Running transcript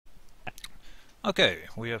Okay,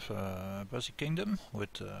 we have a Buzzy Kingdom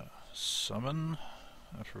with Summon.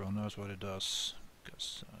 Everyone knows what it does.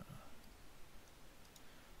 Because,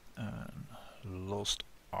 and Lost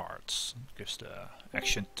Arts gives the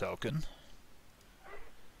action token.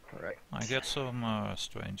 Right. I get some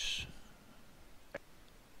strange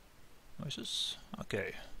noises.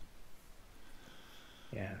 Okay.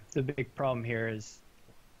 Yeah, the big problem here is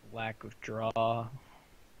lack of draw.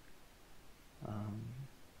 In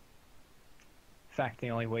fact, the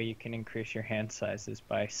only way you can increase your hand size is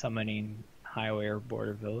by summoning highway or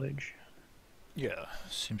border village. Yeah,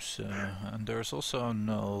 seems. And there's also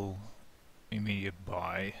no immediate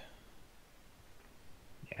buy.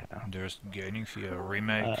 Yeah. There's gaining via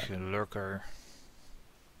remake, lurker.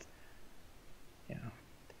 Yeah.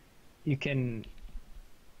 You can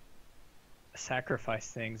sacrifice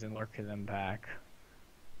things and lurker them back,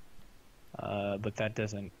 but that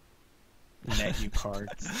doesn't net you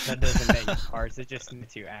cards. That doesn't net you cards. It just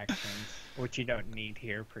nets you actions, which you don't need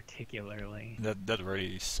here particularly. That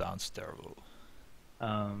really sounds terrible.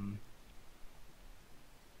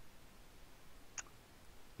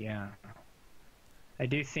 Yeah. I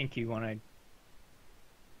do think you want to.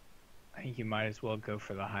 I think you might as well go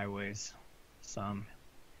for the highways. Some.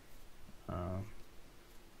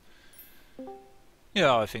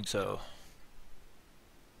 Yeah, I think so.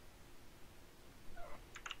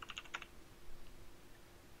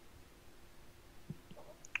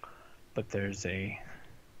 But there's a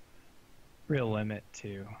real limit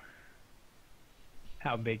to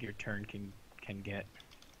how big your turn can get.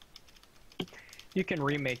 You can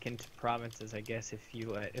remake into provinces, I guess,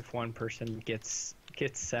 if one person gets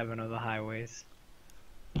 7 of the highways.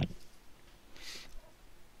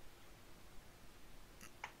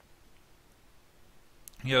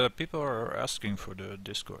 Yeah, people are asking for the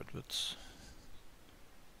Discord, but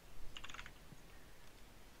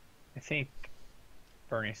I think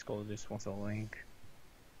Bernie Skull just wants a link.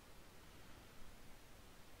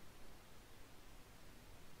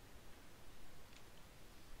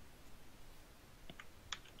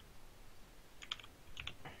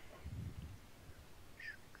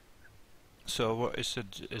 so what is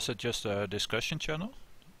it? Is it just a discussion channel?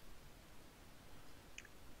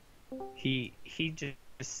 He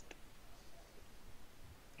just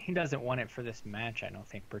he doesn't want it for this match, I don't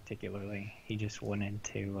think particularly. He just wanted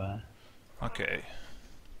to Okay.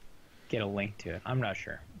 get a link to it. I'm not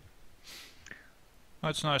sure.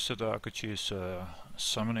 Well, it's nice that I could choose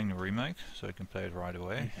summoning remake, so I can play it right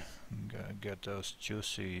away. Get those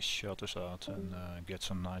juicy shelters out and get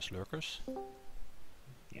some nice lurkers.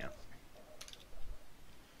 Yeah.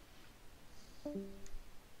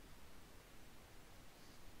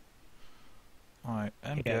 I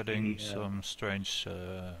am Yeah, getting some strange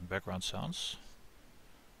background sounds.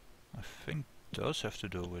 I think those have to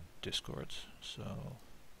do with Discord, so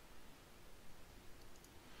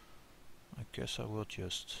I guess I will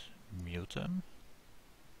just mute them.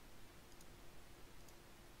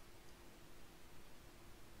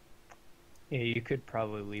 Yeah, you could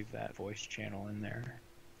probably leave that voice channel in there.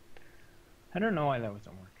 I don't know why that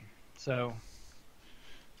wasn't working. So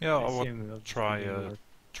Yeah, I I will assume it'll just try be work.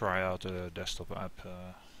 try out the desktop app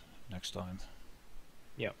next time.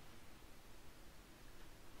 Yep.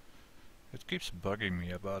 It keeps bugging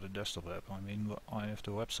me about the desktop app. I mean, I have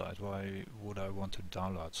the website. Why would I want to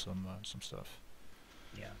download some stuff?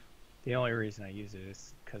 Yeah. The only reason I use it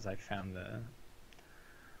is because I found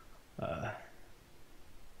the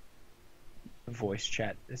voice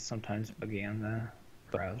chat is sometimes buggy on the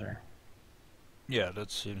browser. Yeah,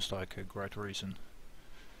 that seems like a great reason.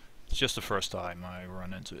 It's just the first time I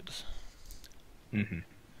run into it. Mm-hmm.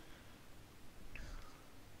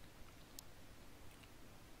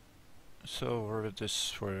 So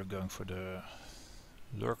we're going for the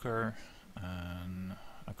lurker, and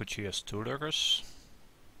Akuchi has 2 lurkers.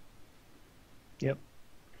 Yep.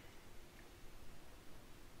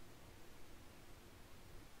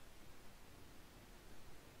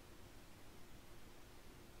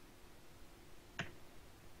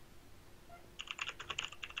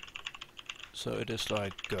 So it is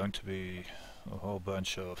like going to be a whole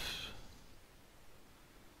bunch of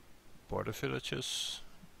border villages,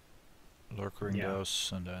 lurkering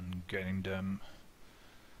those and then getting them,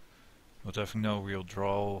 but having no real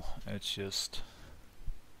draw. It's just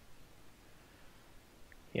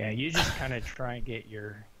Yeah, you just kind of try and get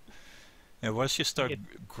your. yeah. Once you start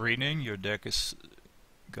greening, your deck is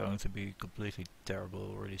going to be completely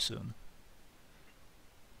terrible already soon.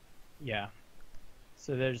 Yeah.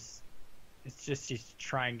 So it's just you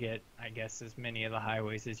try and get, I guess, as many of the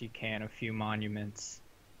highways as you can, a few monuments,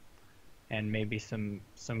 and maybe some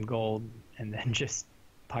gold, and then just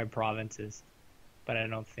buy provinces. but I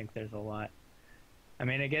don't think there's a lot. I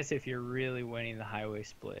mean, I guess if you're really winning the highway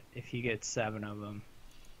split, if you get 7 of them,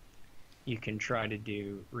 you can try to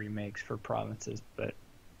do remakes for provinces, but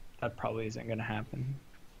that probably isn't going to happen.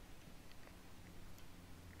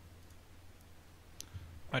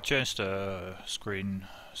 I changed the screen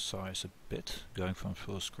size a bit, going from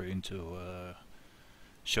full screen to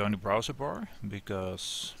showing the browser bar,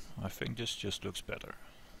 because I think this just looks better.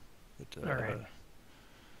 With Alright.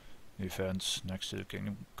 events next to the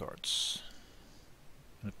kingdom cards.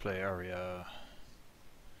 And the play area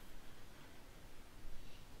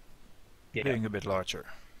Yeah. being a bit larger.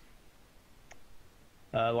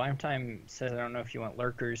 Lime Time says, I don't know if you want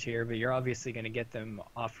lurkers here, but you're obviously going to get them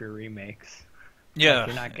off your remakes. Yeah,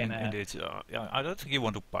 you're not gonna- indeed. Yeah, I don't think you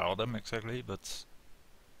want to pile them exactly, but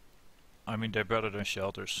I mean they're better than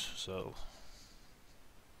shelters, so.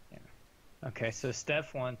 Okay, so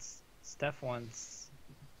Steph wants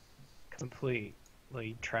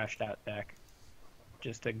completely trashed out deck.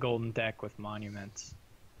 Just a golden deck with monuments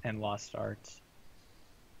and lost arts,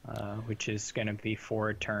 which is going to be 4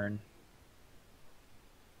 a turn.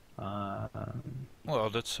 Well,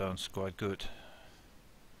 that sounds quite good.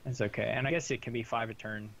 It's okay, and I guess it can be 5 a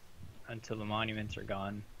turn until the monuments are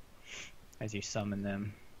gone, as you summon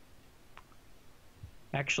them.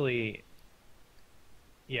 Actually,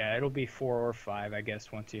 yeah, it'll be 4 or 5, I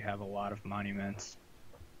guess, once you have a lot of monuments.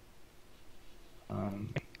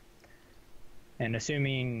 And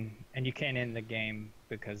assuming, and you can't end the game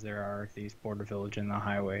because there are these border village in the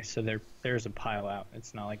highway, so there's a pile out.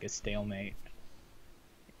 It's not like a stalemate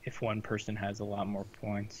if one person has a lot more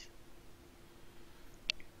points.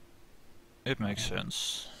 It makes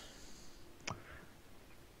sense.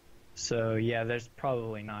 So yeah, there's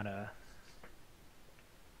probably not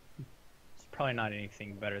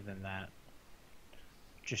anything better than that.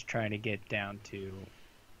 Just trying to get down to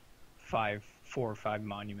 4 or 5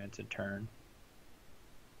 monuments a turn.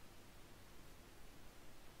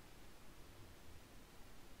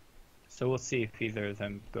 So we'll see if either of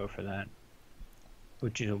them go for that,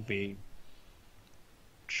 which will be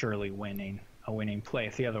surely a winning play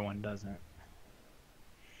if the other one doesn't.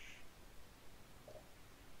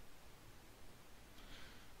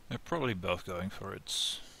 They're probably both going for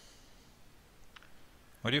it.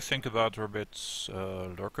 What do you think about Rabid's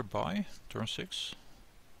lurker buy, turn 6?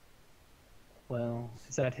 Well,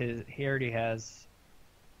 is that his? He already has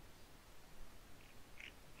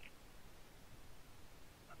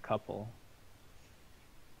a couple.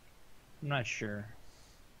 I'm not sure.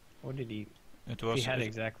 What did he? It was. He had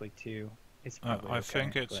exactly 2. It's probably I okay,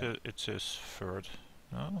 think it's but- it's his third.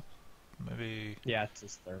 No, maybe yeah, it's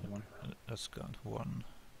his 3rd one. let's count 1,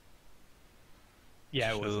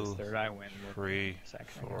 Yeah, it was his 2, 3rd. I win. with 3, the second.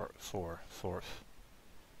 4, fourth.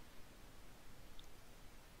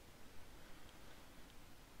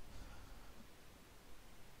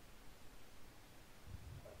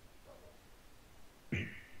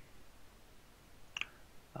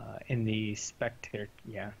 In the spectator,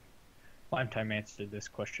 yeah. Lime Time answered this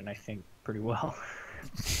question, I think, pretty well.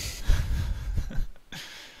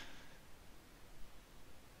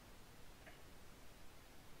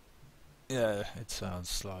 Yeah, it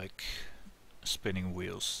sounds like spinning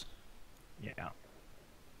wheels. Yeah.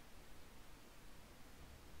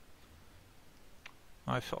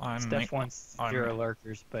 Steph wants I'm- 0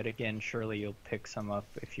 lurkers, but again, surely you'll pick some up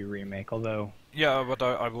if you remake. Although, Yeah, but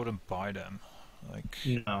I wouldn't buy them.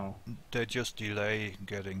 Like no. they just delay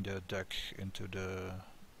getting the deck into the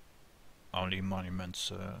only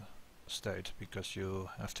monuments state, because you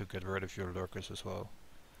have to get rid of your lurkers as well.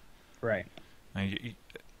 Right. And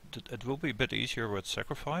it will be a bit easier with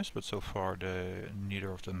sacrifice, but so far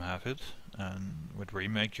neither of them have it. And with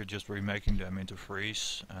remake, you're just remaking them into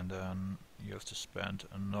freeze, and then you have to spend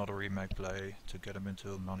another remake play to get them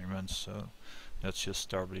into monuments. So that's just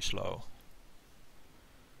terribly slow.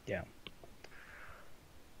 Yeah.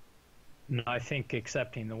 No, I think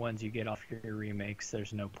accepting the ones you get off your remakes,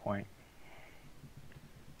 there's no point.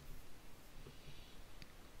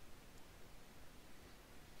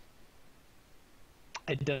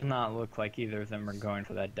 It does not look like either of them are going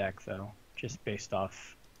for that deck, though, just based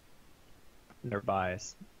off their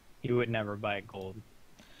buys. You would never buy gold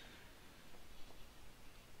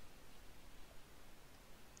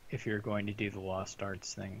if you're going to do the Lost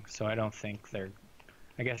Arts thing, so I don't think they're...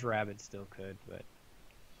 I guess Rabid still could, but...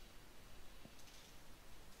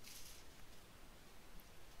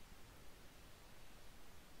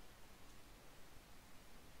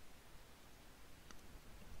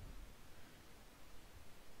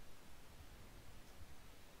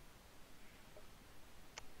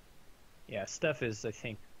 Yeah, Steph is, I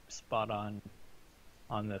think, spot on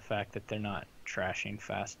on the fact that they're not trashing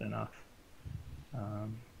fast enough.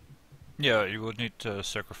 Yeah, you would need to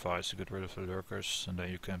sacrifice to get rid of the lurkers, and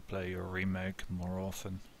then you can play your remake more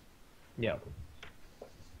often. Yeah.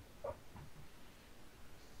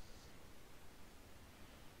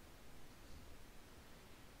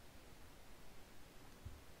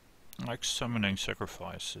 Like summoning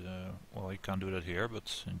sacrifice, well, you can't do that here,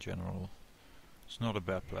 but in general, it's not a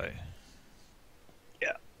bad play.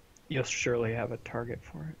 Yeah. You'll surely have a target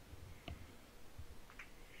for it.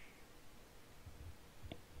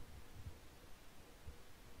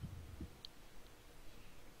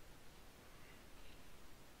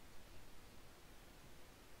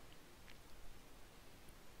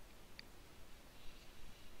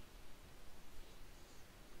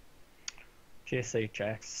 JSH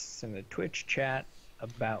asks in the Twitch chat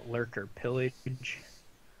about lurker pillage.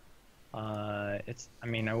 I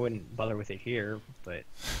mean, I wouldn't bother with it here, but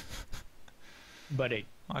it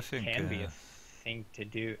I think can be a thing to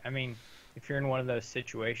do. I mean, if you're in one of those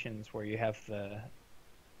situations where you have the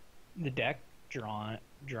deck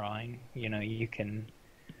drawing, you know, you can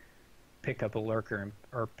pick up a lurker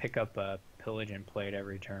or pick up a pillage and play it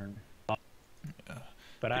every turn. Yeah.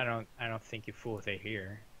 But I don't think you fool with it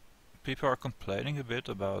here. People are complaining a bit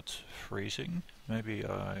about freezing. Maybe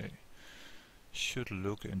I should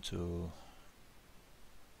look into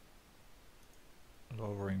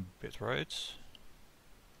lowering bit rates.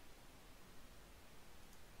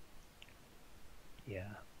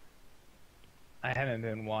 Yeah. I haven't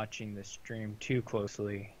been watching the stream too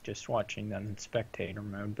closely, just watching them in spectator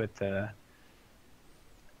mode, but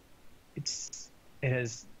it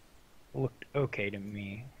has looked okay to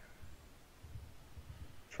me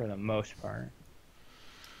for the most part.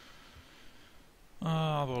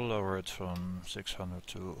 I will lower it from 600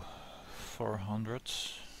 to 400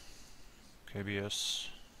 kbs.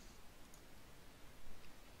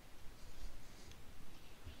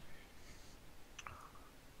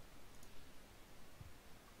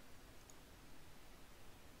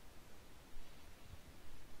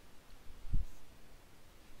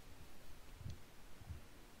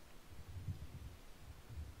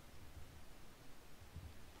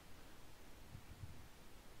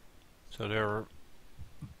 So they're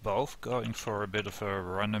both going for a bit of a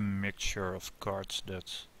random mixture of cards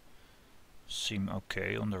that seem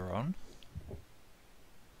okay on their own.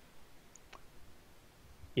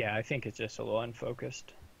 Yeah, I think it's just a little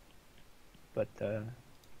unfocused. But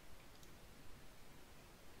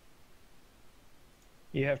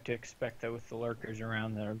you have to expect that with the lurkers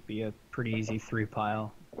around, there'll be a pretty easy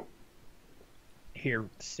 3-pile here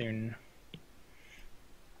soon.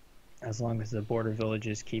 As long as the border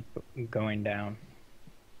villages keep going down.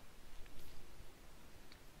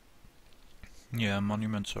 Yeah,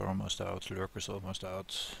 monuments are almost out, lurkers almost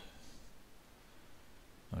out.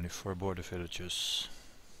 Only 4 border villages.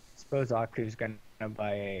 I suppose Aku's gonna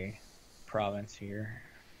buy a province here.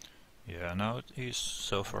 Yeah, now he's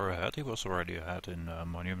so far ahead. He was already ahead in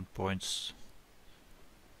monument points.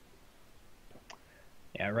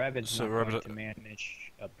 Yeah, Rabid's So not going to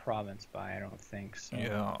manage a province by, I don't think so.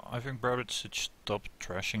 Yeah, I think Rabid should stop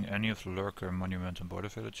trashing any of the lurker, monument and border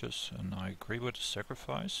villages, and I agree with the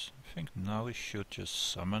sacrifice. I think now he should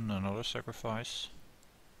just summon another sacrifice.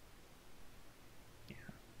 Yeah.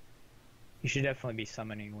 He should definitely be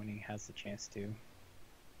summoning when he has the chance to.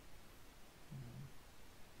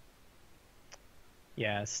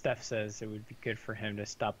 Yeah, Steph says it would be good for him to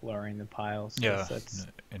stop lowering the piles. Yeah, that's,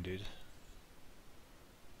 indeed.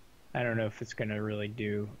 I don't know if it's going to really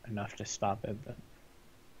do enough to stop it, but...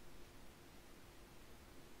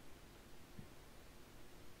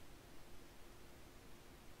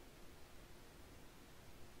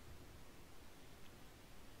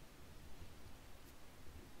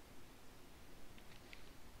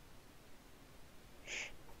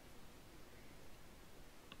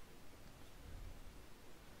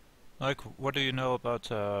 Like, what do you know about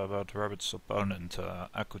Rabbit's opponent,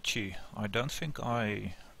 Akuchi? I don't think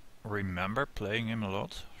I remember playing him a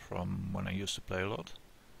lot from when I used to play a lot.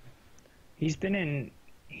 He's been in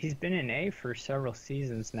A for several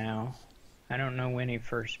seasons now. I don't know when he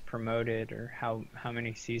first promoted or how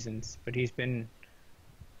many seasons, but he's been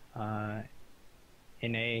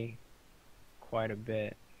in A quite a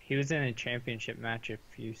bit. He was in a championship match a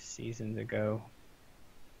few seasons ago,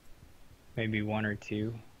 maybe 1 or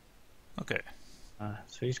 2. Okay.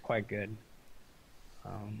 So he's quite good.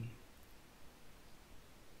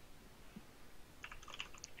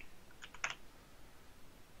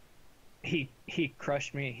 He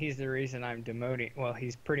crushed me. He's the reason I'm demoting. Well,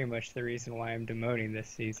 he's pretty much the reason why I'm demoting this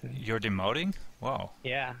season. You're demoting? Wow.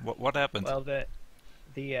 Yeah. What happened? Well,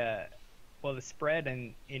 well, the spread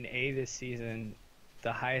in A this season,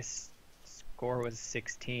 the highest score was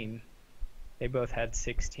 16. They both had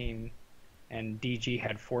 16, and DG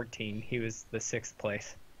had 14. He was the 6th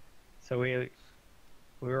place. So we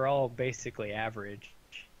were all basically average.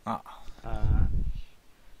 Ah.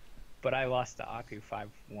 But I lost to Aku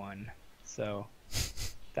 5-1, so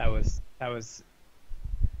that was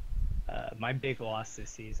my big loss this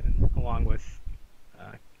season, along with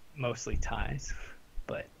mostly ties.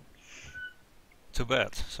 But Too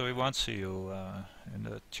bad. So we won't see you in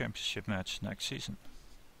the championship match next season.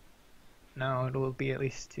 no, it will be at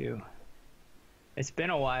least 2. It's been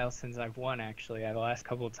a while since I've won, actually. The last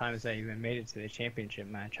couple of times I even made it to the championship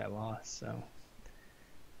match, I lost. So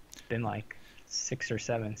it's been like 6 or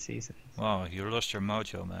 7 seasons. Wow, you lost your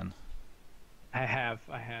mojo, man. I have.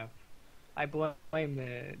 I blame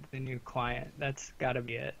the new client. That's got to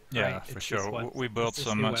be it. Yeah, right? for It's sure. We built it's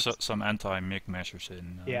this new some anti-MIG measures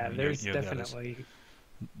in. Yeah, there's you get it. definitely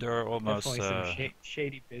They're almost some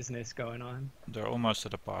shady business going on. they're almost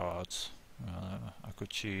at a power outs.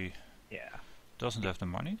 Akuchi Yeah. doesn't have the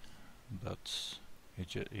money, but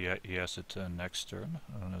he has it next turn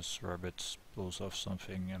unless Rabid pulls off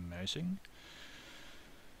something amazing.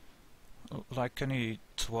 Like can he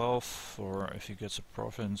 12, or if he gets a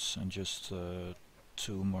province and just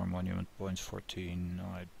 2 more monument points, 14.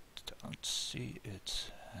 I don't see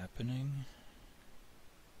it happening.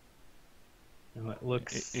 No, it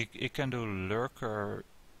looks. It can do lurker,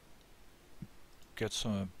 get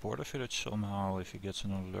some border village somehow. If he gets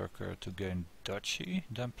another lurker to gain duchy,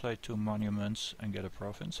 then play 2 monuments and get a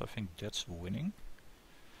province. I think that's winning.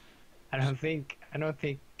 I don't think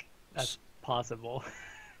that's possible.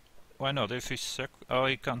 Why not? If he oh,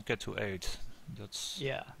 he can't get to 8. That's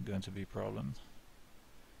Yeah. going to be a problem.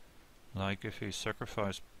 Like if he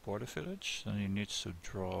sacrifices border village, then he needs to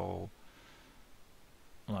draw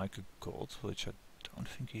like a gold, which I don't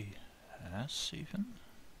think he has even.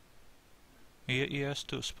 He has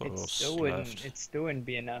 2 spoils left. It still wouldn't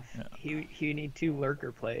be enough. Yeah. He need 2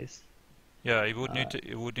 lurker plays. Yeah, he would need to.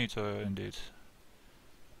 He would need to indeed.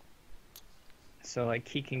 So like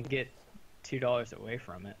he can get $2 away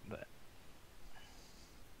from it, but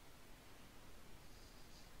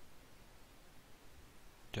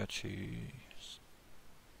Duchy.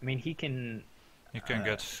 I mean he can. You can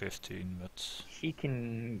get 15, but He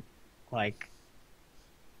can, like,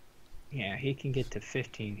 yeah, he can get to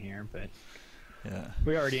 15 here, but yeah.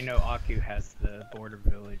 we already know Aku has the border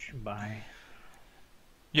village by.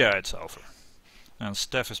 Yeah, it's over. And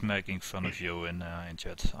Steph is making fun of you in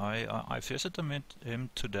chat. I visited him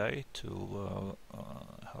today to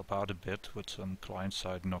help out a bit with some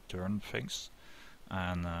client-side nocturne things,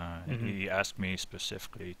 and he asked me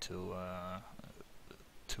specifically to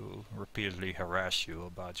repeatedly harass you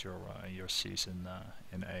about your season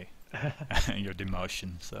in A, and your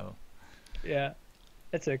demotion. So Yeah,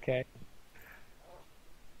 it's okay.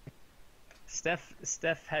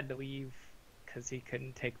 Steph had to leave because he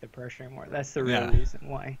couldn't take the pressure anymore. That's the real reason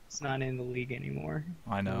why he's not in the league anymore.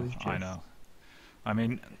 I know. I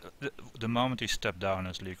mean, the moment he stepped down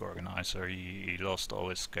as league organizer, he lost all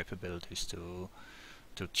his capabilities to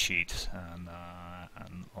cheat and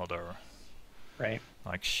other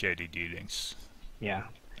like shady dealings. Yeah,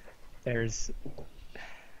 there's.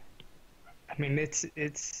 I mean,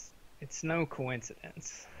 it's no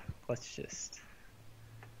coincidence. Let's just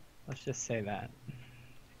say that.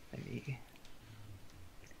 Maybe.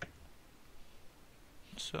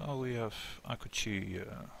 So we have Akuchi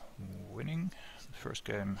winning the first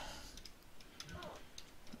game,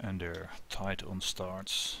 and they're tied on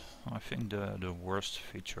starts. I think the worst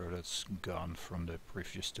feature that's gone from the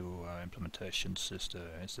previous 2 implementations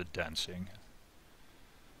is the dancing.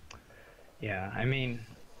 Yeah, I mean,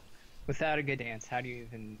 without a good dance, how do you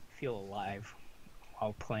even feel alive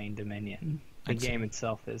while playing Dominion? The game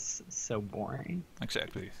itself is so boring.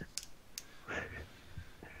 Exactly.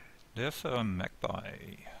 They have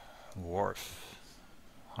Magpie, Wharf,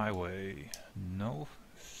 Highway, no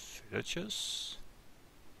villages.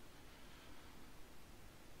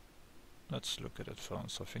 Let's look at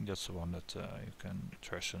advance. I think that's the one that you can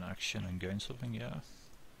trash an action and gain something, yeah.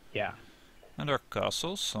 Yeah. And our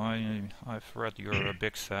castles. I've read you're a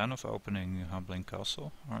big fan of opening Humbling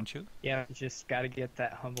Castle, aren't you? Yeah, just gotta get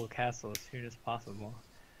that Humble Castle as soon as possible.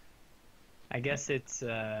 I guess it's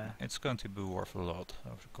going to be worth a lot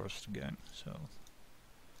over the course of the game, so...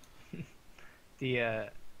 The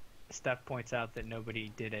Steph points out that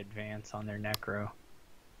nobody did advance on their Necro.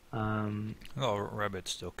 Well, Rabid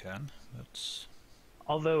still can, but...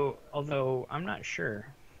 Although I'm not sure,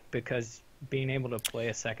 because being able to play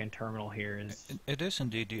a second terminal here is It is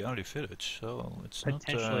indeed the only village, so it's not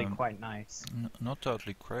potentially quite nice. not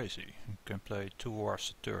totally crazy. You can play 2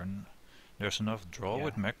 wars a turn. There's enough draw Yeah.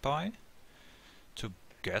 with Magpie to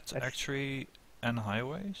get I th- actually an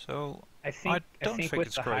highway, so I I think don't think with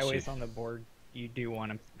it's the crazy. highways on the board, you do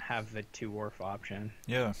want to have the 2 wharf option.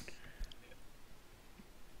 Yeah.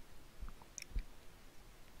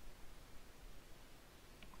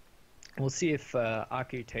 We'll see if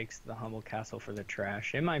Aku takes the Humble Castle for the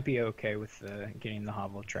trash. It might be okay with getting the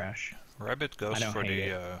Hovel trash. Rabid I don't hate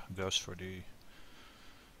it. goes for the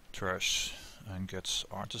trash and gets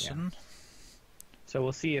artisan. So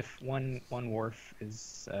we'll see if one wharf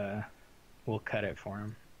is will cut it for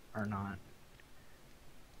him or not.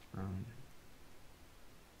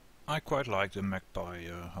 I quite like the Magpie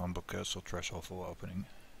Humble Castle trash hovel opening.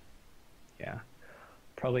 Yeah,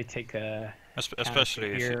 probably take a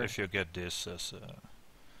Especially here. if you get this as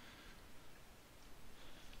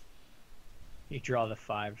You draw the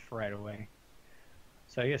 5 right away.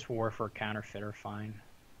 So I guess wharf or counterfeit are fine.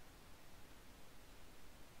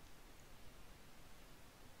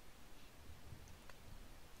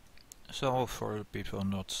 so for people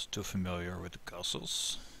not too familiar with the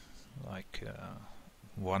castles, like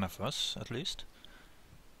one of us at least,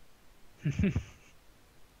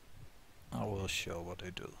 I will show what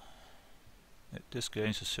they do. This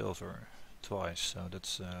gains a silver twice, so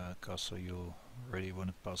that's a castle you really want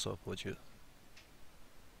to pass up, would you?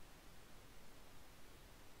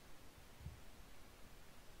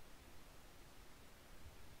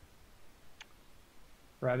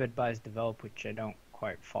 Rabid buys develop, which I don't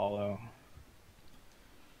quite follow.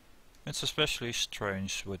 It's especially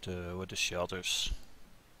strange with the shelters.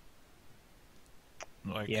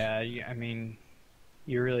 Like Yeah, I mean,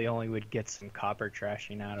 you really only would get some copper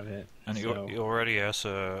trashing out of it. and so he already has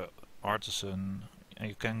a artisan, and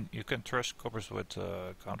you can trash coppers with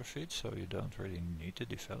counterfeit, so you don't really need to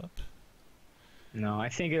develop. no, I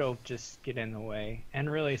think it'll just get in the way.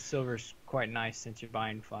 And really, silver's quite nice since you're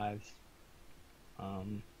buying 5s.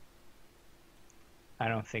 I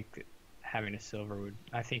don't think that having a silver would.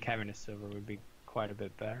 I think having a silver would be quite a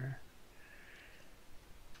bit better.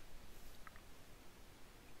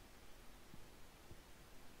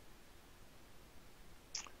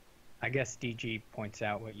 I guess DG points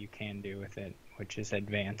out what you can do with it, which is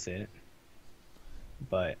advance it.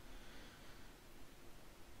 But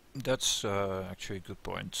That's actually good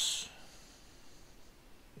points.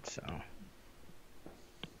 so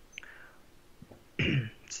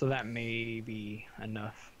so that may be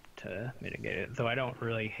enough to mitigate it. Though I don't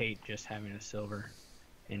really hate just having a silver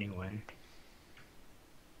anyway.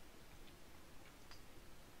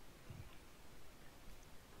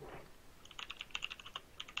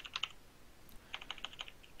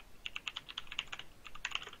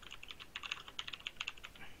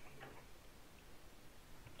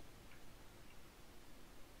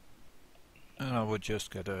 And I would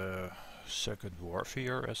just get a second wharf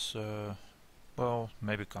here as well,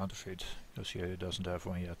 maybe counterfeit, because he doesn't have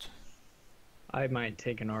one yet. I might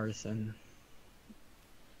take an artisan.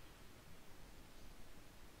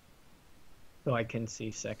 Though I can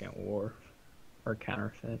see second wharf or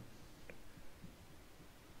counterfeit.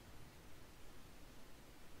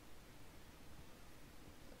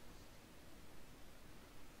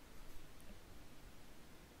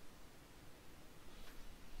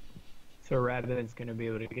 So Rabid's going to be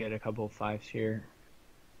able to get a couple of 5s here.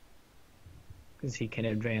 Because he can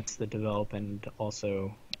advance the develop and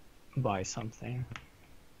also buy something.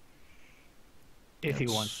 If he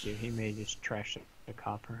wants to. He may just trash the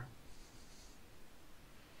copper.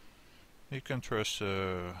 You can trash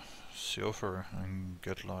silver and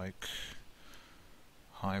get like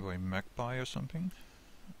Highway Magpie or something.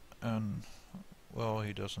 And well,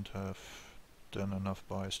 he doesn't have then enough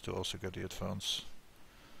buys to also get the advance.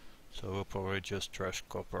 So we'll probably just trash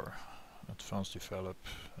copper, advance develop,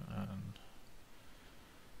 and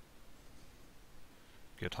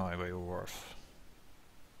get highway or wharf.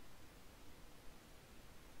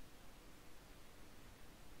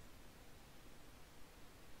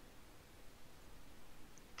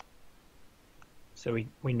 So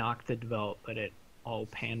we knocked the develop, but it all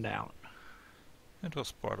panned out. It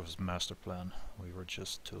was part of his master plan. We were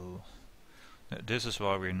just too... This is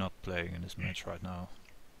why we're not playing in this match right now.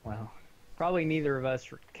 Well, probably neither of us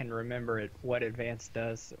can remember what advance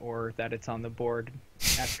does or that it's on the board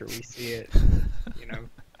after we see it.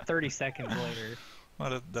 30 seconds later.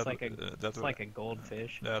 Well, It's like a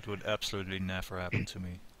goldfish. That would absolutely never happen to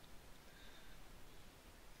me.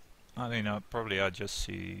 I mean, I just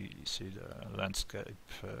see the landscape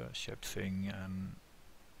shaped thing and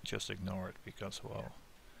just ignore it because, well,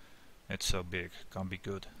 It's so big, can't be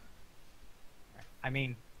good. I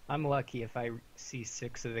mean, I'm lucky if I see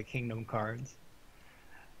 6 of the kingdom cards.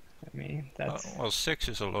 I mean, that's Well, 6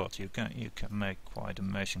 is a lot. You can make quite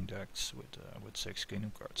amazing decks with 6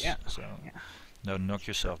 kingdom cards. yeah, So yeah. don't knock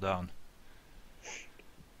yourself down.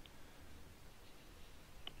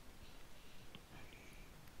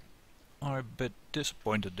 I'm a bit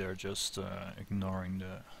disappointed they're just ignoring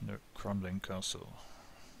the crumbling castle.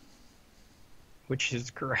 Which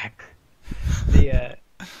is correct. The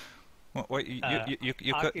Well, wait,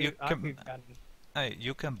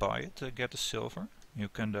 you can buy it to get the silver. You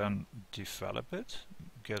can then develop it,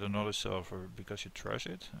 get another silver because you trash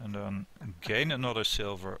it, and then gain another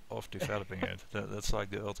silver off developing it. That's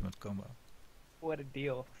like the ultimate combo. What a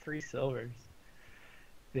deal! 3 silvers.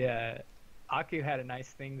 The Aku had a nice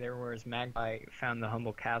thing there where his magpie found the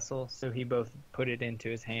humble castle, so he both put it into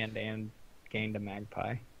his hand and gained a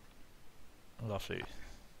magpie, Lovely.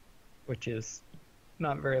 which is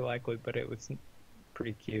not very likely, but it was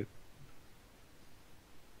pretty cute.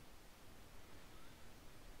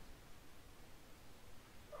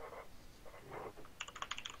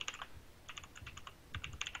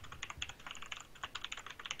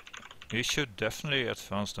 You should definitely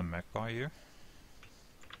advance the magpie here.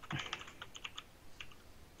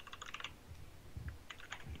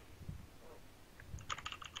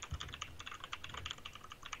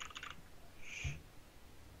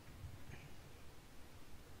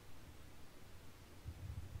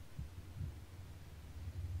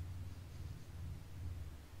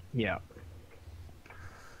 Yeah.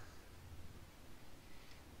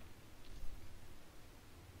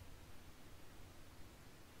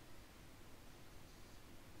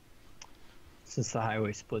 Since the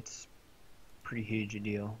highway split's pretty huge a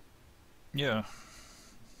deal. Yeah,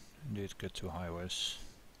 indeed, get 2 highways.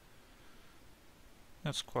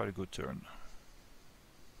 That's quite a good turn.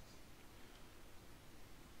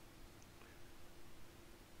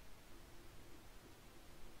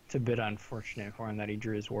 It's a bit unfortunate for him that he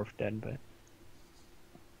drew his wharf dead, but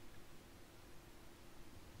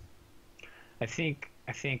I think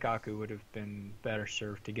Aku would have been better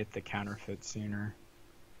served to get the counterfeit sooner.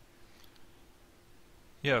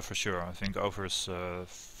 Yeah, for sure. I think Over's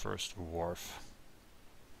first wharf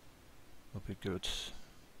will be good.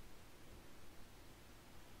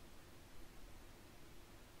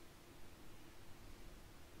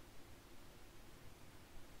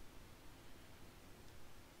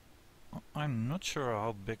 I'm not sure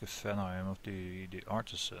how big a fan I am of the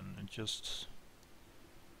artisan. It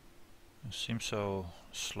seems so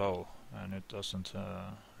slow and it doesn't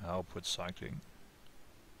help with cycling.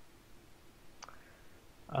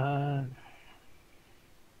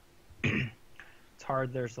 It's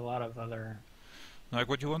hard. There's a lot of other Like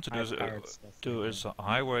what you want to do is, high-powered stuff. to do.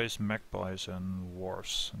 highways, magpies and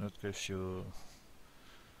wharfs. And that gives you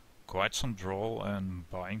quite some draw and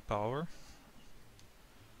buying power.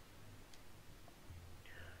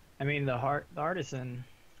 I mean, the artisan.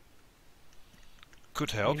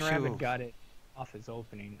 Could I help mean, Rabid you. got it off his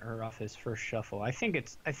opening or off his first shuffle. I think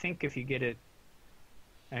if you get it,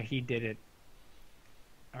 he did it.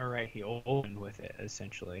 All right, he opened with it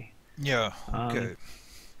essentially. Yeah, okay.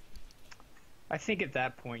 I think at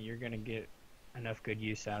that point you're gonna get enough good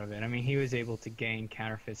use out of it. I mean, he was able to gain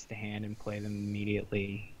counterfeits to hand and play them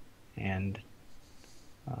immediately, and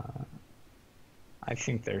I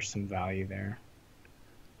think there's some value there.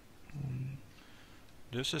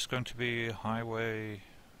 This is going to be highway,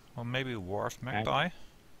 or maybe wharf magpie.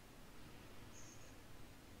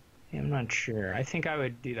 I'm not sure. I think I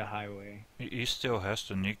would do the highway. He still has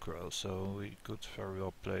the Necro, so he could very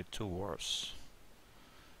well play 2 wharfs.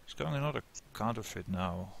 He's going another counterfeit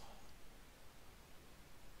now.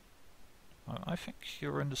 I think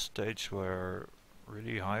you're in the stage where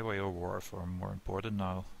really highway or wharf are more important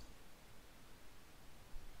now.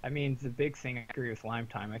 I mean, the big thing, I agree with Lime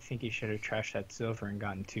Time. I think you should have trashed that silver and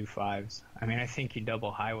gotten 2 5s. I mean, I think you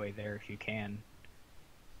double highway there if you can.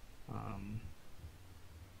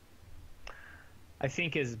 I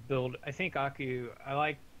think his build, I think Aku, I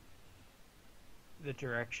like the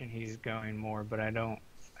direction he's going more, but I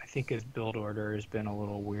think his build order has been a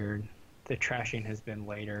little weird. The trashing has been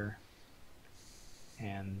later.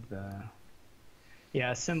 And,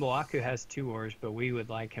 yeah, Symbol Aku has 2 ores, but we would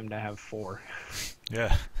like him to have 4.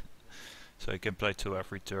 Yeah. So he can play 2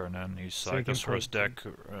 every turn and he cycles for his deck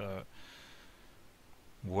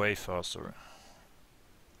way faster.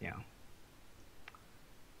 Yeah.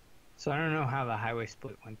 So I don't know how the highway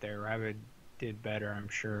split went there. Rabid did better, I'm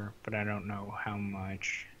sure, but I don't know how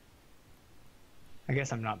much. I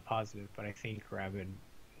guess I'm not positive, but I think Rabid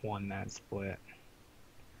won that split.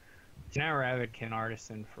 So now Rabid can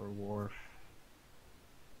artisan for Wharf.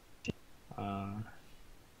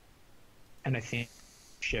 And I think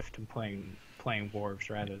shift to playing Wharves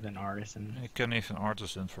rather than artisan. You can even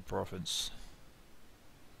artisan for province.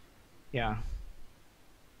 Yeah.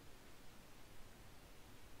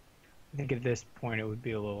 I think at this point it would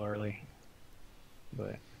be a little early,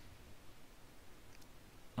 but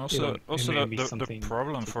Also, the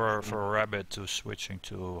problem for for Rabid to switching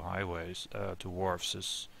to highways to wharfs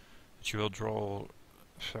is that you will draw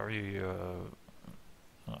very a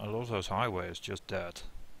lot of those highways just dead.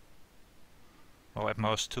 Well, at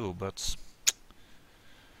most two, but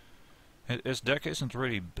his deck isn't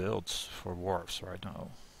really built for wharfs right now.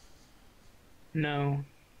 no,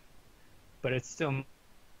 but it's still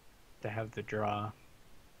to have the draw.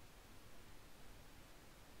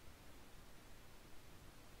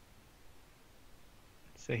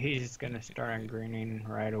 So he's gonna start on greening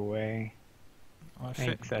right away. I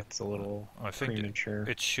think that's a little premature.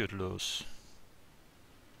 It should lose.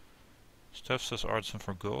 Steph says artisan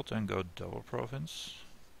for gold and go double province.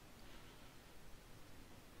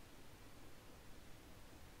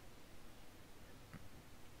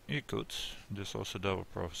 You could. There's also double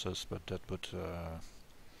provinces, but that would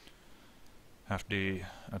have the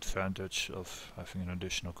advantage of having an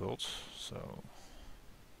additional gold. So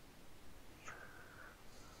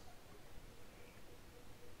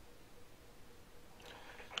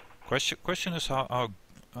question is how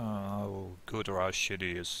good or how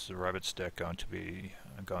shitty is the Rabid's deck going to be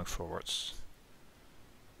going forwards?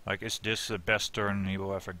 Like, is this the best turn he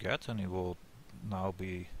will ever get, and he will now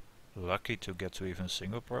be lucky to get to even a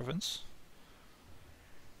single province?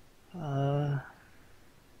 Well,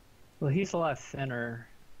 he's a lot thinner.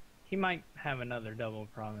 He might have another double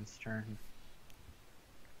province turn,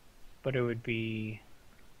 but it would be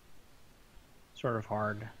sort of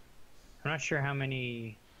hard. I'm not sure how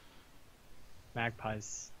many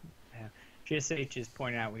magpies have. GSH is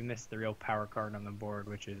pointing out we missed the real power card on the board,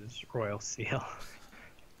 which is Royal Seal.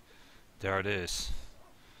 There it is.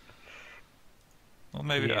 Well,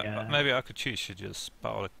 maybe maybe Akachi should just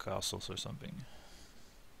power the castles or something.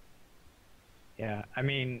 Yeah, I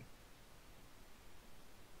mean,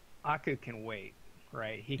 Aku can wait,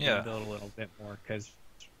 right? He can build a little bit more because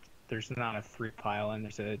there's not a 3 pile and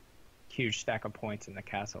there's a huge stack of points in the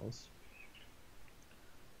castles.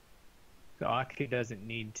 So Aku doesn't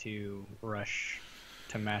need to rush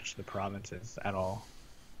to match the provinces at all.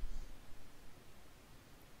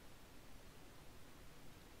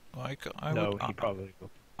 Like He probably will.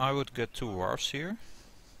 I would get 2 wharfs here.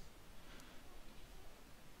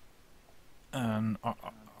 And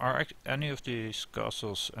are any of these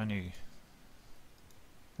castles any?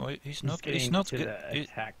 Well, he's not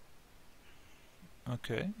attack.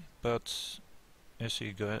 Okay, but is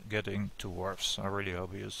he getting 2 wharfs? I really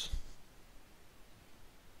hope he is.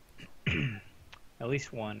 At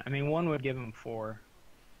least one. I mean, one would give him 4.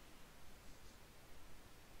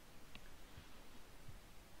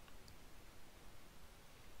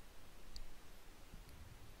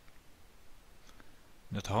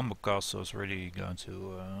 That humble castle is really going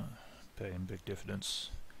to pay him big dividends.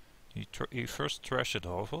 He first trashed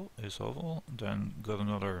his hovel, then got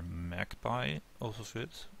another magpie off of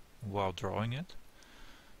it while drawing it,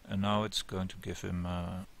 and now it's going to give him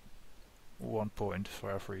 1 point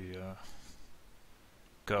for every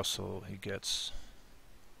castle he gets.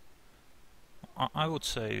 I would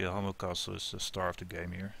say humble castle is the star of the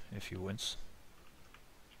game here if he wins.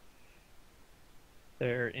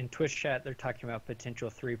 They're in Twitch chat. They're talking about potential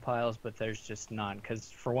 3 piles, but there's just none. Because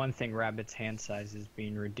for one thing, Rabid's hand size is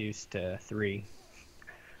being reduced to 3.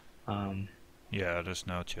 Yeah, there's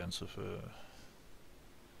no chance of a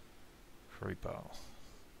 3 pile.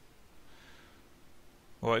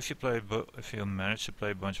 Well, if you manage to play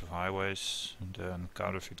a bunch of highways and then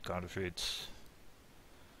counterfeit,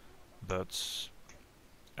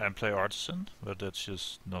 and play artisan, but that's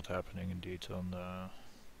just not happening indeed on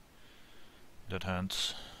that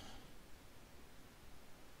hand.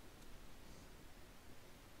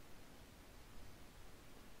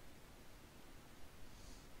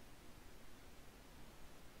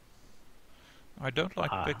 I don't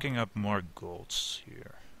like picking up more golds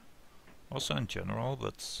here. Also in general,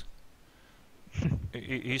 but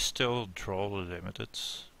he's still draw limited.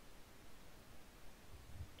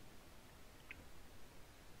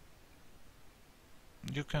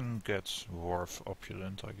 You can get Wharf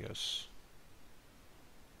opulent, I guess.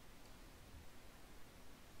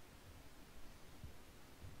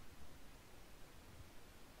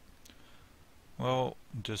 Well,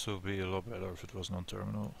 this would be a lot better if it was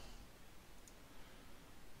non-terminal.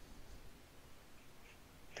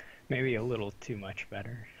 Maybe a little too much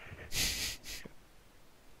better.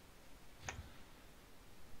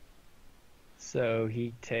 So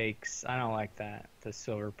he takes. I don't like that. The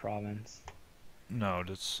silver province. No,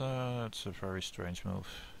 that's a very strange move.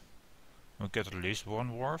 We'll get at least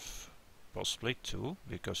one wharf, possibly two,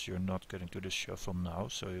 because you're not getting to the shuffle now,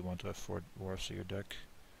 so you want to have 4 wharfs in your deck.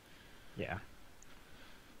 Yeah.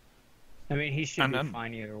 I mean, he should be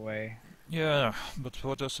fine either way. Yeah, but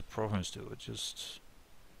what does the province do? It just...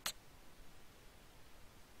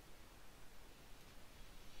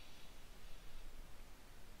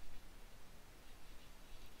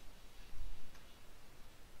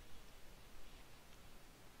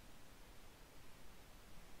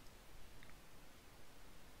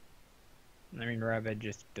 I mean, Rabid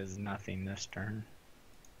just does nothing this turn.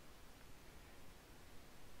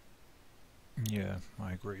 Yeah,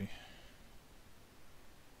 I agree.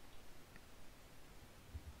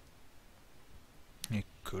 He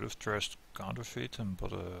could have trashed counterfeit and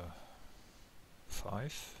bought a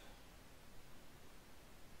 5.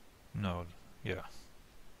 No, yeah.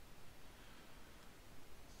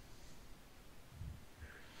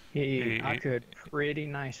 I could pretty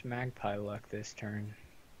nice magpie luck this turn.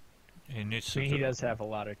 He needs I mean, he does have a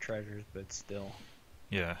lot of treasures, but still.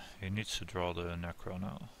 Yeah, he needs to draw the Necro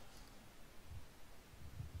now.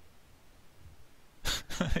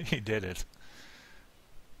 He did it.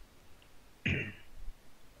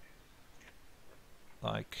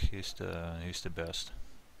 Like he's the best.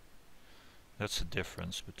 That's the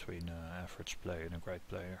difference between an average player and a great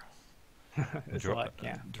player.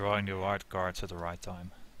 Drawing the right cards at the right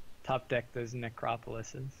time. Top deck those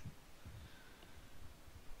necropolises.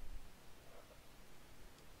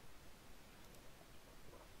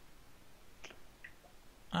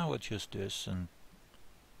 I would use this and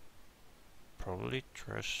probably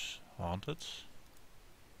trash Haunted.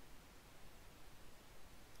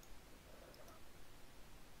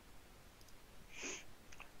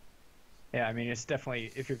 Yeah, I mean, it's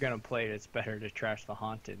definitely, if you're going to play it, it's better to trash the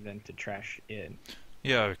Haunted than to trash it.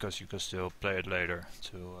 Yeah, because you can still play it later.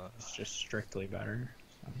 It's just strictly better.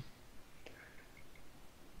 So.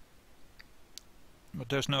 But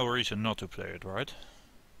there's no reason not to play it, right?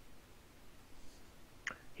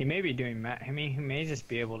 He may be doing I mean, he may just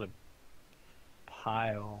be able to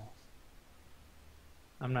pile.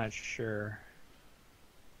 I'm not sure.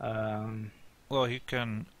 Well, he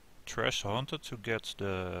can trash Haunted to get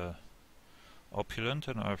the Opulent,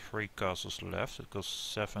 and I have 3 castles left. It goes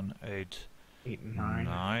 7, 8,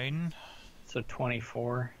 9. So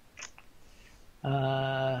 24.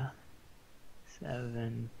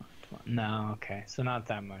 7. No, okay. So not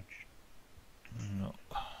that much. No.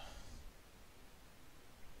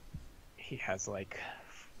 He has like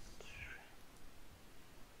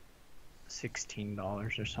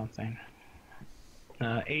 $16 or something.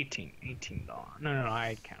 $18. No,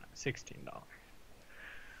 I count it. $16.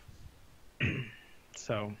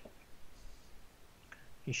 So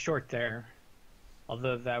he's short there,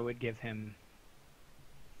 although that would give him,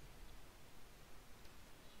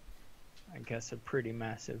 I guess, a pretty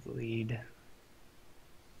massive lead.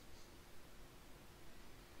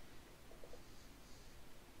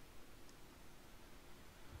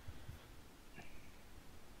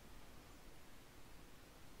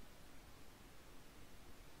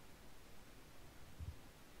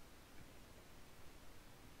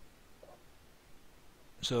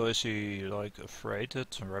 So is he like afraid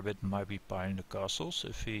that Rabid might be buying the castles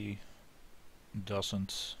if he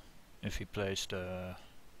doesn't, if he plays the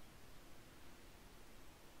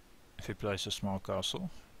small castle?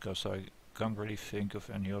 Because I can't really think of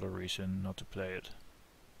any other reason not to play it.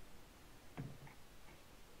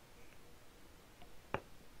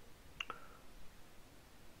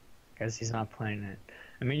 Because he's not playing it.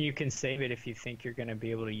 I mean, you can save it if you think you're going to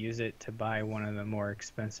be able to use it to buy one of the more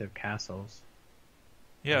expensive castles.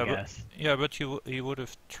 Yeah, but he would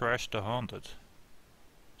have trashed the Haunted,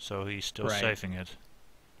 so he's still saving it.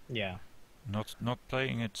 Yeah. Not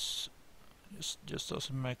playing it just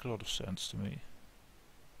doesn't make a lot of sense to me.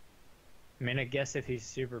 I mean, I guess if he's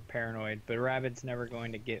super paranoid, but Rabid's never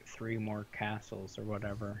going to get 3 more castles or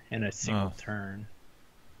whatever in a single turn.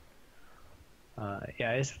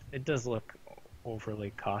 Yeah, it does look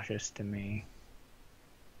overly cautious to me.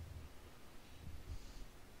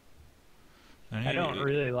 I don't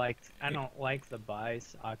like the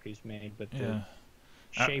buys Aku's made, but the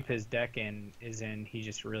shape his deck is in, he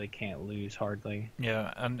just really can't lose hardly.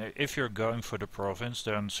 Yeah, and if you're going for the province,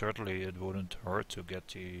 then certainly it wouldn't hurt to get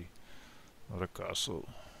the other castle,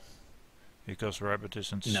 because Rabid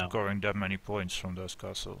isn't scoring that many points from those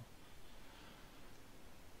castles.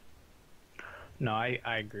 No, I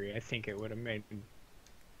agree. I think it would have made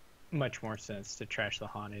much more sense to trash the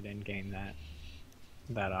Haunted and gain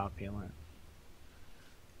that opulent.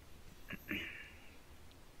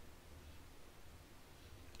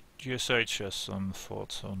 GSH has some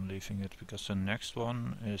thoughts on leaving it because the next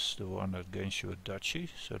one is the one that gains you a duchy,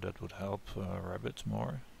 so that would help Rabid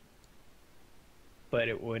more. But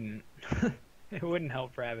it wouldn't. It wouldn't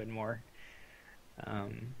help Rabid more.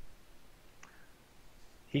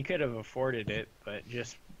 He could have afforded it, but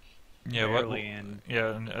just Yeah, barely. And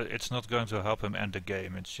yeah, and it's not going to help him end the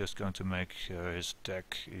game. It's just going to make his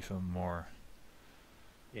deck even more.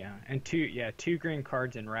 yeah, and two green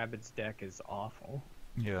cards in Rabid's deck is awful.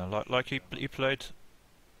 Yeah, like he played.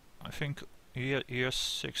 I think he has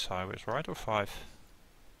 6 highways, right, or 5?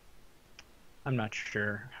 I'm not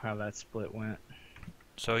sure how that split went.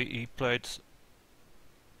 So he played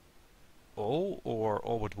all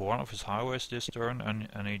but one of his highways this turn,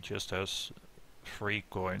 and he just has 3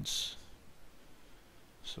 coins.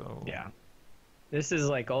 So Yeah, this is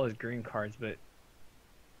like all his green cards, but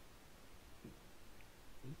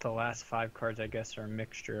the last 5 cards, I guess, are a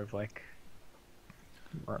mixture of like.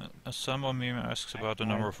 Someone meme asks about the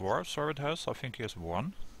number of warps Rabid has. I think he has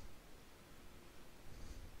 1.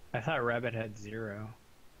 I thought Rabid had 0,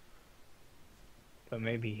 but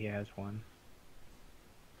maybe he has 1.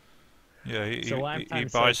 Yeah, So he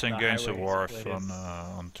buys and gains a wharf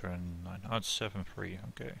on turn 9. Oh, it's 7-3,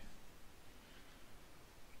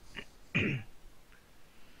 okay.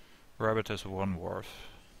 Rabid has 1 wharf.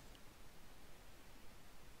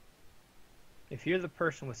 If you're the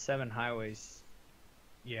person with 7 highways,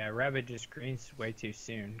 yeah, Rabid just greens way too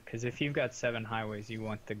soon. Because if you've got 7 highways, you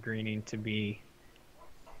want the greening to be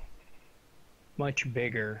much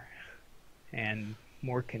bigger and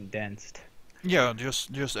more condensed. Yeah,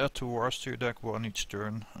 just add 2 wharfs to your deck, 1 each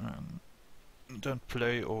turn, and then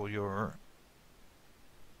play all your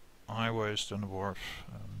highways, then wharf.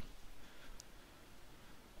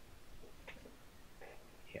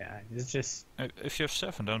 Yeah, it's just. If you have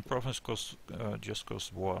 7, then province just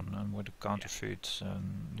costs 1, and with the counterfeit,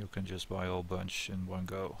 and you can just buy a whole bunch in one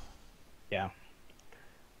go. Yeah.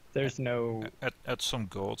 There's no. Add some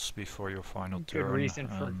golds before your final good turn. Reason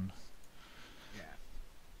for. Yeah.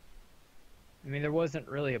 I mean, there wasn't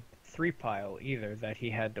really a 3 pile either that he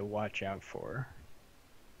had to watch out for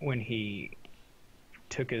when he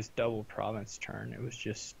took his double province turn. It was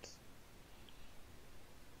just.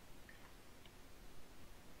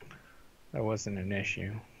 That wasn't an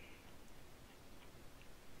issue.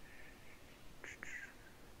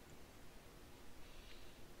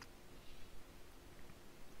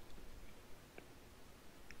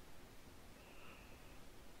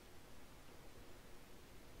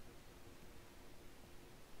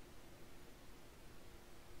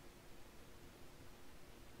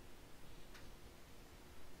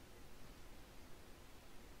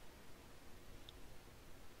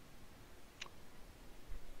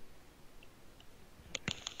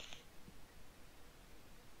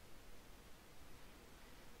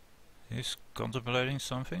 He's contemplating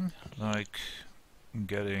something, like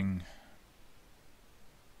getting.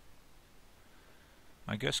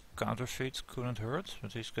 I guess counterfeit couldn't hurt,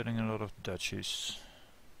 but he's getting a lot of duchies.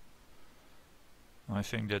 I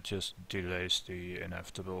think that just delays the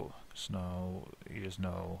inevitable, because now he has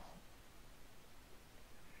no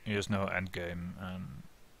end game, and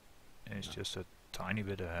he's just a tiny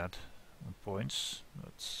bit ahead on points.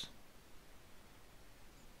 But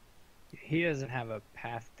he doesn't have a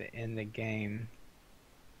path to end the game.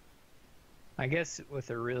 I guess with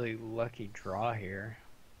a really lucky draw here,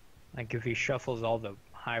 like if he shuffles all the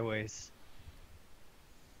highways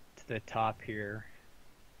to the top here,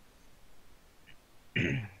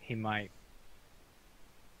 he might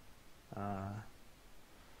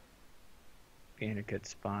be in a good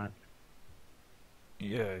spot.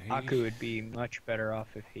 yeah, Aku would be much better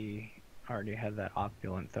off if he already had that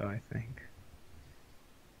opulent, though, I think.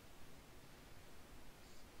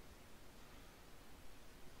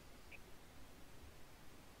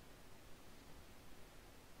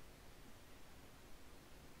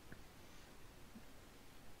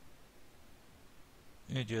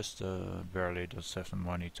 he just barely does have the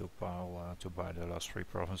money to to buy the last 3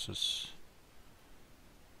 provinces.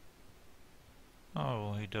 Oh,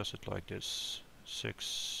 well, he does it like this: 6,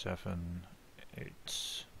 7, 8.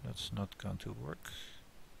 That's not going to work.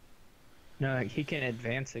 No, he can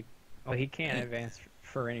advance it. Well, he can't advance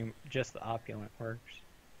for any. Just the opulent works.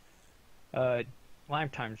 Lime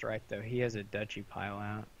Time's right though. He has a duchy pile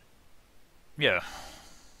out. Yeah,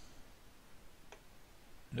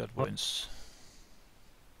 that wins.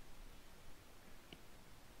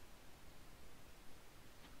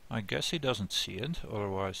 I guess he doesn't see it,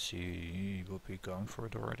 otherwise he would be going for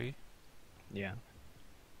it already. Yeah.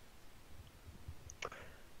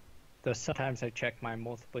 Though sometimes I check my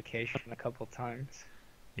multiplication a couple times.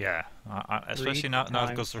 Yeah, Three especially now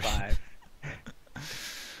it goes. times five.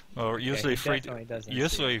 Well, Okay, usually he definitely doesn't see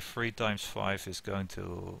usually it. 3 times 5 is going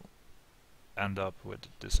to end up with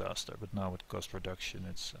disaster, but now with cost reduction,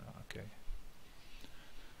 it's okay.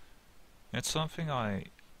 It's something I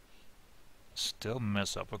still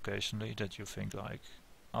mess up occasionally. That you think like,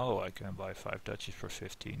 oh, I can buy 5 duchies for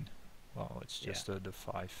 15. Well, it's Yeah. just the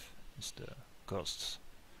 5 is the costs.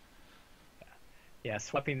 Yeah,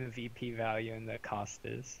 swapping the VP value and the cost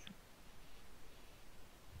is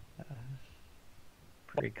uh,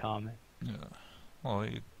 pretty common. Yeah. Well,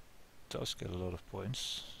 he does get a lot of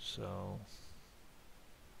points, so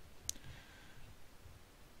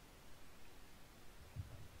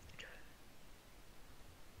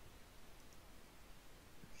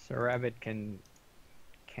So Rabid can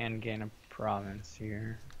gain a province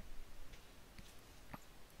here.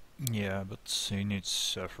 yeah, but he needs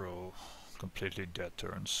several completely dead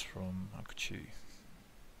turns from Akuchi.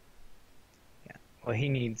 Yeah. Well, he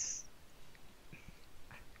needs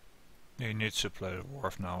To play the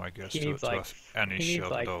wharf now, I guess, he needs to like have any he needs shot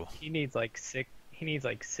at like all. he needs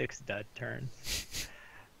like six dead turns.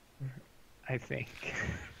 I think.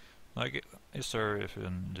 Like, is there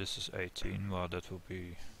even this is 18? Well, that will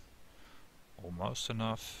be almost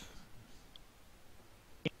enough.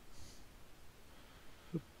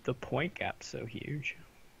 The point gap's so huge.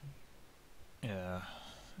 Yeah,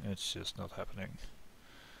 it's just not happening.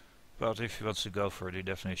 But if he wants to go for it, he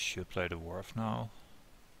definitely should play the wharf now,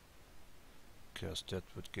 because that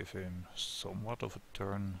would give him somewhat of a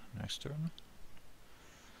turn next turn.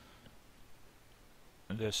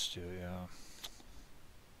 And this still, yeah.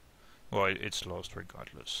 Well, it's lost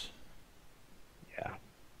regardless. Yeah.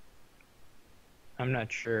 I'm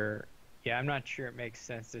not sure. Yeah, I'm not sure it makes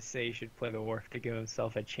sense to say he should play the wharf to give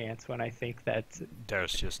himself a chance when I think that's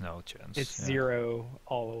There's just no chance. it's yeah. 0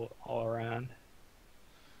 all around.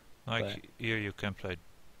 Like but here, you can play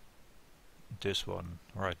this one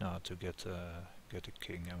right now to get a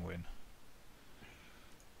king and win.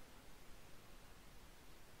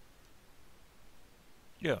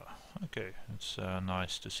 Yeah, okay. It's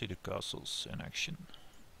nice to see the castles in action.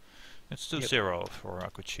 It's still Yep. 0 for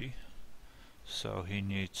Akuchi, so he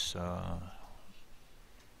needs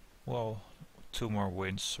well, 2 more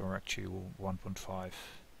wins, or actually 1.5.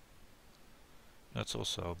 Let's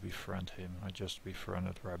also befriend him. I just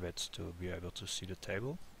befriended Rabid to be able to see the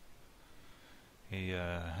table. He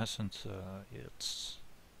hasn't yet.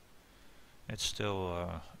 It's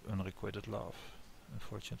still unrequited love,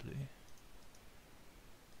 unfortunately.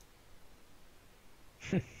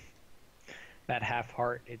 that half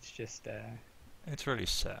heart, it's just It's really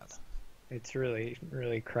sad. it's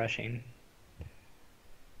really crushing.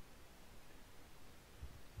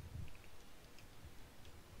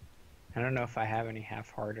 I don't know if I have any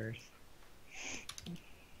half-hearters.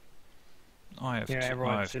 I have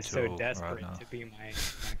Everyone's just so two desperate right now. to be my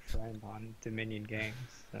friend on Dominion games.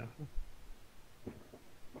 So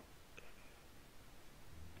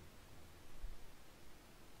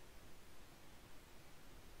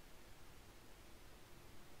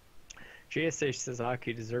GSH says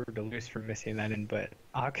Aku deserved to lose for missing that in, but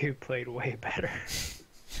Aku played way better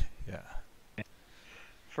Yeah.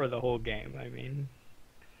 for the whole game. I mean,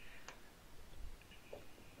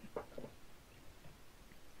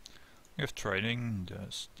 You have trading,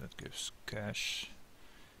 that gives cash.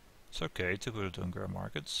 It's okay to put it on Grand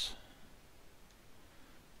Markets,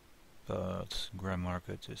 but Grand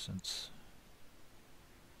Market isn't.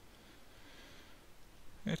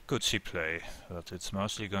 It could see play, but it's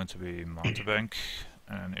mostly going to be Mountebank,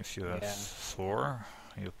 and if you have Yeah. 4,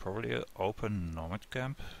 you probably open Nomad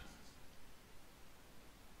Camp,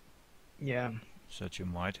 yeah, so that you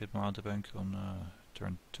might hit Mountebank on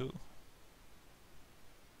turn 2.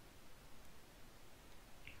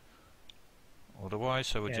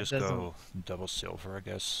 Otherwise, I would Yeah, it just doesn't- go double silver, I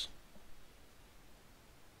guess.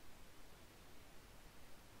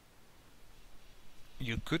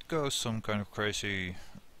 You could go some kind of crazy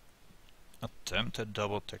attempt at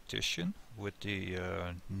double tactician with the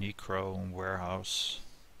Necro warehouse.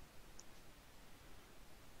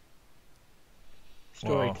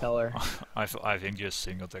 storyteller. I think just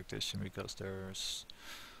single tactician, because there's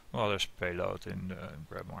payload in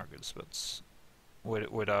Grab Markets, but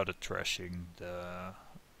without a trashing, the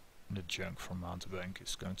junk from Mountebank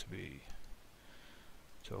is going to be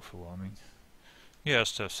too overwhelming.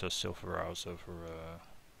 Yes, there's a silver house over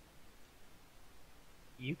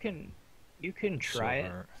You can try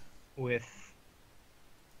silver. it with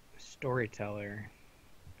storyteller.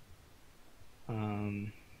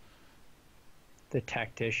 The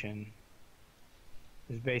tactician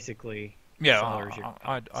is basically Yeah, sellers your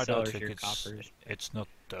I don't sellers think your it's coppers. it's not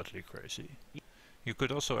totally crazy. You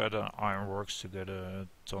could also add an ironworks to get a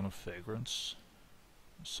ton of vagrants.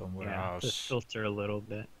 Some Yeah, just warehouse. filter a little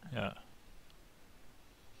bit. Yeah.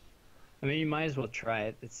 I mean, you might as well try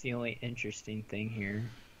it. It's the only interesting thing here.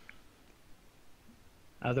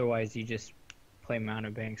 Otherwise, you just play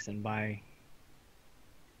mountebanks and buy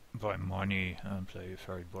Money and play a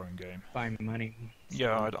very boring game. money.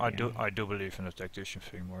 Yeah, So, I do believe in the tactician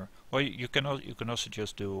thing more. Well, you can also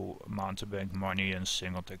just do mountebank money and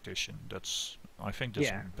single tactician. I think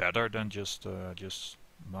that's better than just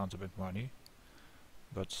mountebank money.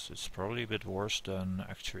 But it's probably a bit worse than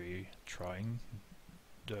actually trying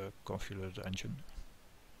the configurated engine.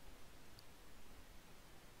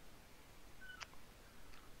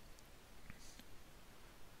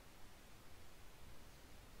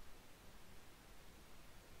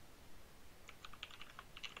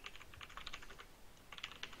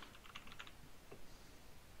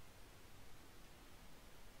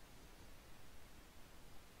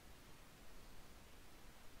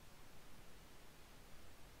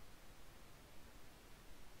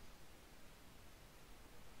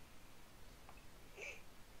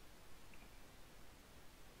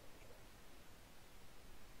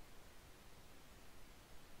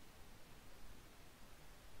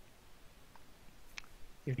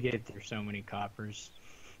 You get through so many coppers.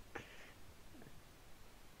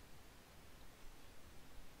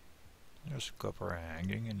 There's a copper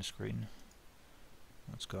hanging in the screen.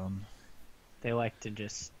 That's gone. They like to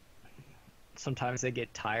just... Sometimes they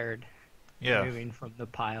get tired moving from the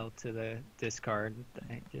pile to the discard.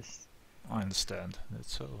 I understand.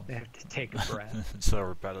 It's so... They have to take a breath. It's so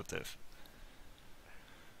repetitive.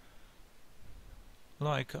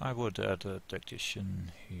 Like, I would add a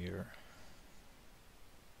tactician here.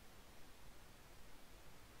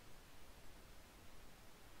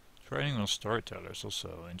 Training on storytellers is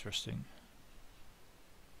also interesting.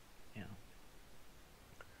 Yeah.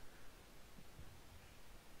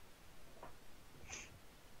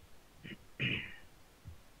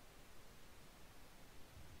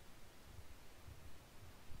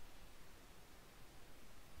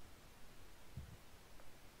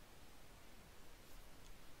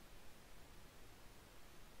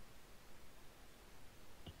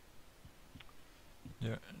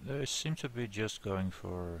 They seem to be just going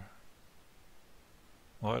for...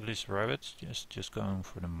 Well, at least Rabid is just going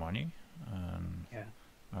for the money. And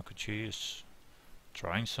Akuchi is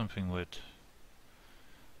trying something with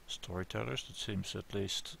storytellers that seems at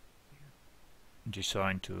least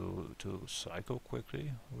designed to cycle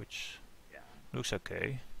quickly, which looks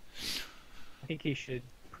okay. I think he should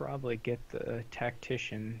probably get the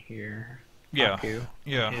tactician here. Yeah, Aku,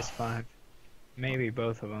 his 5. Maybe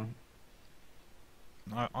both of them.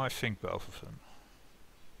 I think both of them.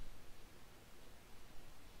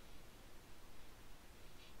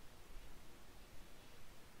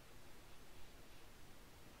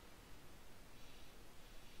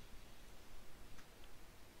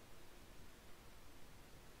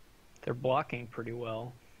 They're blocking pretty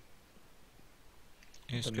well.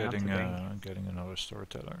 He's getting another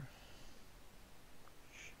storyteller.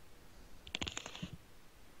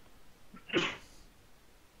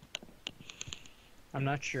 I'm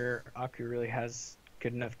not sure Aku really has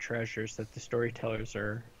good enough treasures that the storytellers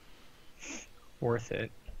are worth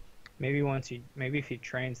it. Maybe if he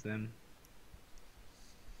trains them,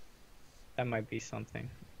 that might be something.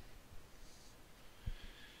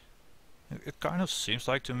 It kind of seems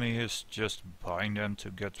like to me he's just buying them to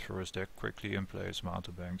get through his deck quickly and play his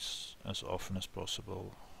mountebanks as often as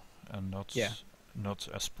possible, and not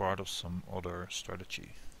as part of some other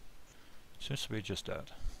strategy. It seems to be just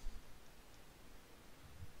that.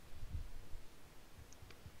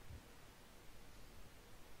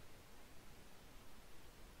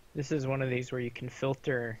 This is one of these where you can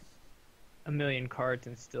filter a million cards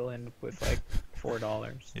and still end up with like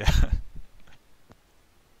 $4. Yeah.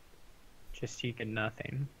 Just you get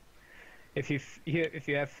nothing. If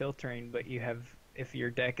you have filtering, but if your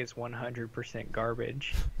deck is 100%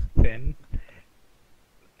 garbage, then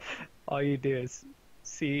all you do is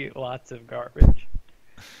see lots of garbage.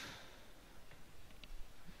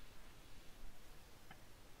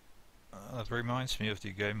 That reminds me of the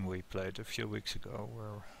game we played a few weeks ago,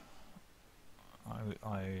 where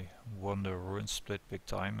I won the ruin split big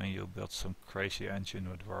time, and you built some crazy engine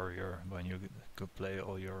with warrior when you could play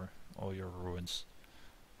all your ruins.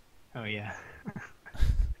 Oh yeah.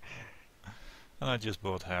 And I just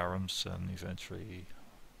bought harems and eventually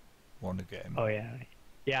won the game. Oh yeah.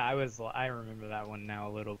 Yeah, I remember that one now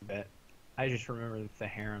a little bit. I just remember the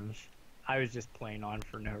harems. I was just playing on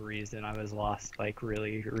for no reason. I was lost like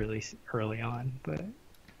really early on, but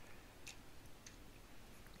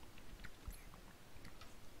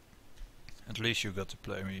At least you got to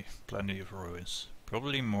play me plenty of ruins.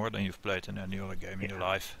 Probably more than you've played in any other game in your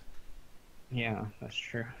life. Yeah, that's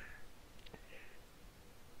true.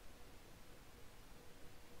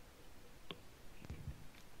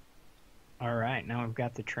 Alright, now we've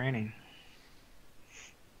got the training.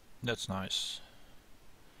 That's nice.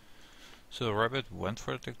 So Rabid went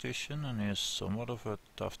for the tactician and is somewhat of a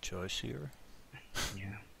tough choice here.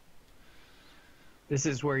 Yeah. This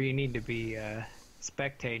is where you need to be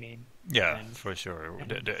spectating. Yeah, for sure.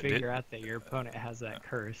 And figure out that your opponent has that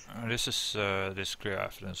curse. This is clear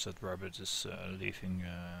evidence that Rabid is leaving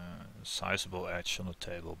a sizable edge on the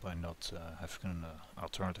table by not having an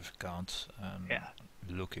alternative account and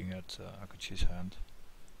looking at Akachi's hand.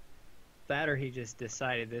 That or he just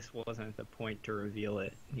decided this wasn't the point to reveal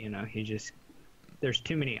it. You know, there's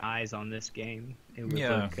too many eyes on this game. It would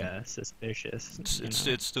look suspicious.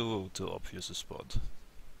 It's too obvious a spot.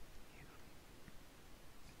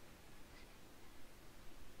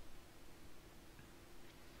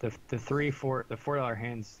 The $4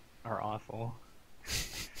 hands are awful.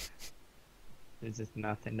 There's just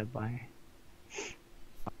nothing to buy.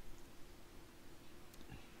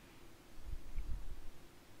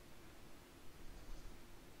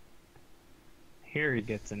 Here he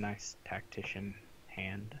gets a nice tactician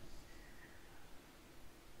hand.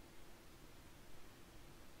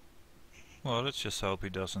 Well, let's just hope he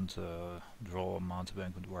doesn't draw a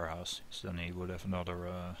mountebank with warehouse, so then he would have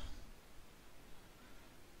another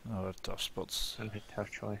tough spots. Another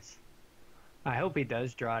tough choice. I hope he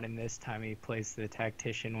does draw it, and this time he plays the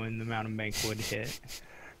tactician when the mountebank would hit.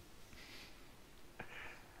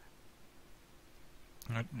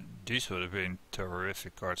 These would have been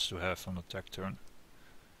terrific cards to have on the tech turn.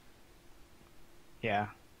 Yeah.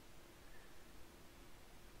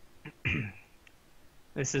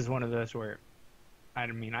 This is one of those where, I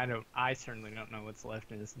certainly don't know what's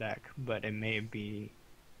left in this deck, but it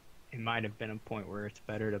might have been a point where it's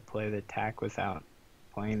better to play the tack without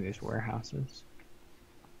playing these warehouses.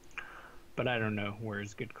 But I don't know where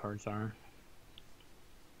his good cards are.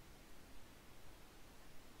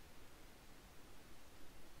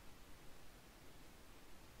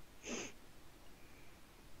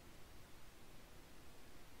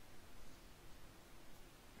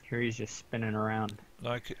 Here he's just spinning around.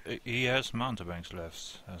 Like, he has mountebanks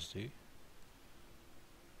left, has he?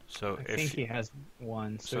 So I think he has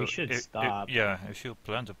one, so he should stop. If you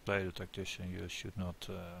plan to play the tactician, you should not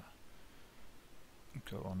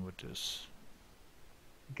go on with this.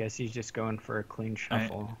 I guess he's just going for a clean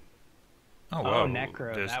shuffle. Oh wow,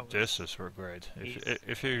 Necro, this is great.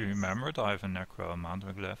 If you remembered, I have a Necro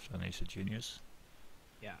mountebank left, and he's a genius.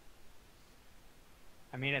 Yeah.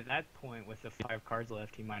 I mean, at that point, with the 5 cards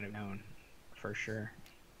left, he might have known, for sure.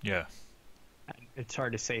 Yeah. It's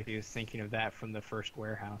hard to say if he was thinking of that from the first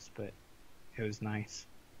warehouse, but it was nice.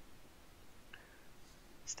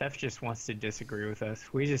 Steph just wants to disagree with us.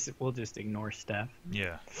 We'll just ignore Steph.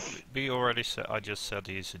 Yeah. We already said. I just said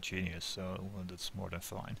he's a genius, so that's more than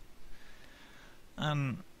fine.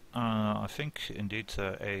 And I think indeed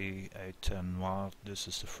A10. Well, this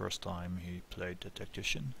is the first time he played the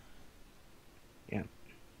tactician. Yeah.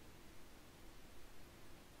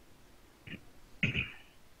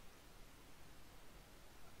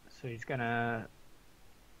 So he's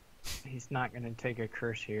not gonna take a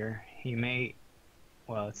curse here. He may,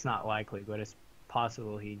 well, it's not likely, but it's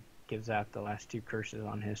possible he gives out the last 2 curses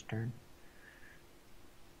on his turn.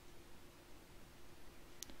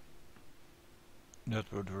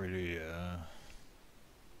 That would really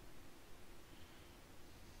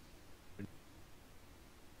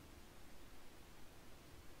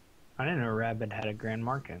I didn't know Rabid had a Grand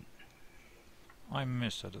Market. I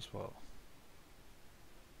missed that as well.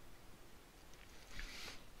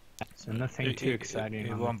 So nothing too exciting.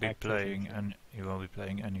 He won't be playing, and he won't be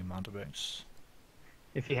playing any mountebanks.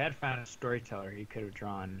 If he had found a storyteller, he could have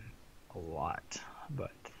drawn a lot,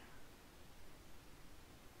 but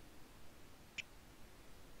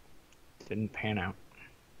didn't pan out.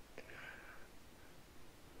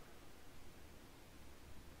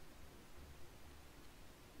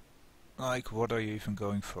 Like, what are you even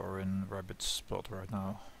going for in Rabid's spot right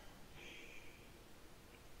now?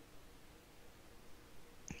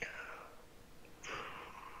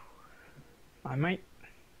 I might.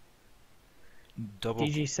 Double.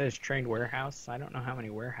 DG says trained warehouse. I don't know how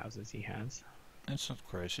many warehouses he has. It's not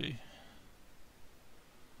crazy.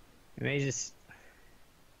 It may just.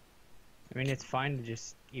 I mean, it's fine to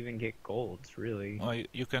just even get golds, really. Well,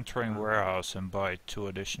 you can train warehouse and buy 2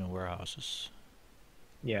 additional warehouses.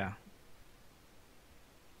 Yeah.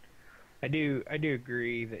 I do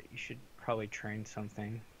agree that you should probably train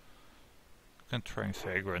something. can train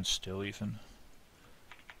Vagrant still even.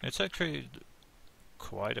 It's actually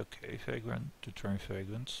quite okay, Vagrant, to train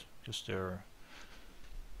Vagrants, because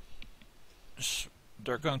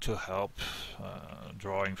they're going to help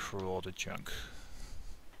drawing through all the junk.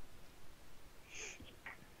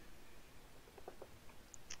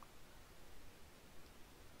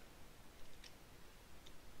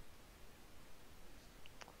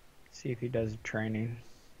 See if he does training.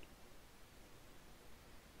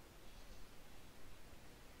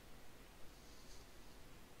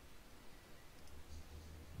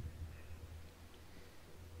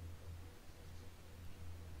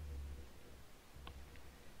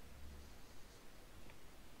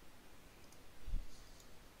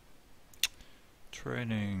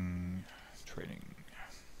 Training.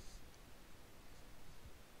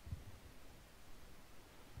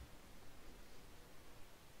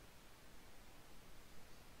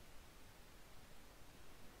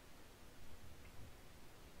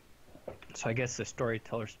 So I guess the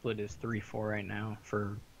storyteller split is 3-4 right now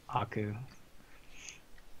for Aku.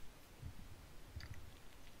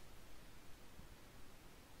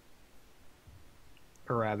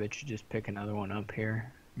 Or Rabid should just pick another one up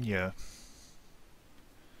here. Yeah.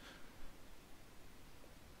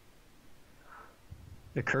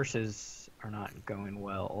 The curses are not going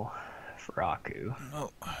well for Aku.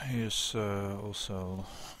 No, he is also...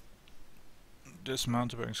 This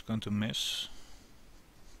mountebank's going to miss.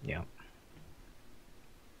 Yeah.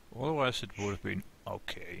 Otherwise it would have been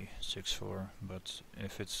okay, 6-4, but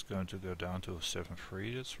if it's going to go down to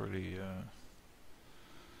 7-3, that's really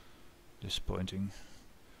disappointing.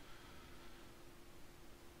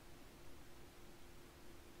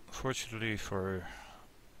 Fortunately for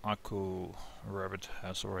Aku, Rabid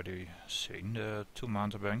has already seen the 2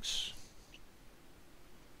 mountebanks.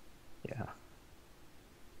 Yeah.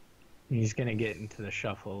 He's gonna get into the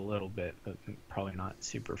shuffle a little bit, but probably not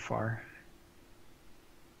super far.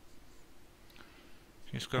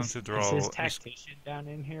 He's going to draw... Is his tactician down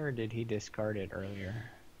in here, or did he discard it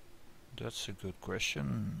earlier? That's a good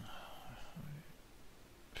question.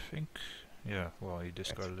 I think... Yeah, well, he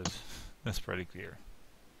discarded it. That's pretty clear.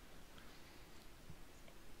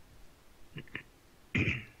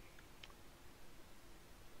 Alright,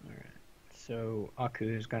 so Aku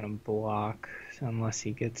is gonna block unless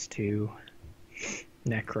he gets to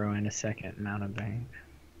Necro in a second mountebank.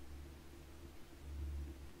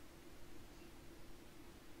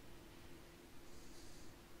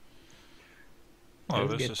 Well,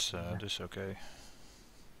 this is okay.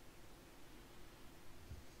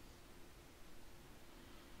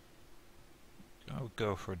 I'll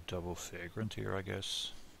go for double Vagrant here, I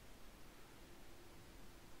guess.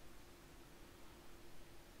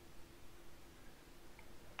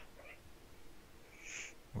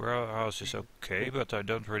 Warehouse is okay, but I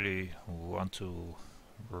don't really want to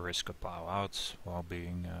risk a pile out while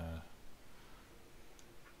being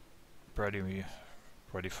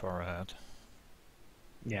pretty far ahead.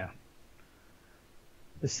 Yeah.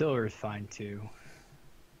 The silver is fine too,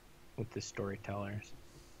 with the storytellers.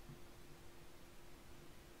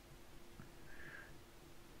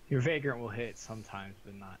 Your Vagrant will hit sometimes,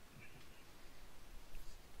 but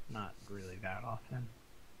not really that often.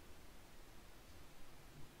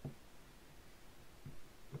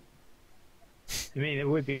 I mean, it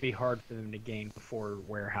would be hard for them to gain 4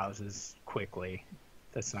 warehouses quickly.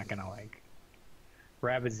 That's not gonna like...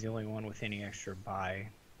 Rabid's the only one with any extra buy.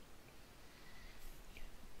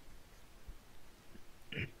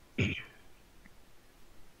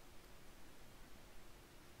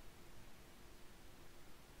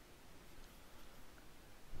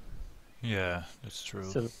 Yeah, that's true.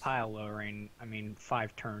 So the pile lowering, I mean,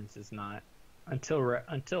 5 turns is not...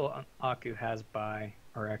 Until Aku has buy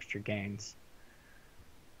or extra gains,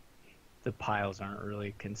 the piles aren't really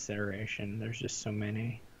a consideration. There's just so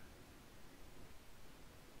many.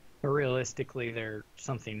 But realistically, they're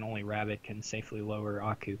something only Rabid can safely lower,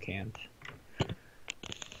 Aku can't.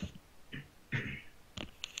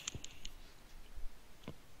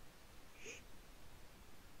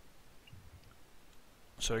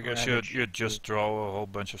 So I guess you'd just draw a whole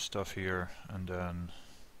bunch of stuff here and then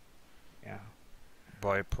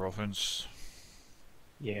buy a province.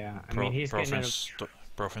 Yeah, I mean he's province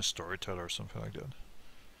storyteller or something like that.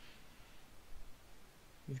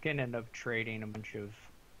 He's gonna end up trading a bunch of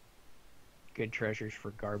good treasures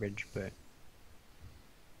for garbage, but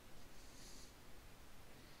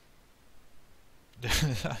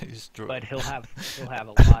but he'll have a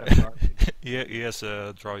lot of garbage. Yeah, he has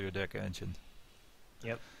a draw your deck engine.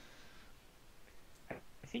 Yep. I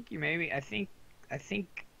think you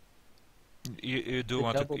do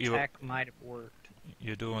want to double attack might have worked.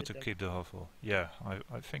 You do want to keep the hovel. Yeah,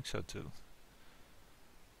 I think so too.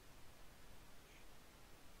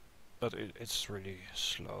 But it's really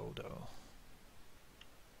slow though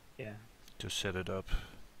Yeah. to set it up.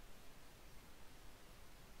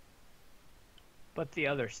 But the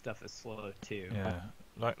other stuff is slow too. Yeah,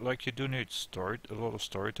 like you do need a lot of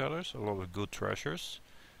storytellers, a lot of good treasures,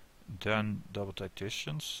 then double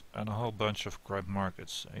tacticians, and a whole bunch of grab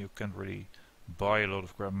markets. And you can't really buy a lot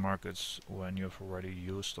of grab markets when you've already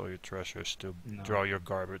used all your treasures to draw your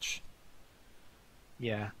garbage.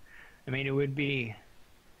 Yeah. I mean, it would be...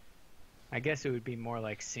 I guess it would be more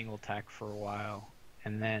like single tack for a while,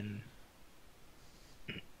 and then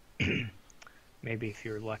maybe if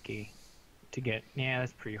you're lucky to get... Yeah,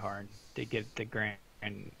 that's pretty hard to get the grand...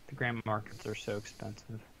 And the grand markets are so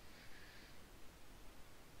expensive.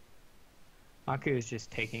 Aku is just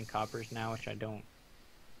taking coppers now, which I don't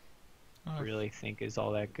really think is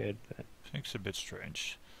all that good. But I think it's a bit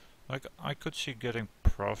strange. Like, I could see getting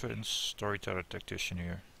profit in storyteller tactician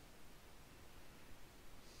here.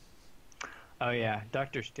 oh yeah,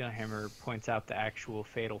 Dr. Steelhammer points out the actual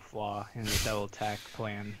fatal flaw in the double tack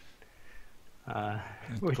plan,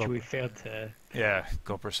 which we failed to... Yeah,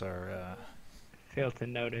 coppers are... failed to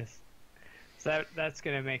notice. So that's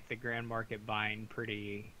going to make the grand market buying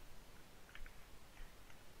pretty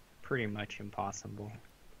much impossible.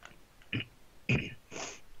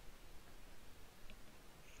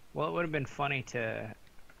 Well, it would have been funny to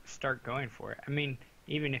start going for it. I mean,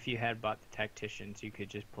 even if you had bought the tacticians, you could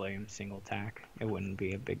just play them single tack. It wouldn't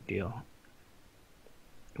be a big deal.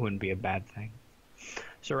 It wouldn't be a bad thing.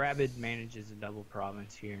 So Rabid manages a double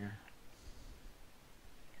province here.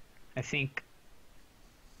 I think...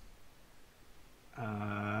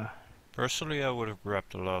 Personally, I would have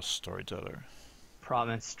grabbed the last storyteller.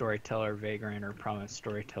 Province Storyteller Vagrant or Province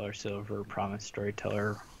Storyteller Silver, Province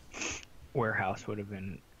Storyteller Warehouse would have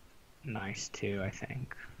been nice too, I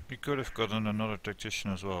think. He could have gotten another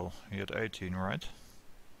tactician as well. He had 18, right?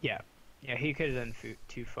 Yeah. Yeah, he could have done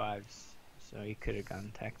 2 5s, so he could have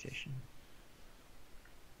gone Tactician.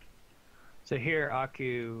 So here,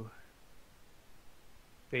 Aku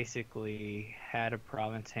basically had a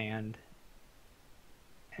province hand,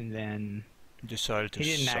 and then decided to he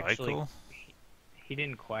didn't cycle. Actually, he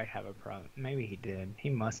didn't quite have a province. Maybe he did. He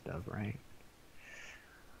must have, right?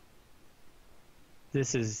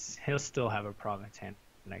 He'll still have a province hand,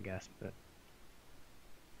 I guess, but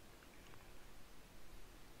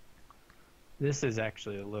this is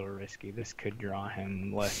actually a little risky. This could draw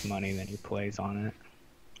him less money than he plays on it.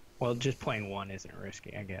 Well, just playing one isn't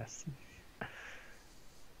risky, I guess.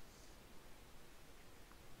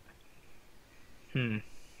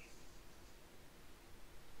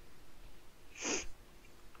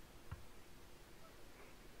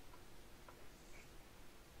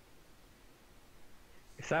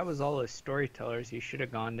 If that was all his storytellers, he should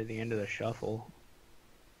have gone to the end of the shuffle.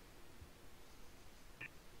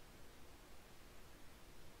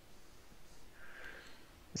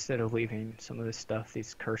 Instead of leaving some of this stuff,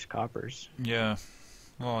 these cursed coppers. Yeah,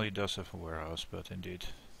 well, he does have a warehouse, but indeed.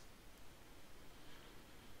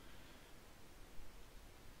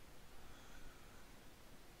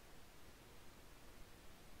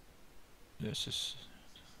 This is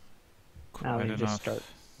quite now they enough. Just start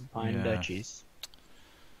buying duchies.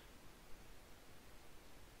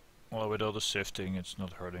 Well, with all the sifting, it's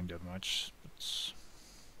not hurting that much. It's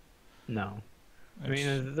no. I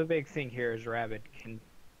mean, the big thing here is Rabid can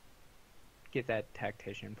get that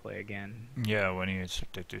tactician play again. Yeah, when he hits a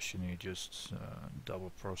tactician, he just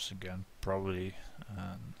double pros again, probably,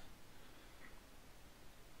 and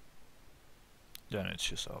then it's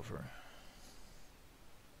just over.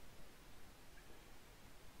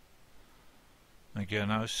 Again,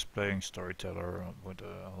 now he's playing storyteller with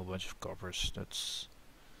a whole bunch of coppers. That's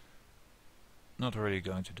not really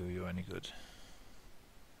going to do you any good.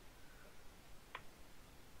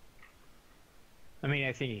 I mean,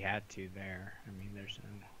 I think he had to there. I mean, there's no...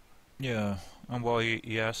 Yeah, and well,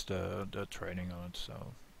 he has the training on it,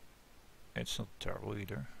 so it's not terrible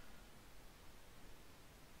either.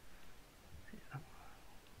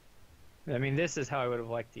 I mean, this is how I would have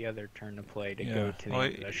liked the other turn to play to go to the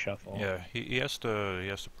end of the shuffle. Yeah, he has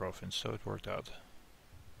the province, so it worked out.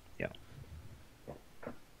 Yeah.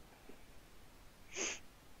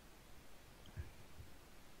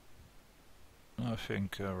 I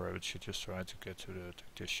think Rabid should just try to get to the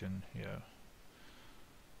tactician. Yeah.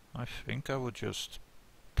 I think I would just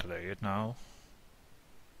play it now.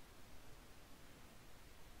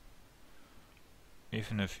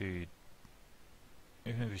 Even if he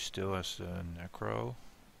still has the necro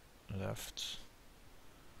left.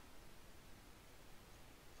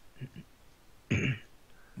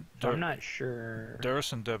 So I'm there not sure. there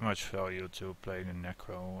isn't that much value to playing a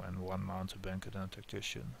Necro and one Mountebank and a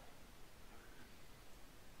Tactician,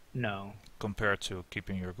 No. compared to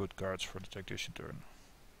keeping your good cards for the Tactician turn.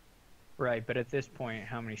 Right, but at this point,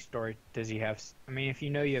 how many story does he have? I mean, if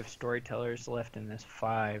you know you have storytellers left in this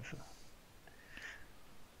 5,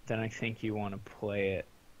 then I think you want to play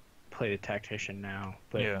the tactician now.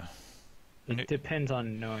 But Yeah, and it depends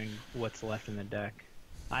on knowing what's left in the deck.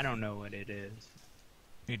 I don't know what it is.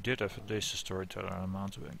 he did have at least a Storyteller and a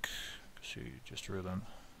Mountebank, because he just drew them.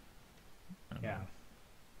 And Yeah.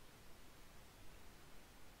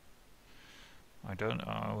 I don't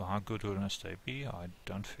know how good will an estate be. I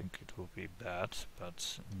don't think it will be bad,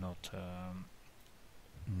 but not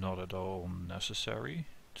at all necessary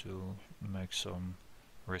to make some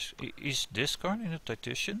risk. Is discarding a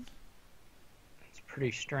Tactician? It's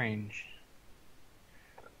pretty strange.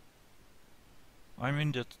 I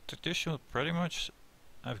mean, the Tactician will pretty much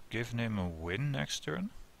have given him a win next turn.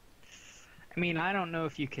 I mean, I don't know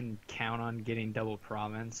if you can count on getting double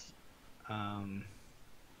province.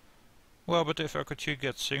 Well, but if Akachi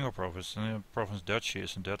gets single province, then the province duchy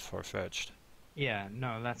isn't that far-fetched. Yeah,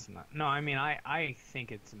 no, that's not. No, I mean, I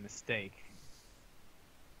think it's a mistake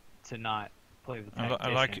to not play the tactician.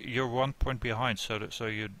 And like, you're 1 point behind, so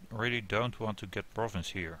you really don't want to get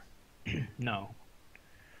province here. No.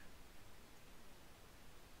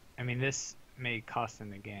 I mean, this may cost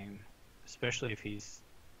him the game, especially if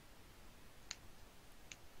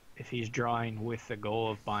he's drawing with the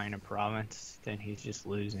goal of buying a province, then he's just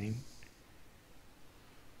losing.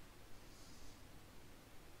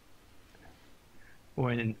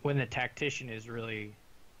 When the tactician is really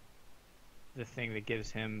the thing that gives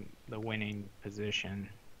him the winning position.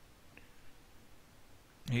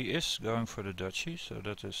 He is going for the duchy, so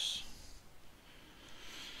that is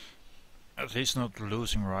at least not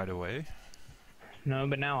losing right away. No,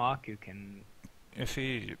 but now Aku can.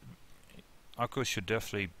 Aku should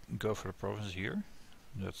definitely go for the province here.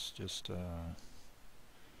 That's just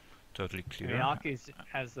totally I clear. mean, Aku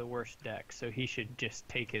has the worst deck, so he should just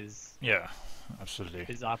take his absolutely.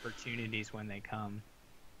 his opportunities when they come.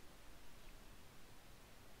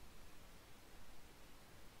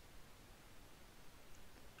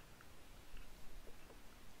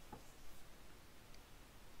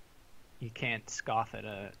 You can't scoff at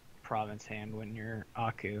a province hand when you're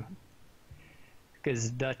Aku.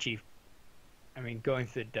 Because duchy, I mean, going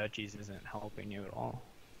through the duchies isn't helping you at all.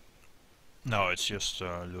 No, it's just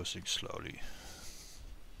losing slowly.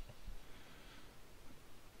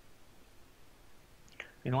 I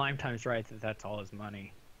mean, Lime Time's right that that's all his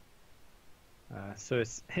money. So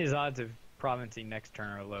his odds of provincing next turn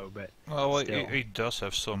are low, but Well, still. he does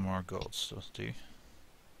have some more golds, doesn't he?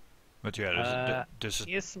 But yeah, this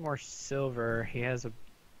He has some more silver. He has a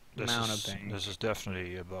amount of is bank. this is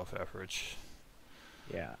definitely above average.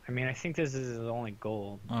 Yeah, I mean, I think this is his only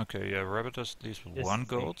gold. Okay, yeah, Rabid has at least This one is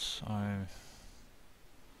the- gold.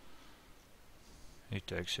 He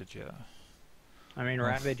takes it, yeah. I mean, Oh.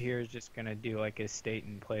 Rabid here is just gonna do like his state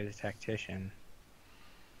and play the tactician.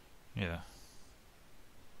 Yeah.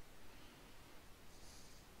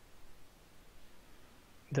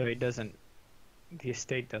 Though he doesn't, the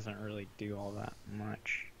estate doesn't really do all that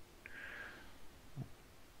much.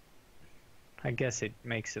 I guess it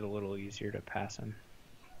makes it a little easier to pass him.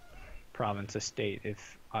 Province estate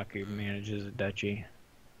if Aku manages a duchy.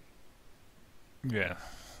 Yeah.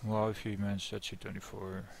 Well, if you manage Duchy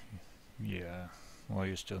 24, yeah. Well,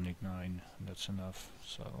 you still need 9. That's enough.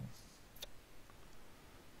 So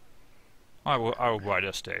I will buy the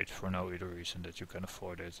estate for no other reason that you can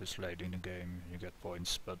afford it. It's late in the game, you get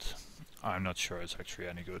points, but I'm not sure it's actually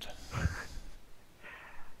any good.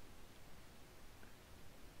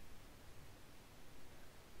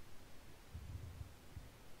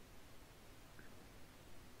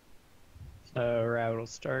 So Rabid will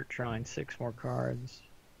start drawing 6 more cards.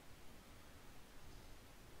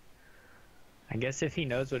 I guess if he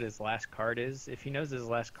knows what his last card is, if he knows his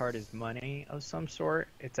last card is money of some sort,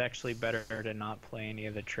 it's actually better to not play any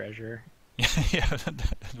of the treasure. Yeah,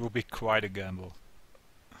 that will be quite a gamble.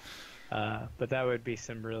 But that would be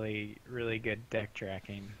some really, really good deck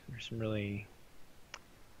tracking. Or some really...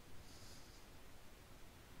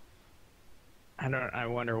 I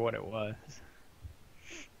wonder what it was.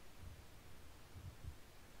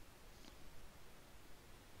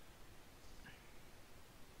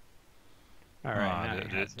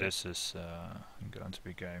 Alright, This is going to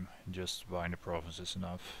be game. Just buying the province is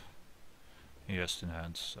enough. He has it in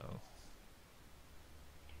hand, so...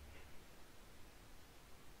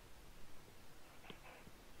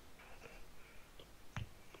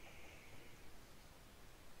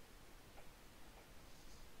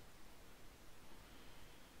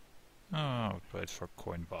 for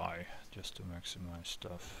coin buy, just to maximize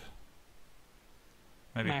stuff.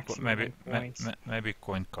 Maybe Maximum points. maybe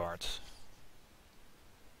coin cards.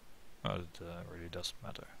 But it really doesn't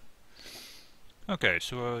matter. Okay,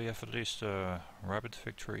 so you have at least a Rabid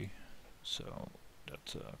victory, so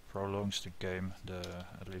that prolongs the game.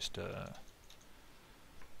 At least the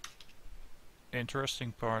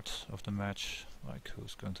interesting part of the match, like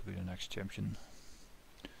who's going to be the next champion.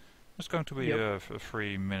 There's going to be a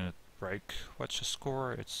 3-minute break. What's the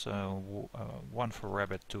score? It's 1 for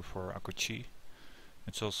Rabid, 2 for Akuchi.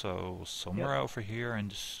 It's also somewhere over here in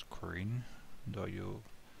the screen, though you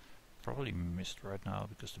probably missed right now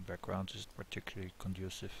because the background isn't particularly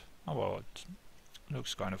conducive. Oh well, it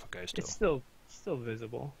looks kind of okay still. It's still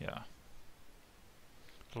visible. Yeah.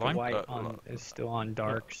 The white is still on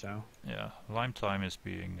dark, so. Yeah, lime time is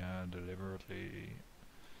being deliberately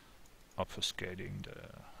obfuscating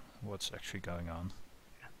what's actually going on.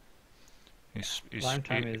 Lime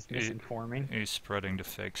time is misinforming. He's spreading the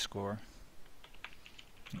fake score.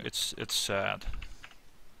 It's sad.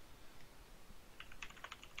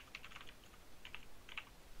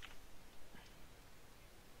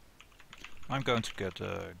 I'm going to get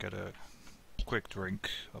a quick drink.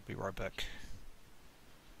 I'll be right back.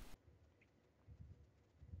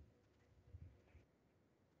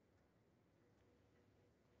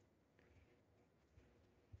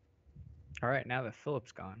 Alright, now that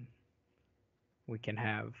Philip's gone, we can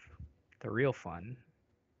have the real fun.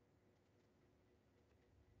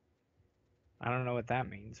 I don't know what that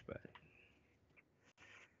means, but...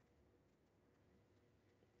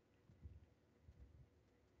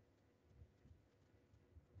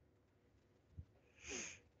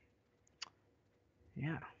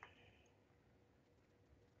 yeah.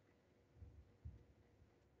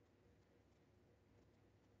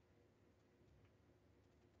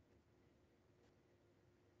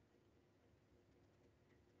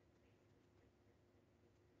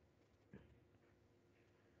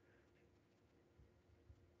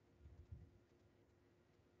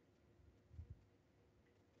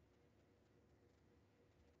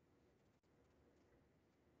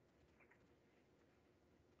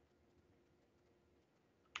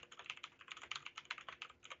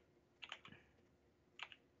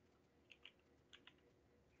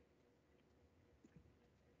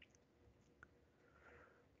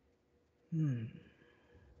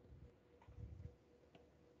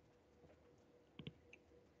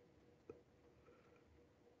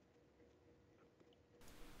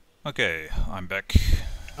 Okay, I'm back.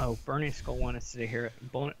 Oh, Burning Skull wants to hear.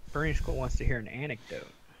 Burning Skull wants to hear an anecdote.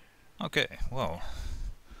 Okay, well.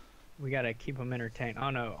 We gotta keep him entertained.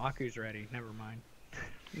 Oh no, Aku's ready. Never mind.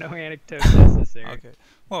 No anecdote necessary. Okay.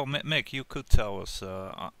 Well, Mick, you could tell us.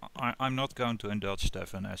 I'm not going to indulge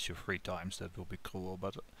Stefan as you 3 times. That will be cruel.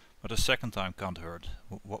 But a second time can't hurt.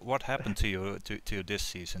 What happened to you this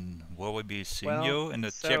season? Will we be seeing you in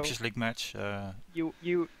the Champions League match? You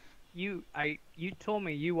told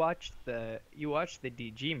me you watched the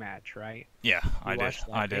DG match, right? Yeah, I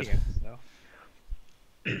did. Vegas, so.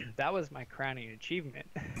 That was my crowning achievement.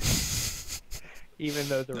 Even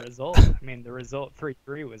though the result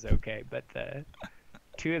 3-3 was okay, but the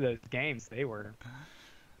 2 of those games they were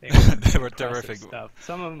terrific stuff.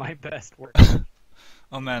 Some of my best work.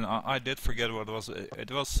 Oh man, I did forget what was it.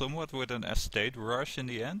 It was somewhat with an estate rush in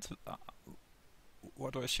the end.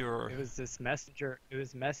 What was your? It was this messenger. It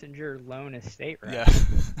was messenger loan estate rush. Yeah.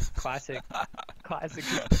 classic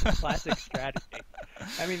strategy.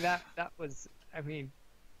 I mean that was. I mean,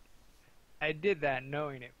 I did that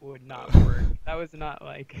knowing it would not work. That was not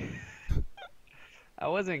like. I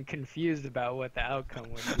wasn't confused about what the outcome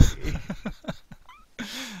would be.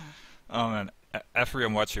 Oh man,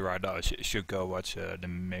 everyone watching right now should go watch the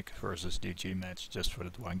Mick versus DG match just for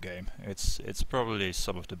that one game. It's probably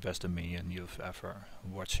some of the best Dominion you've ever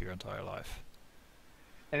watched your entire life.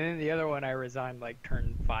 And then the other one I resigned like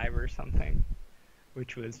turn 5 or something,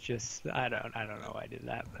 which was just I don't know why I did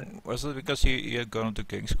that. But was it because you had gone to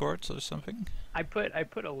King's Court or something? I put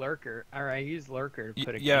a lurker, or I used lurker to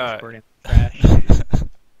put a King's Court in the trash.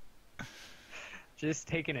 Just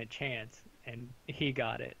taking a chance, and he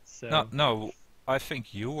got it. So no. I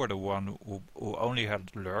think you were the one who only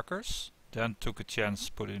had lurkers, then took a chance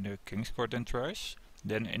putting the King's Court in trash.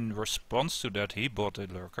 Then in response to that he bought a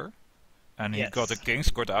lurker. And he got the King's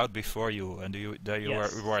Court out before you, and you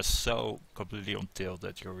were so completely on tilt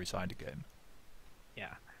that you resigned the game.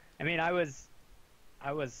 Yeah. I mean I was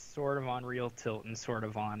sort of on real tilt and sort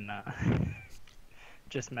of on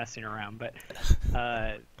just messing around, but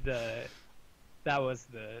that was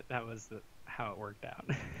how it worked out.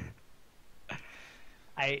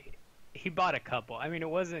 he bought a couple. I mean, it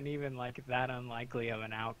wasn't even like that unlikely of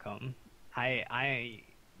an outcome. I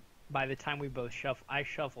by the time we both I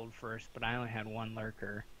shuffled first, but I only had one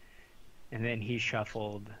lurker, and then he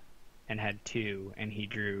shuffled and had two, and he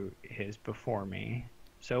drew his before me.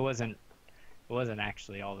 So it wasn't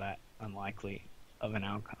actually all that unlikely of an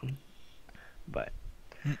outcome. But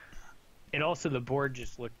it also, the board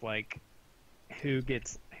just looked like who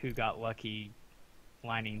got lucky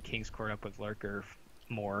lining King's Court up with lurker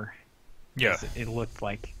more. Yeah. It looked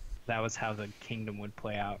like that was how the kingdom would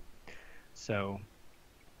play out. So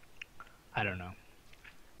I don't know.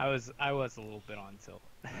 I was a little bit on tilt.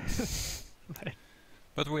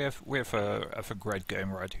 But we have a great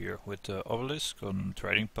game right here with the obelisk on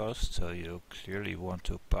trading post. So you clearly want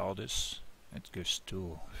to pile this. It gives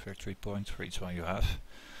 2 victory points for each one you have.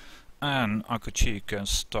 And Akuchi can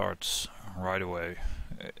start right away.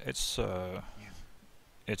 It's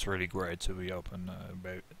really great to be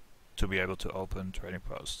to be able to open trading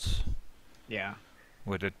posts. Yeah.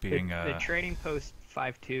 With it being the trading post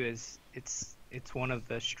 5-2 is it's one of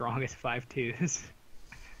the strongest 5-2s.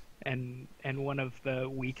 And one of the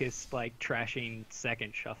weakest, like, trashing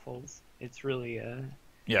second shuffles. It's really a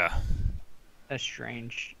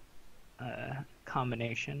strange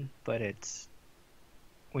combination, but it's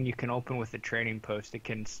when you can open with a trading post, it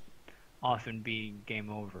can often be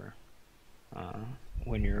game over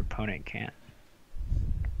when your opponent can't.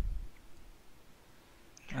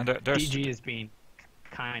 And DG is being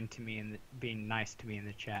kind to me and being nice to me in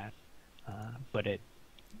the chat, but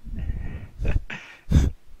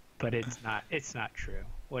it's not true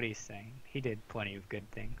what he's saying. He did plenty of good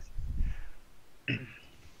things.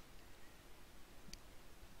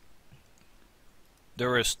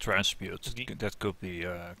 There is transmute. That could be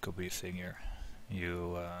a thing here.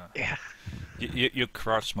 You you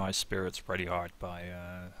crushed my spirits pretty hard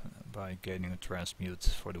by gaining a transmute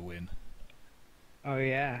for the win. Oh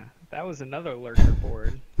yeah, that was another lurker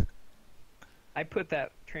board. I put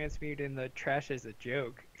that transmute in the trash as a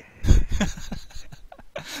joke.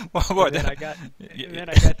 Well, then I got.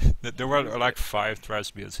 There were like 5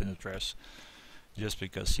 transmutes in the trash, just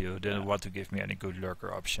because you didn't want to give me any good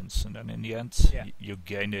lurker options, and then in the end, you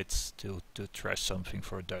gained it to trash something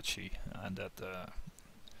for a duchy, and that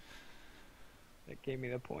gave me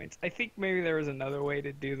the points. I think maybe there was another way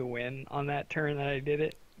to do the win on that turn that I did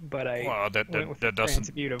it, but I went with the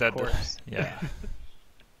transmute, of course. Yeah.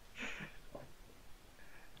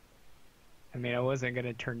 I mean, I wasn't going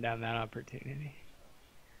to turn down that opportunity.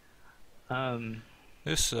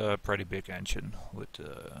 This pretty big engine with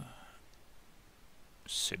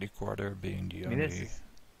city quarter being the only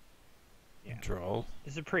draw.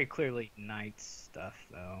 This is pretty clearly knight stuff,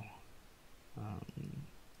 though.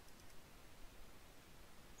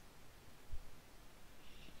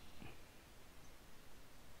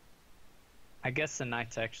 I guess the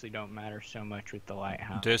knights actually don't matter so much with the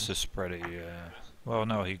lighthouse. This is pretty. Well,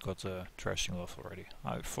 no, he got a trashing off already.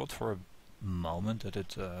 I thought for a moment that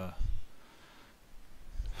it fell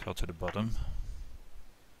to the bottom.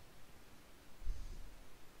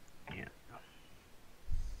 Yeah.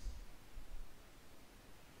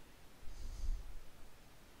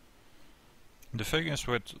 The thing is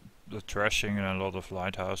with the trashing and a lot of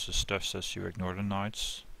lighthouses, stuff says you ignore the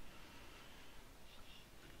knights.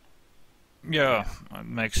 Yeah, it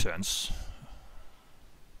makes sense.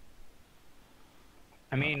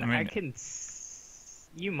 I mean,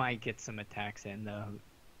 you might get some attacks in, though,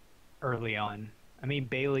 early on. I mean,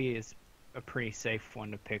 Bailey is a pretty safe one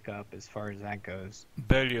to pick up as far as that goes.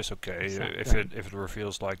 Bailey is okay. If it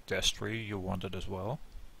reveals like Destry, you want it as well.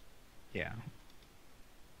 Yeah.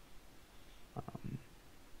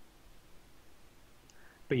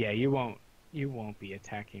 But yeah, you won't be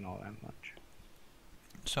attacking all that much.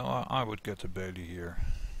 So I would get the Bailey here,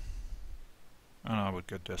 and I would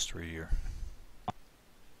get Destry here.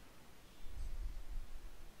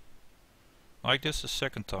 Like this, the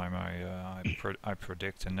second time I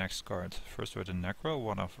predict the next card. First with the Necro,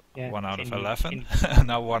 one out of 11, and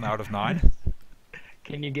now 1 out of 9.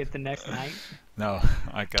 Can you get the next night? No,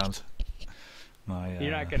 I can't.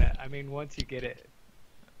 You're not gonna. I mean, once you get it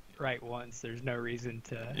right once, there's no reason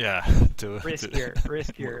to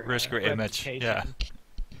risk your image. Yeah.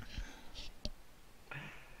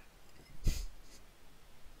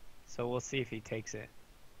 So we'll see if he takes it.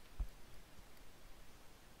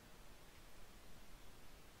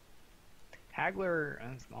 Haggler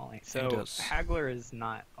and Smalley. So Haggler is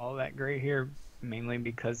not all that great here, mainly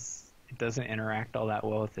because it doesn't interact all that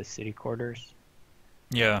well with the city quarters.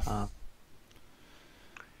 Yeah.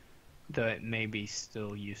 Though it may be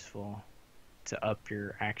still useful to up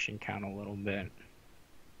your action count a little bit.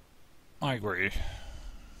 I agree.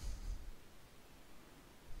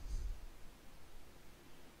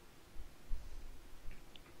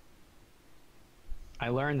 I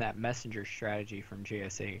learned that messenger strategy from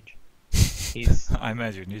JSH. He's I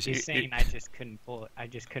imagine he's saying I just couldn't pull it. I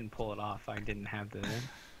just couldn't pull it off. I didn't have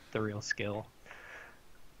the real skill.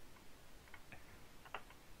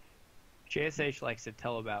 JSH likes to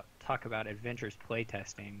talk about adventures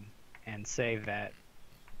playtesting and say that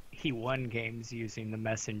he won games using the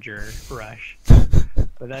messenger rush,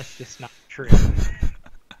 but that's just not true.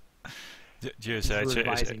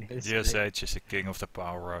 GSH is the king of the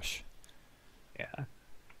power rush. Yeah.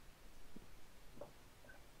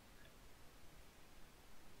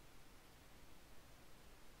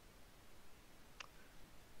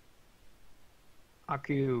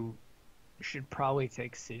 Aku should probably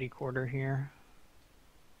take city quarter here.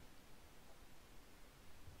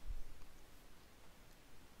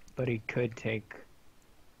 But he could take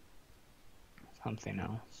something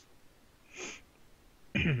else.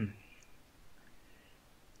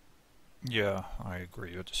 Yeah, I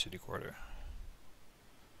agree with the city quarter.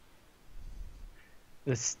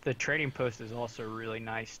 The trading post is also really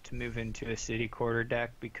nice to move into a city quarter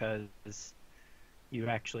deck because you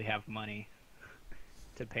actually have money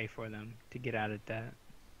to pay for them to get out of debt.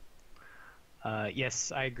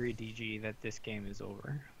 Yes, I agree, DG, that this game is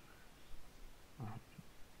over.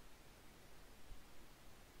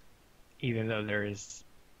 Even though there is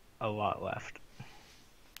a lot left.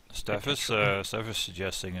 Steph is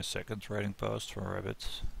suggesting a second trading post for Rabid.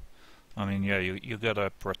 I mean, yeah, you gotta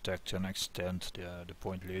protect and extend the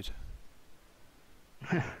point lead.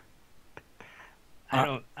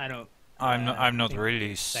 I'm not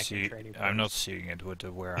really I'm not seeing it with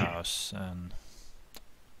the warehouse and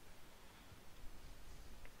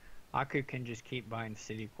Aku can just keep buying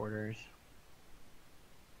city quarters.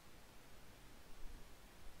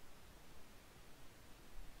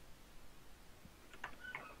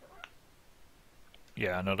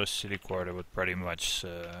 yeah, another city quarter would pretty much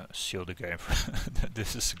seal the game.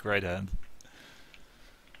 This is a great hand.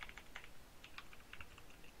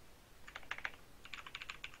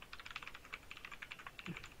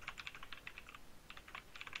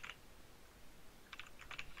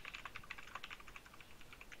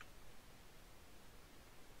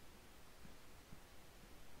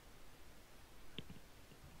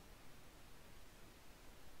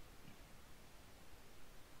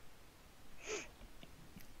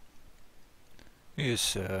 He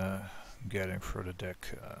is getting through the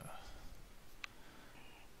deck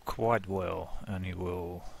quite well, and he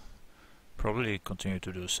will probably continue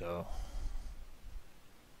to do so.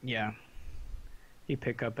 Yeah. You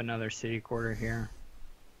pick up another city quarter here.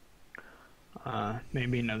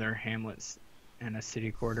 Maybe another hamlets and a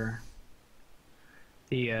city quarter.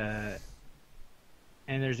 And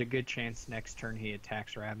there's a good chance next turn he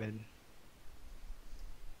attacks Rabid.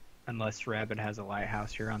 Unless Rabid has a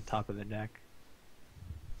lighthouse here on top of the deck.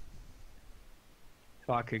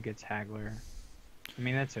 Aku gets Haggler. I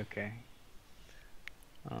mean, that's okay.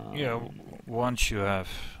 Yeah, once you have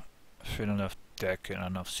fit enough deck and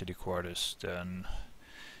enough city quarters, then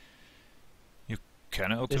you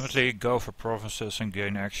can ultimately go for provinces and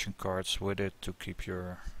gain action cards with it to keep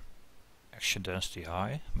your action density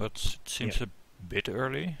high, but it seems a bit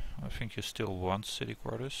early. I think you still want city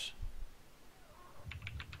quarters.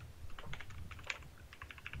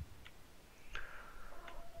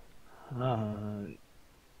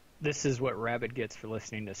 This is what Rabid gets for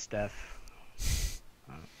listening to Steph.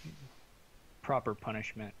 Proper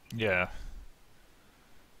punishment. Yeah.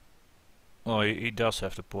 Well, he does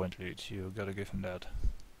have the point lead. You gotta give him that.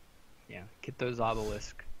 Yeah, get those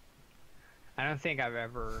obelisk. I don't think I've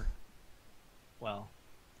ever... Well,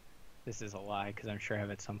 this is a lie because I'm sure I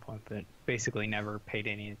have at some point, but basically never paid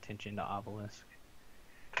any attention to obelisk.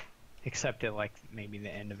 Except at like maybe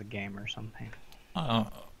the end of a game or something.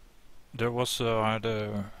 There was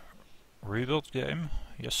the rebuild game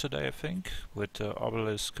yesterday, I think, with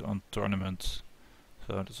obelisk on tournament.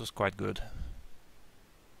 So this was quite good.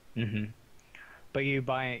 But you're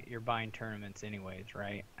buying tournaments anyways,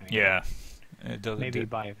 right? I mean, yeah. Maybe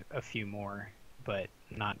buy a few more, but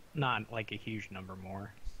not like a huge number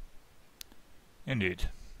more. Indeed.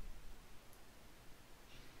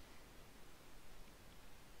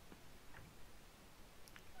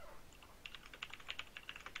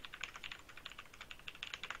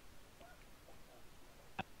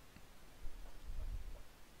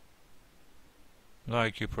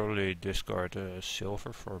 Like, you probably discard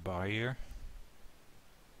silver for a buy here.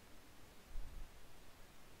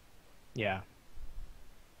 Yeah.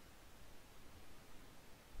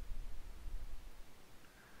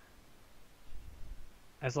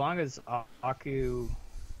 As long as Aku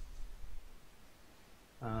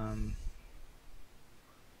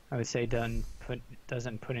I would say doesn't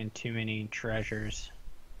put in too many treasures.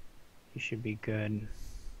 He should be good.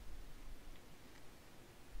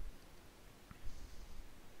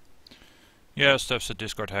 Yeah, Steph said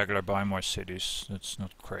Discord Haggler buy more cities. That's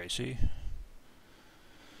not crazy.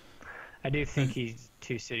 I do think he's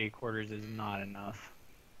 2 city quarters is not enough.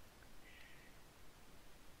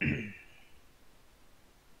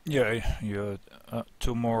 Yeah, you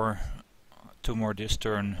two more this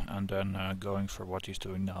turn, and then going for what he's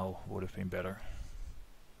doing now would have been better.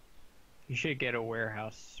 You should get a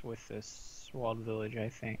warehouse with this walled village, I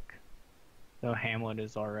think. Though Hamlet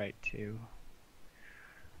is alright too.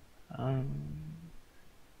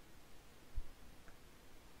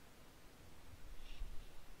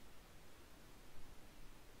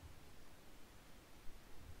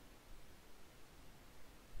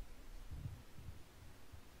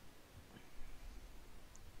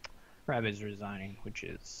 Rabid's resigning, which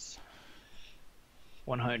is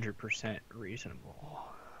 100% reasonable.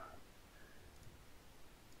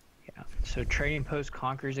 Yeah, so Trading Post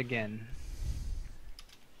conquers again.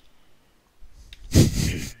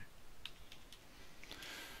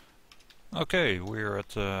 Okay, we're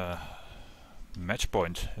at match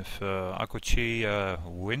point. If Akuchi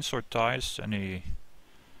wins or ties any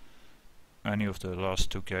of the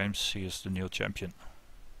last 2 games, he is the new champion.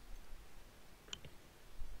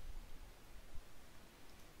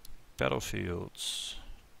 Battlefields.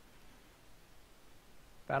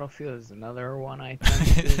 Battlefield is another one I tend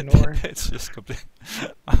to ignore. It's just complete.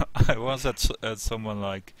 I was at someone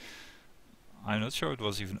like, I'm not sure it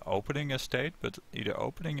was even opening a state, but either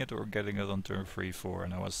opening it or getting it on turn 3-4,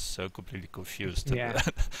 and I was so completely confused Yeah.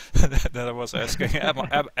 that I was asking,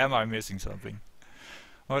 am I missing something?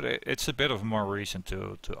 Well, it's a bit of more reason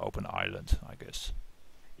to open island, I guess.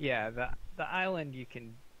 Yeah, the islands you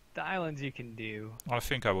can do. I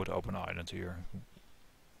think I would open island here.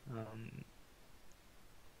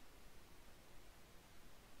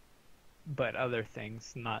 But other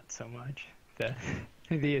things, not so much.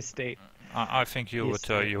 The estate. I think you would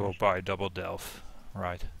you will buy double delve,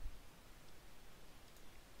 right?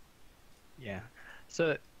 Yeah.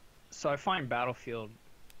 So I find Battlefield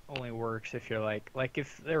only works if you're like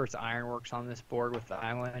if there was ironworks on this board with the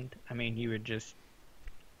island. I mean, you would just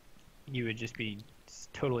be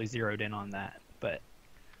totally zeroed in on that. But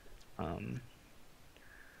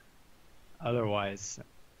otherwise,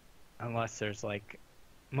 unless there's like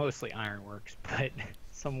mostly ironworks, but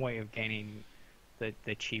some way of gaining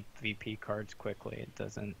the cheap VP cards quickly, it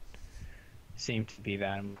doesn't seem to be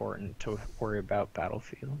that important to worry about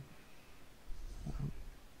Battlefield.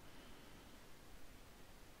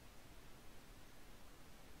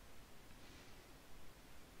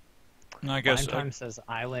 I guess Time says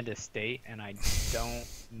island estate, and I don't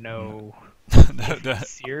know.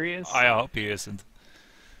 Serious? I hope he isn't.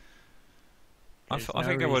 I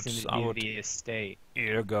think I would the estate.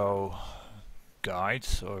 Either go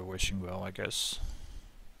guides or wishing well, I guess.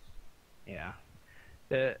 Yeah.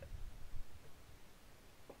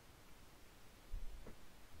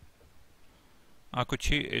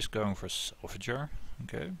 Akuchi is going for Salvager.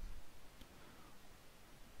 Okay.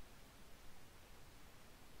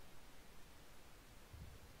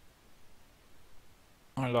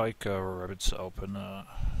 I like Rabid's open. I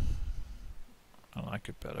like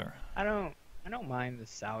it better. I don't mind the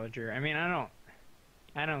Salvager. I mean,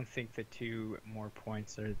 I don't think the 2 more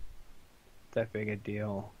points are that big a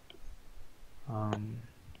deal.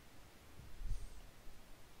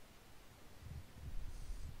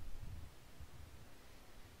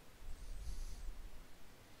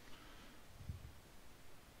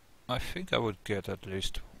 I think I would get at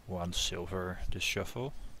least 1 silver this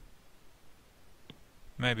shuffle.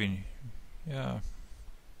 Maybe, yeah.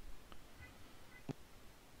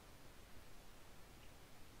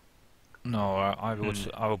 No, I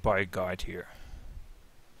will buy a guide here.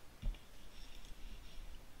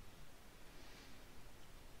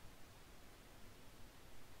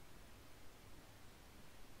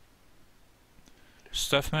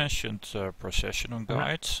 Steph mentioned procession on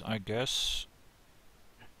guides. I guess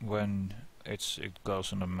when it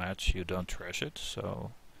goes in a match, you don't trash it,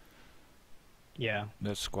 so yeah,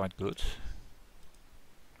 that's quite good.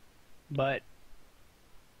 But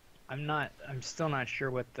I'm still not sure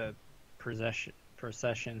what the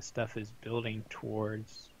procession stuff is building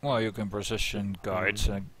towards. Well, you can procession guides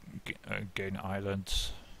and gain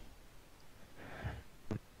islands.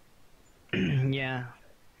 Yeah,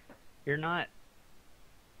 you're not.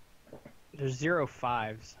 There's 0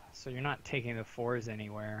 5s, so you're not taking the 4s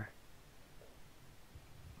anywhere.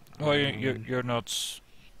 Well, you're not.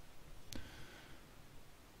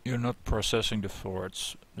 You're not processing the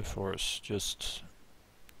fours. Just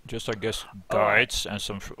just I guess Oh, guides and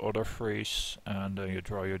some other freeze, and then you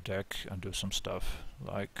draw your deck and do some stuff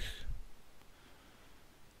like.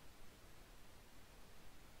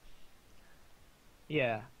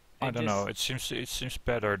 yeah. I I don't know. just It seems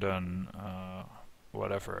better than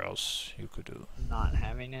whatever else you could do. not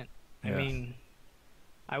having it. I Yeah. mean,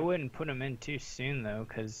 I wouldn't put them in too soon though,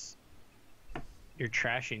 because your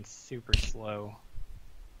trashing's super slow.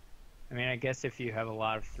 I mean, I guess if you have a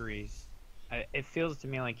lot of threes, it feels to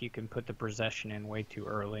me like you can put the possession in way too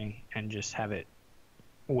early and just have it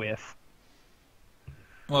whiff.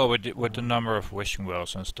 Well, with the number of wishing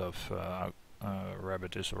wells and stuff,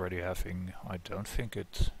 Rabbit is already having. I don't think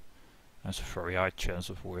it has a very high chance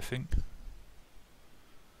of whiffing.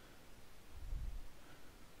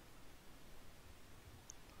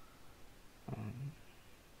 Um,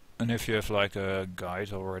 And if you have like a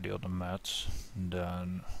guide already on the mats,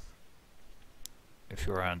 then if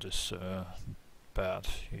your hand is bad,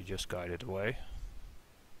 you just guide it away.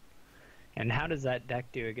 and how does that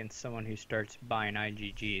deck do against someone who starts buying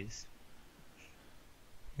IGGs?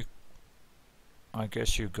 I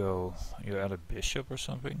guess you add a bishop or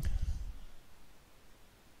something.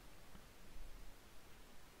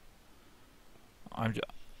 I'm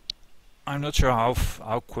I'm not sure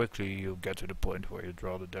how quickly you get to the point where you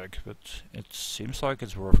draw the deck, but it seems like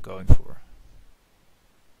it's worth going for.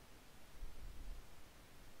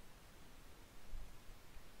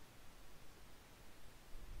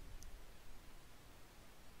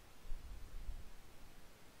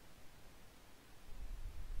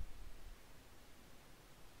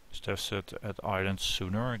 Steph said at Island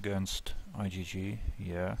sooner against IGG,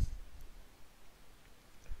 yeah.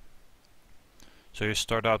 So you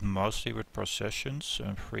start out mostly with processions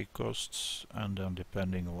and free costs, and then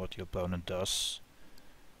depending on what the opponent does,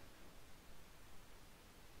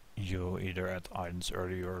 you either add islands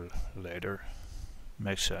earlier or later.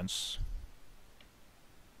 Makes sense.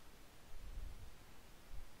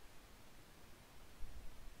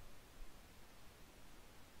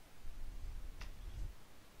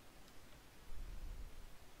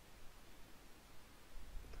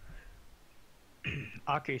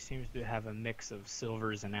 Ake seems to have a mix of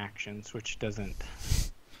silvers and actions, which doesn't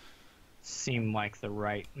seem like the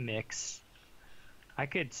right mix. I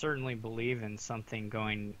could certainly believe in something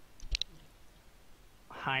going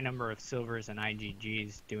high number of silvers and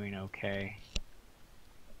IGGs doing okay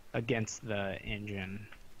against the engine.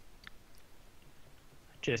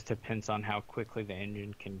 Just depends on how quickly the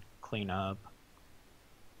engine can clean up.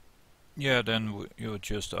 Yeah, then you would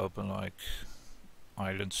just open like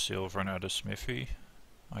Island Silver and add a smithy,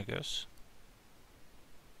 I guess.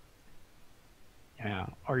 Yeah,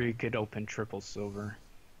 or you could open triple silver.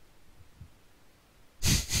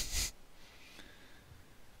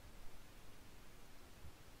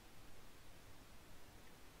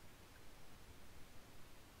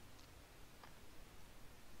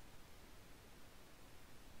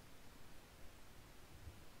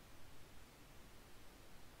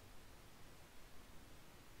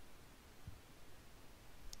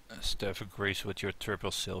 Steph agrees with your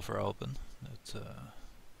triple silver open. That,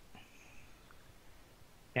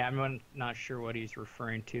 Yeah, not sure what he's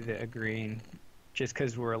referring to, the agreeing, just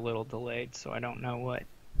because we're a little delayed, so I don't know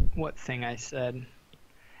what thing I said.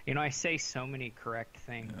 You know, I say so many correct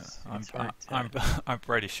things. It's hard to... I'm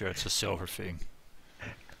pretty sure it's a silver thing.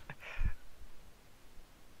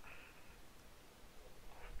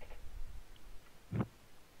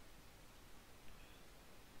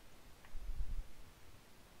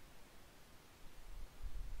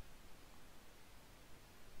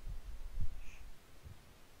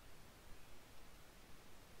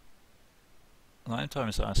 Lifetime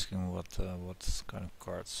is asking what kind of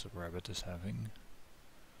cards Rabbit is having.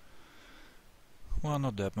 Well,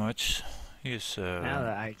 not that much. He's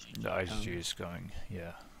now the IGG is going.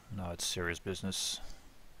 Yeah, now it's serious business.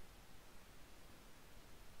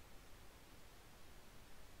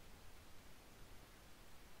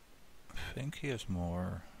 I think he has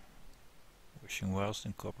more wishing wells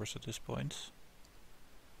than coppers at this point.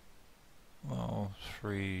 Well,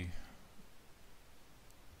 3.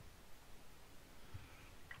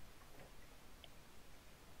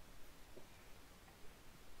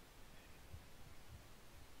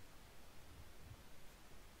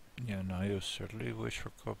 Yeah, now you certainly wish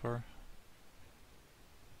for copper.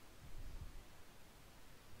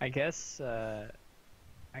 I guess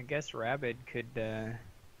Rabid could get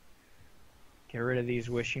rid of these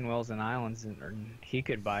wishing wells and islands, or he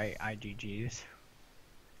could buy IGGs.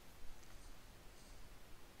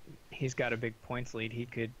 He's got a big points lead. He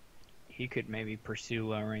could maybe pursue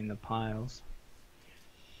lowering the piles.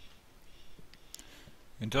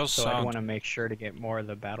 It does So I'd sound want to make sure to get more of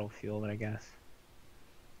the battlefield, I guess.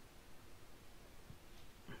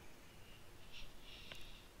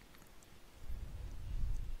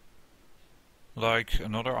 like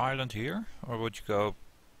another island here, or would you go?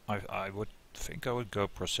 I would think I would go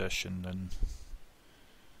procession then.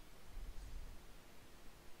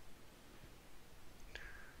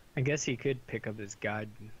 I guess he could pick up his guide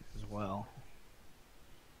as well.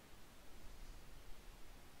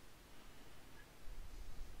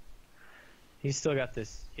 He's still got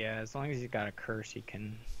this, yeah, as long as he's got a curse, he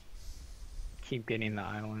can keep getting the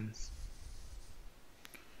islands.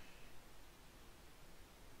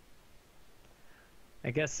 I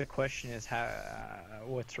guess the question is,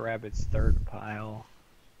 what's Rabid's third pile?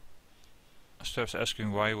 Steph's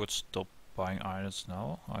asking why you would stop buying islands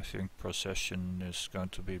now. I think procession is going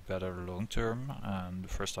to be better long term, and the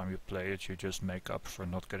first time you play it you just make up for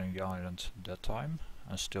not getting the island that time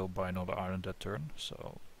and still buy another island that turn,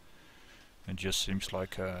 so it just seems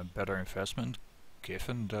like a better investment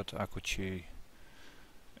given that Akuchi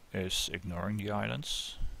is ignoring the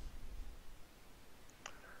islands.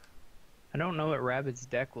 I don't know what Rabid's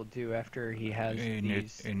deck will do after he has He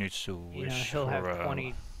these. needs to You know, wish he'll for have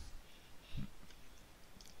 20.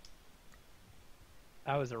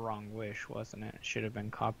 That was a wrong wish, wasn't it? It should have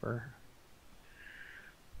been copper.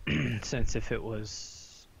 Since if it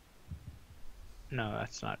was... No,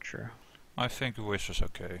 that's not true. I think the wish is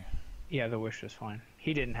okay. Yeah, the wish was fine.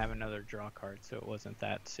 He didn't have another draw card, so it wasn't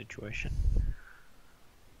that situation.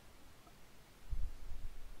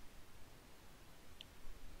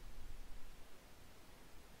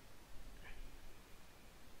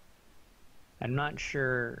 I'm not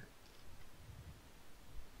sure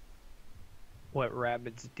what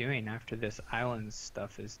Rabid's doing after this island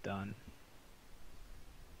stuff is done.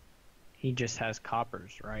 He just has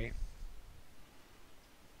coppers, right?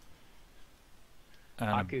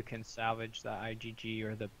 Aku can salvage the IGG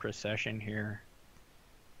or the procession here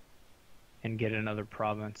and get another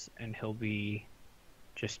province, and he'll be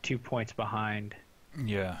just 2 points behind.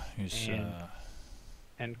 Yeah, he's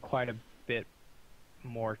and quite a bit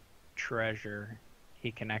more treasure.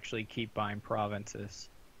 He can actually keep buying provinces.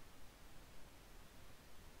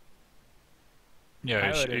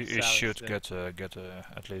 yeah, he should get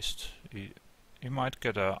at least he might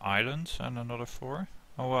get an island and another 4.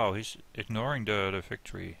 Oh wow, he's ignoring the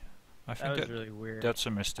victory. I think that was really weird. That's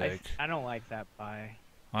a mistake. I don't like that buy.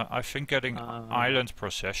 I think getting island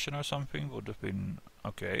procession or something would have been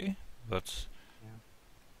okay, but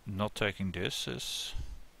not taking this is...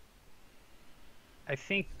 I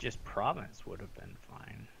think just province would have been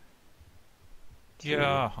fine.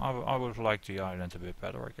 Yeah, I would like the island a bit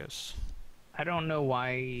better, I guess. I don't know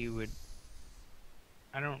why you would...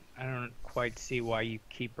 I don't quite see why you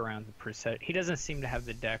keep around the procession. He doesn't seem to have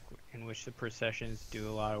the deck in which the processions do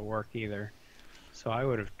a lot of work either. So I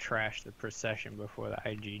would have trashed the procession before the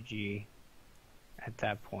IGG at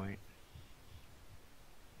that point.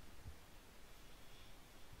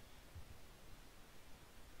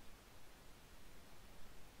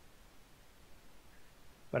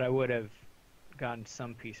 But I would have gotten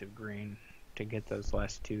some piece of green to get those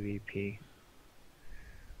last 2 VP.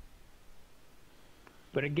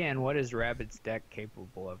 But again, what is Rabid's deck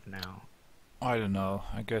capable of now? I don't know.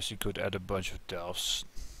 I guess he could add a bunch of delves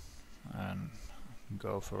and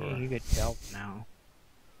go for... Yeah, you could delve now.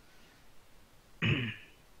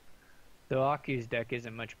 The Aku's deck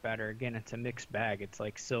isn't much better. Again, it's a mixed bag. It's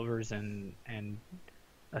like silvers and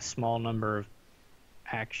a small number of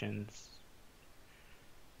actions.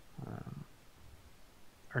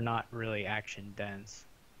 Are not really action dense.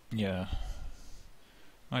 Yeah.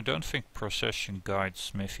 I don't think procession guides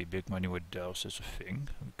Smithy big money with delves is a thing,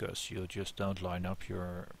 because you just don't line up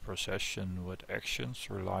your procession with actions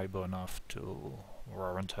reliable enough to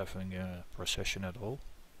warrant having a procession at all.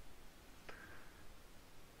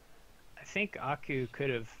 I think Aku could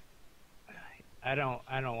have... I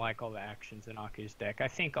don't like all the actions in Aku's deck. I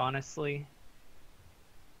think honestly,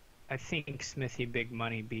 I think Smithy big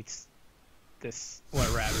money beats this what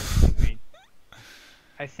Rabid's doing.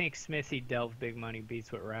 I think Smithy delve big money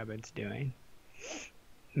beats what Rabid's doing.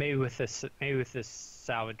 Maybe with this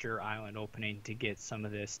Salvager Island opening to get some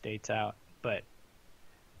of the estates out, but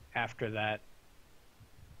after that,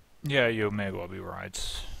 yeah, you may well be right.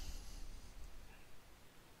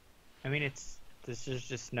 I mean,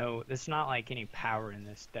 there's not like any power in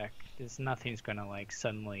this deck. Nothing's gonna like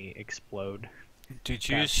suddenly explode.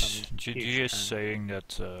 GG is saying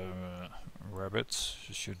that Rabbits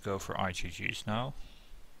should go for IGGs now.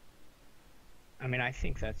 I mean, I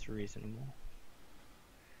think that's reasonable.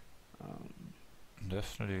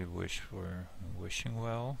 Definitely wish for wishing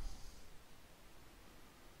well.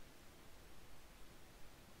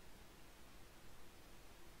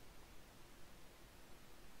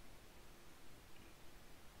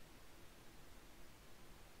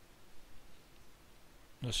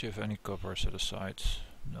 Does he have any copper set aside?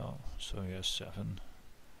 No, so he has 7.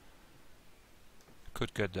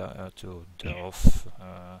 Could get to Delph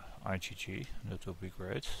IGG, that would be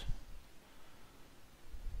great.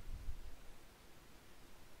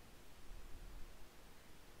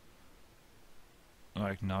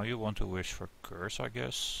 Like now you want to wish for curse, I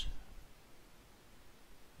guess.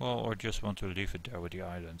 Well, or just want to leave it there with the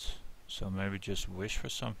islands. So maybe just wish for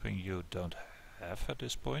something you don't have at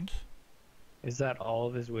this point. Is that all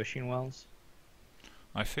of his wishing wells?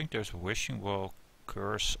 I think there's wishing well,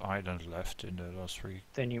 curse, island left in the last 3.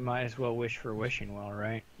 Then you might as well wish for wishing well,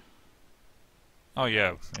 right? Oh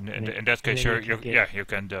yeah, in that case you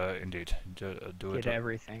can indeed do it. Get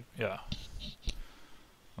everything. Yeah,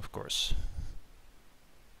 of course.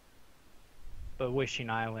 But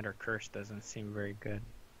wishing island or curse doesn't seem very good.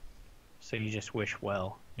 So you just wish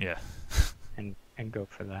well. Yeah. and go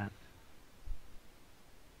for that.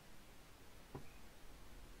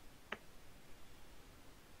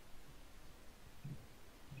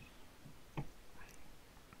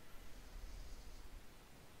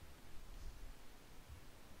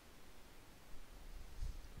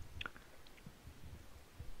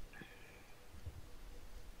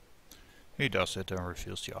 He does it and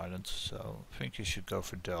reveals the island, so I think you should go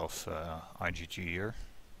for Delph IGG here.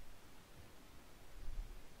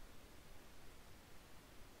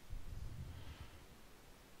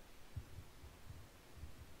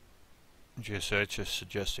 GSH is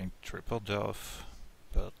suggesting triple Delph,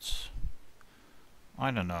 but I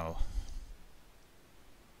don't know.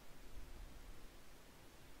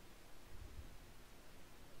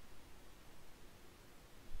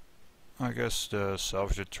 I guess the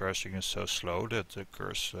salvage trashing is so slow that the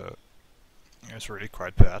curse is really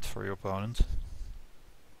quite bad for your opponent.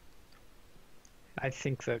 I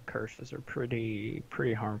think the curses are pretty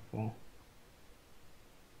harmful.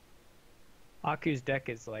 Aku's deck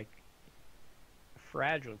is like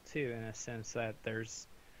fragile too, in a sense that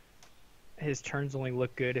his turns only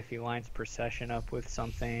look good if he lines Procession up with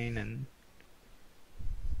something, and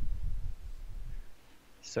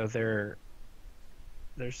so there's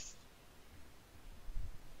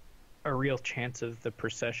a real chance of the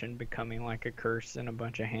Procession becoming like a curse in a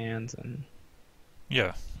bunch of hands. And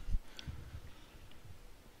yeah,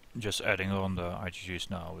 just adding on the IGGs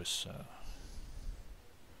now is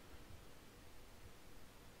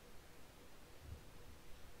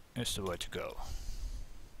the way to go.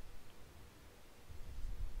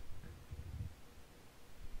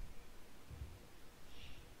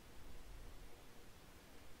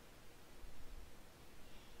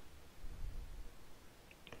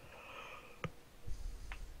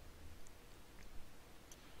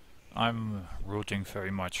 I'm rooting very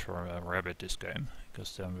much for Rabid this game,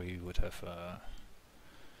 because then we would have a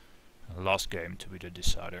last game to be the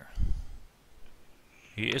decider.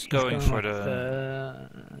 He is going for the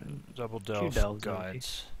double Delph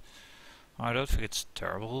guides. I don't think it's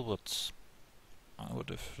terrible, but I would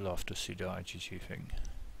have loved to see the IGG thing.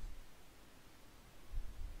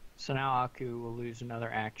 So now Aku will lose another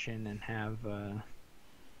action and have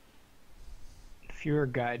fewer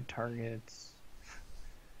guide targets.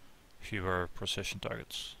 Fewer procession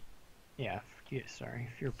targets. Yeah, sorry,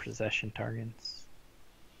 fewer possession targets.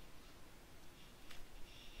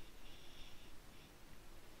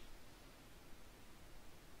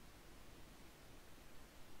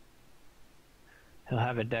 He'll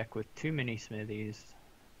have a deck with too many smithies.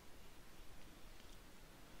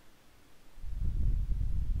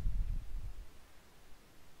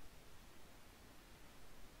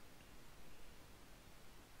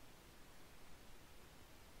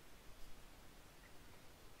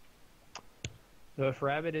 So if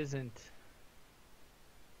Rabid isn't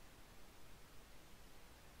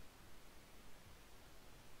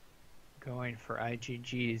going for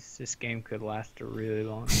IGGs, this game could last a really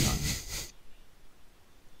long time.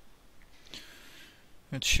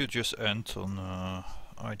 It should just end on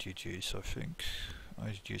IGGs, I think.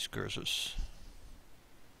 IGGs curses.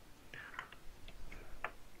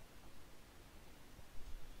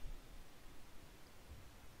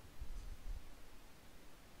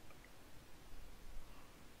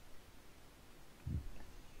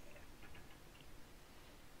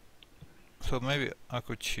 So maybe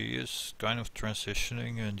Akuchi is kind of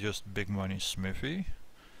transitioning and just big money smithy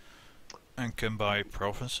and can buy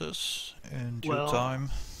provinces in due time.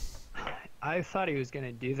 I thought he was going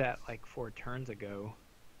to do that like 4 turns ago,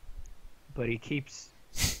 but he keeps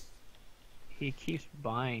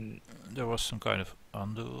buying. There was some kind of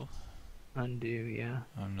undo. Yeah.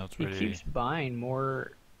 I'm not really. He keeps buying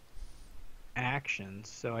more actions,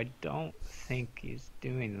 so I don't think he's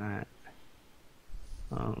doing that.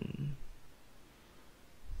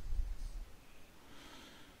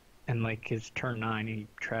 And like his turn 9, he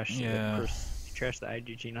trashed Yeah. he trashed the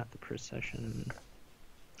IGG, not the procession.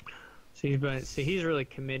 So he's really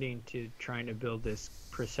committing to trying to build this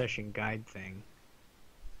procession guide thing.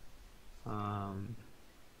 I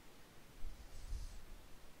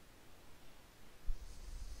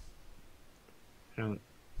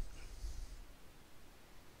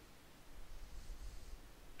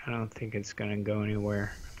don't think it's gonna go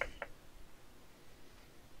anywhere.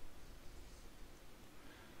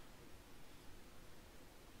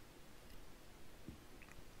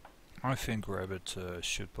 I think Rabid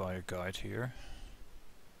should buy a guide here.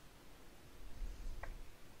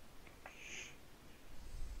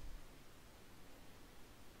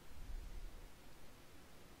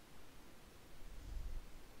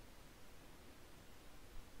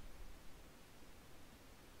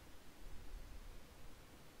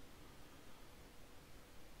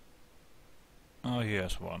 Oh, he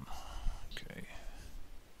has one. Okay.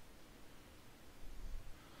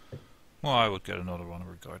 Well, I would get another one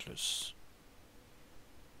regardless.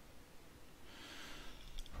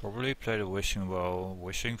 Probably play the Wishing Well,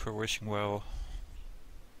 wishing for Wishing Well.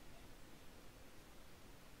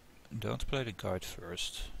 Don't play the guide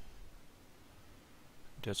first.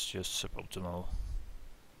 That's just suboptimal.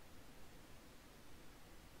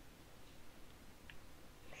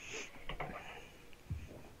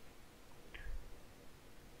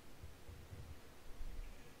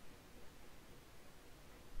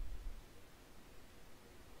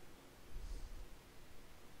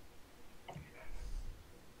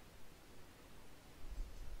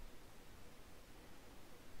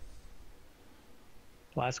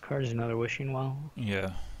 Last card is another Wishing Well.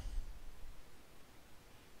 Yeah.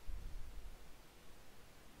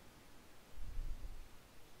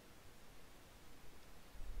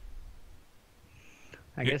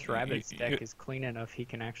 I guess Rabid's deck is clean enough he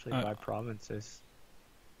can actually buy provinces.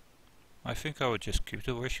 I think I would just keep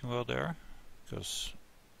the Wishing Well there, because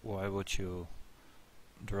why would you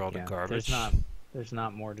draw the garbage? There's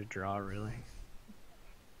not more to draw really.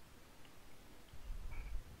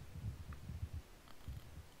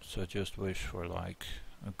 So just wish for like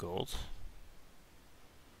a gold.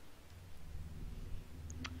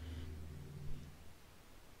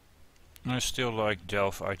 I still like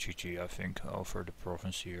Delve IGG, I think, over the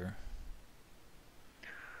province here.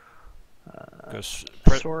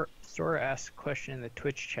 Sora asked a question in the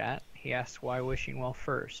Twitch chat. He asked why Wishing Well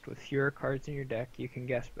first. With fewer cards in your deck, you can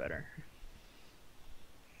guess better.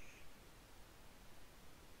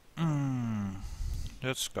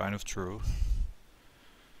 That's kind of true.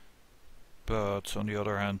 But on the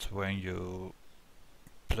other hand, when you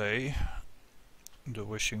play the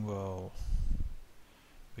Wishing Well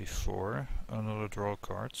before another draw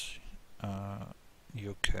cards,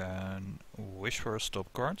 you can wish for a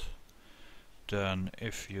stop card. Then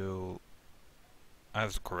if you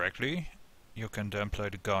have it correctly, you can then play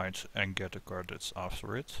the guide and get the card that's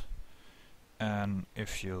after it. And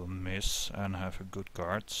if you miss and have a good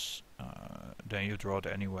card, then you draw it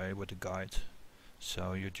anyway with the guide.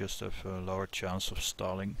 So you just have a lower chance of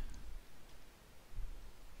stalling.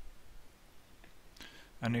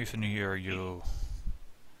 And even here he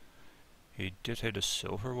did hit a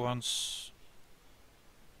silver once,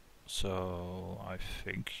 so I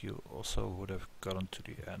think you also would have gotten to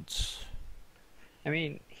the end. I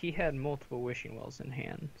mean, he had multiple Wishing Wells in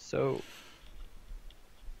hand, so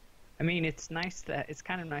I mean, it's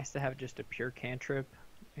kind of nice to have just a pure cantrip.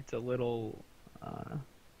 It's a little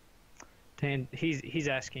he's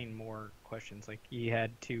asking more questions, like he had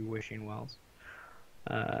 2 Wishing Wells.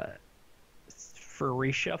 For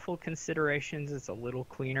reshuffle considerations, it's a little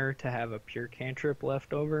cleaner to have a pure cantrip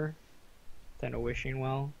left over than a Wishing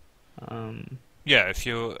Well. Yeah, if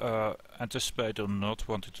you anticipate on not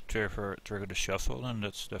wanting to trigger the shuffle, then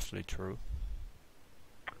that's definitely true.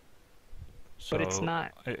 So but it's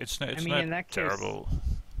not. It's I mean, not in that terrible.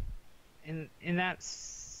 Case,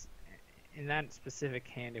 in that specific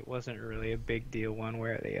hand, it wasn't really a big deal one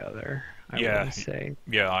way or the other. I would say.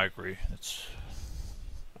 Yeah, I agree. It's.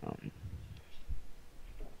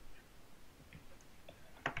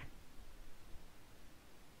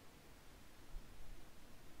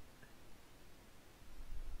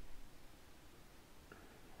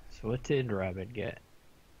 So what did Rabid get?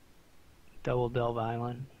 Double Delve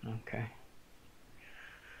Island? Okay.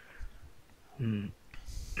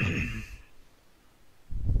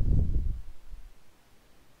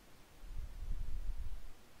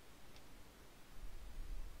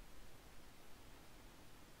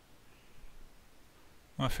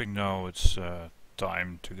 I think now it's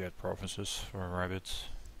time to get provinces for Rabid.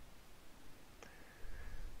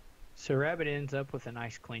 So Rabid ends up with a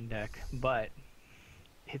nice clean deck, but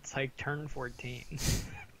It's like turn 14.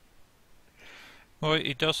 Well,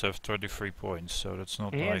 he does have 23 points, so that's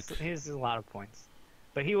not like... He has a lot of points.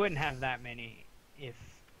 But he wouldn't have that many if...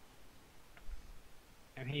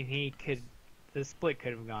 I mean, he could... The split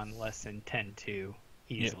could have gone less than 10-2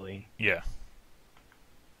 easily. Yeah.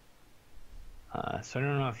 So I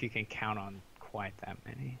don't know if you can count on quite that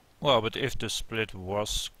many. Well, but if the split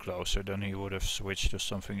was closer, then he would have switched to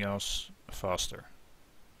something else faster.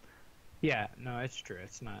 Yeah, no, it's true.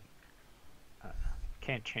 It's not...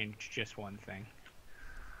 can't change just one thing.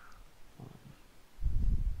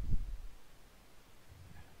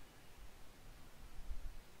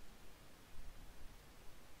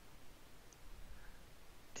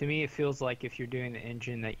 To me, it feels like if you're doing the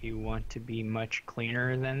engine that you want to be much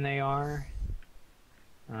cleaner than they are.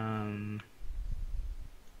 The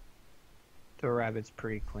Rabid's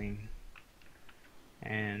pretty clean.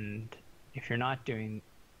 And if you're not doing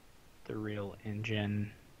the real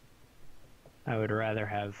engine, I would rather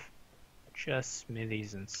have just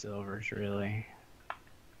smithies and silvers, really.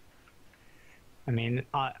 I mean,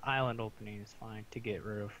 island opening is fine to get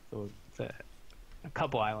rid of a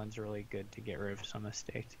couple islands are really good to get rid of some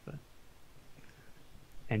estates, but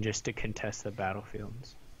and just to contest the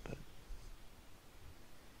battlefields. But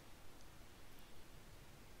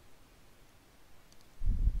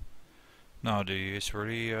now he's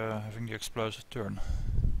really having the explosive turn.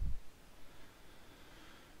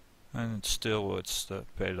 And the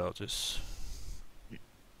payload is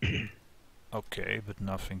okay, but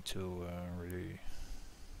nothing to really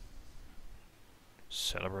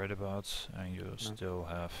celebrate about, and you still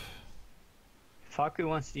have... If Faku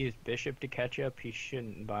wants to use bishop to catch up, he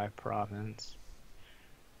shouldn't buy province.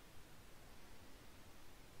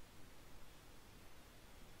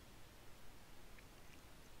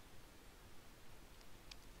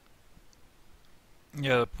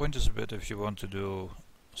 Yeah, the point is a bit if you want to do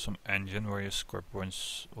some engine where you score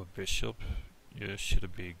points with bishop, you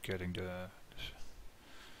should be getting the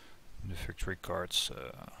victory cards.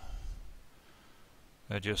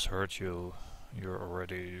 They just hurt you. You're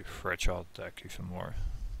already fragile deck even more.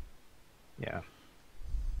 Yeah.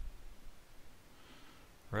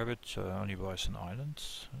 Rabid only buys an island.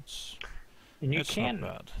 And it's not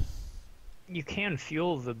bad. You can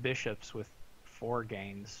fuel the bishops with 4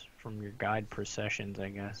 gains from your guide processions, I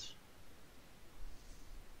guess.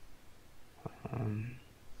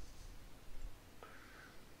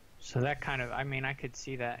 So that kind of, I mean, I could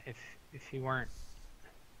see that if you weren't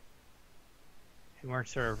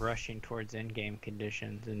sort of rushing towards end-game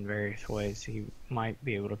conditions in various ways, he might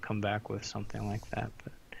be able to come back with something like that,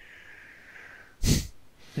 but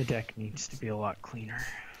the deck needs to be a lot cleaner.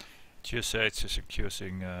 GSH is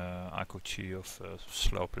accusing Akuchi of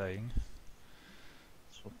slow playing.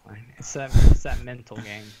 It's that mental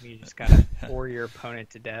game. You just gotta bore your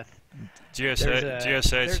opponent to death.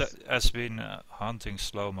 GSH has been hunting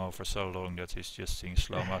slow-mo for so long that he's just seeing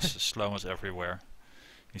slow-mos everywhere.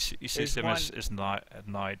 He sees them at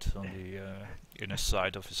night on the inner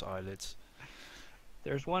side of his eyelids.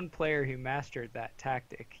 There's one player who mastered that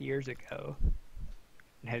tactic years ago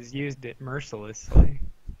and has used it mercilessly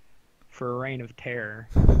for a reign of terror.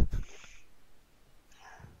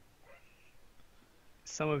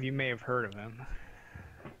 Some of you may have heard of him.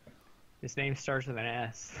 His name starts with an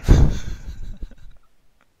S.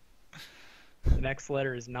 The next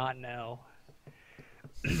letter is not an L,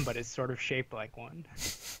 but it's sort of shaped like one.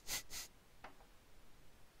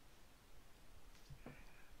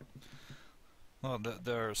 Well,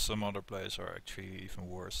 there are some other players who are actually even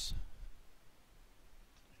worse.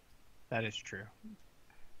 That is true.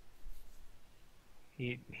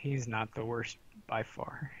 He's not the worst by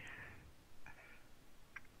far.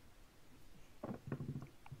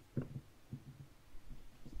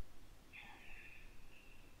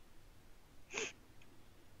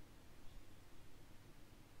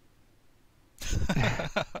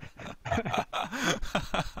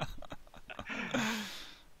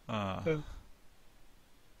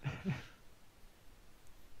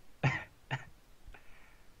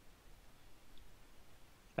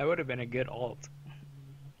 That would have been a good alt.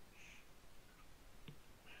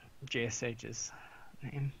 JSH's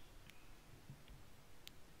name.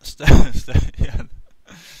 Yeah,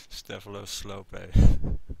 Stefalo Slope.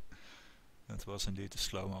 That was indeed a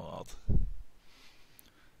slow-mo alt.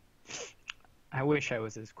 I wish I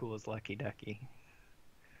was as cool as Lucky Ducky.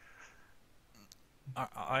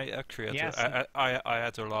 I actually had I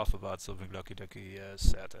had to laugh about something Lucky Ducky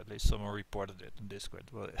said. At least someone reported it in Discord.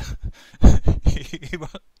 Well,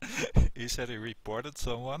 he said he reported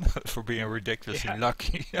someone for being ridiculously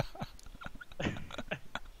lucky.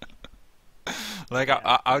 Like,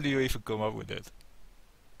 how do you even come up with it?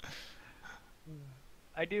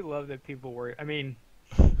 I do love that people worry. I mean,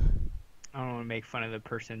 I don't want to make fun of the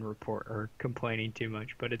person report or complaining too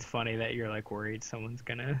much, but it's funny that you're like worried someone's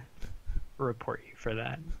gonna report you for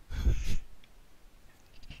that,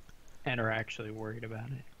 and are actually worried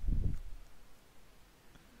about it.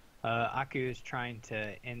 Aku is trying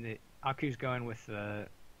to end it. Aku's going with the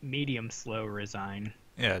medium slow resign.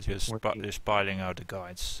 Yeah, just piling out the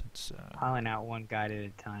guides. It's piling out one guide at a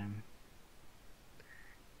time.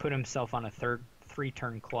 Put himself on a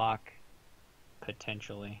 3-turn clock,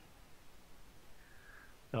 potentially.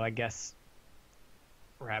 Though I guess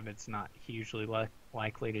Rabid's not hugely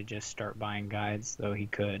likely to just start buying guides, though he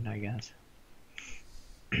could, I guess.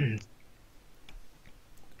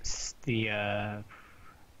 The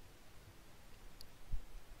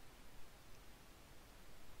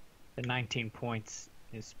 19 points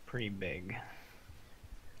is pretty big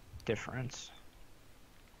difference.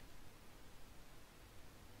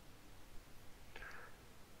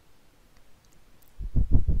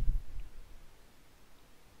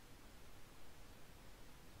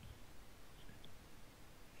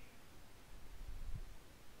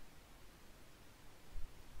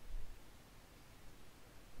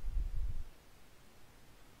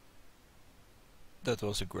 that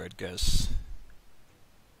was a great guess.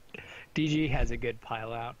 DG has a good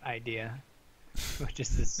pile out idea, which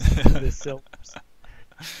is the silvers.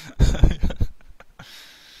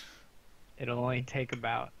 It'll only take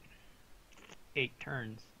about 8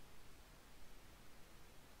 turns.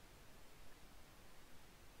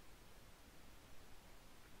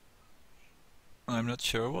 I'm not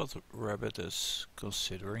sure what Rabid is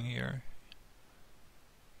considering here.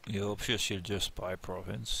 You obviously just buy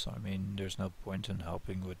province. I mean, there's no point in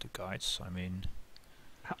helping with the guides. I mean...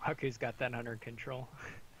 Aku's got that under control.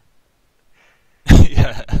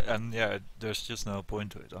 yeah, and yeah, there's just no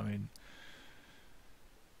point to it. I mean...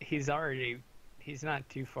 He's not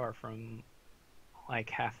too far from like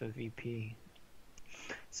half a VP.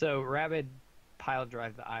 So Rabid pile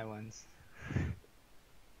drive the islands.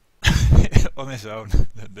 On his own.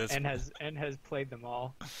 and has played them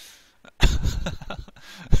all.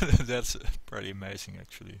 That's pretty amazing,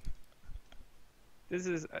 actually. This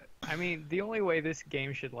is, I mean, the only way this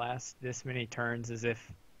game should last this many turns is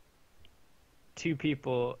if two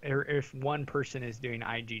people, or if one person is doing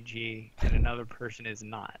IGG and another person is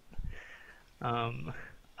not.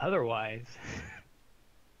 Otherwise...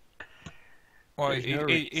 Well,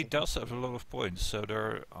 he does have a lot of points, so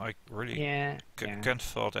I really can't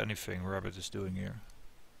fault anything Rabid is doing here.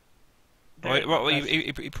 Well,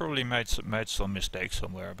 he probably made some mistakes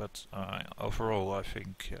somewhere, but overall I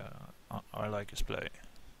think I like his play.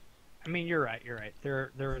 I mean, you're right.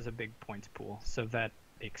 There is a big points pool, so that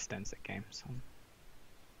extends the game.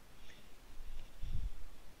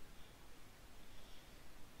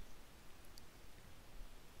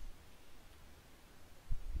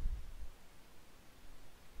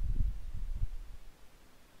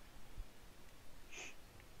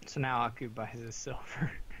 So now Aku buys a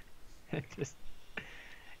silver.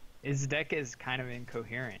 His deck is kind of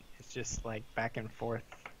incoherent. It's just like back and forth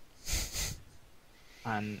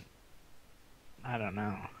on, I don't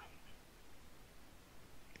know.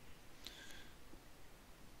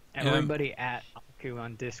 Everybody at Aku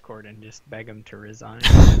on Discord and just beg him to resign.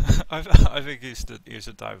 I think he's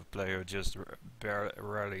the type of player who just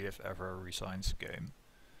rarely, if ever, resigns the game.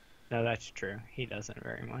 No, that's true. He doesn't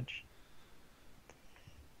very much.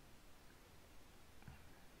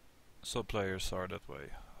 Some players are that way.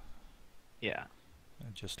 Yeah. I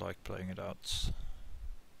just like playing it out.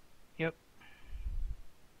 Yep.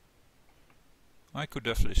 I could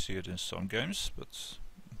definitely see it in some games, but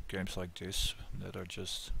games like this that are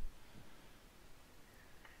just...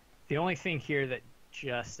 The only thing here that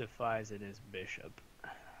justifies it is Bishop.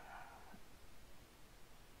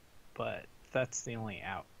 But that's the only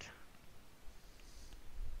out.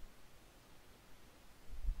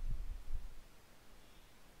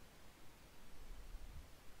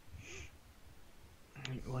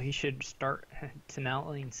 Well, he should start.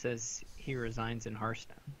 Tenelling says he resigns in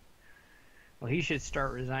Hearthstone. Well, he should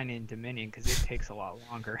start resigning in Dominion because it takes a lot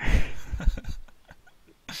longer.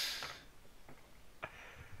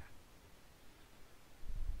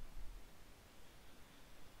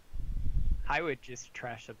 I would just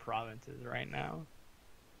trash the provinces right now.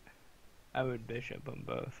 I would Bishop them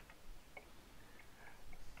both.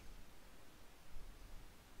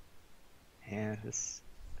 Yeah, this...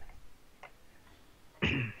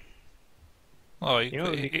 Well,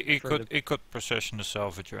 he could possession the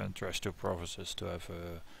Salvager and trash 2 provinces to have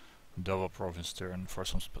a double province turn for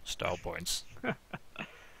some style points.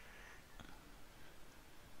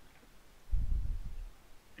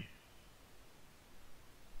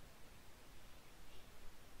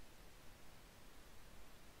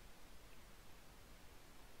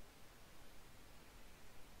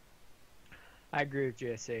 I agree with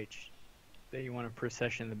JSH that you want to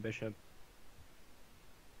procession the bishop.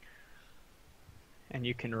 And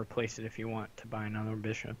you can replace it if you want to buy another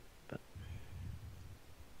bishop. But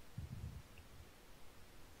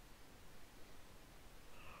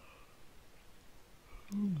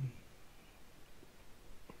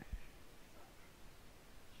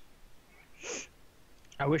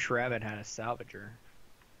I wish Rabid had a salvager.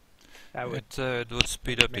 That would it would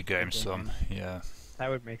speed up the make the game game some, end. yeah. That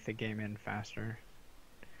would make the game end faster.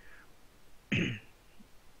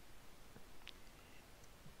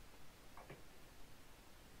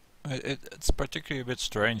 It's particularly a bit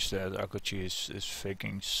strange that Akuchi is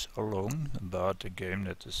thinking so long about a game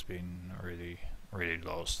that has been really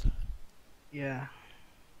lost. Yeah.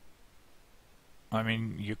 I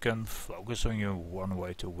mean, you can focus on your one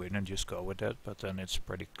way to win and just go with that, but then it's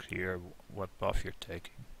pretty clear what path you're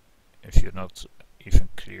taking. If you're not even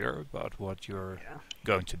clear about what you're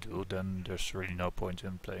going to do, then there's really no point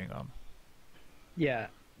in playing on. Yeah.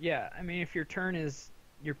 I mean, if your turn is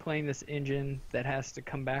you're playing this engine that has to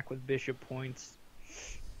come back with bishop points,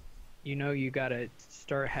 you know you gotta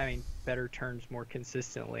start having better turns more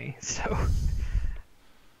consistently. So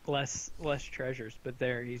less treasures, but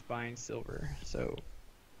there he's buying silver. So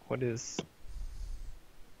what is...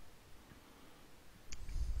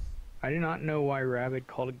 I do not know why Rabid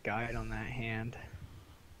called a guide on that hand.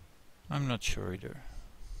 I'm not sure either.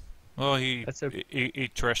 Well, he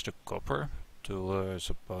trashed a copper to his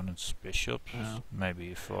opponent's bishop. Oh. Maybe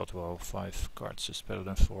he thought, well, 5 cards is better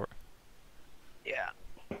than 4. Yeah.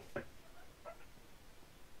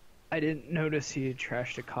 I didn't notice he had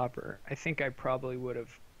trashed a copper. I think I probably would have...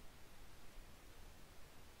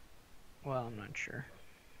 Well, I'm not sure.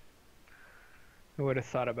 I would have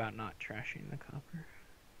thought about not trashing the copper.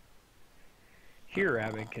 Here,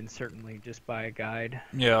 Rabid can certainly just buy a guide.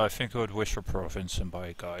 Yeah, I think I would wish for province and buy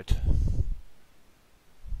a guide.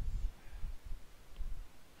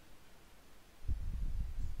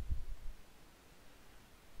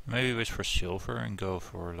 Maybe wish for silver and go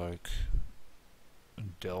for like a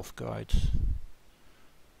delve guide.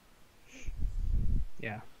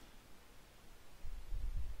 Yeah.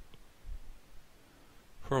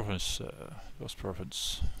 Province, was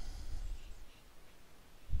province.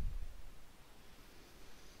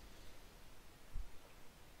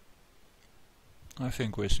 I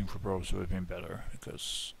think waiting for province would have been better,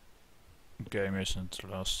 because the game isn't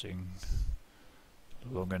lasting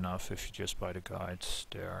long enough if you just buy the guides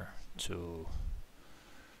there to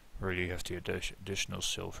really have the additional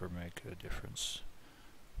silver make a difference.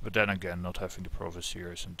 But then again, not having the province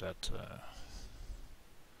here isn't that...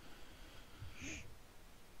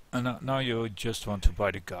 And now you just want to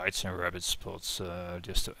buy the guides and rabbit spots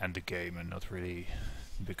just to end the game, and not really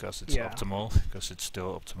because it's optimal, because it's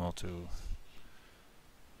still optimal to...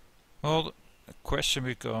 Well, the question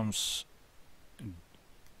becomes...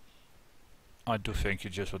 I do think you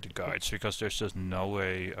just want the guides, because there's just no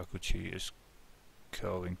way Akuchi is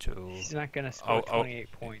going to... He's not going to score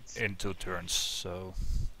 28 points. In 2 turns, so...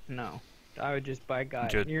 No. I would just buy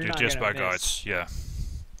guides. You just buy guides, yeah.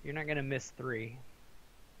 You're not going to miss 3.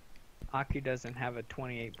 Aku doesn't have a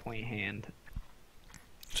 28 point hand.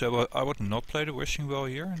 So I would not play the wishing well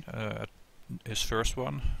here, his first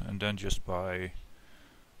one, and then just buy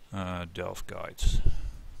delve guides.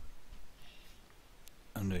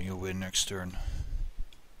 And then you win next turn.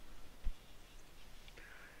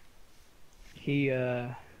 He,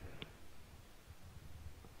 I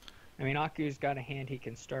mean, Aku's got a hand he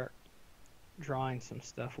can start drawing some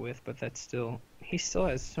stuff with, but that's still... He still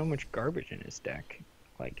has so much garbage in his deck.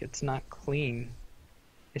 Like, it's not clean.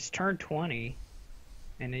 It's turn 20,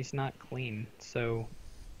 and he's not clean, so...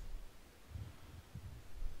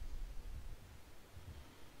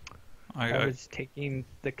 I was taking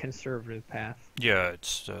the conservative path. Yeah,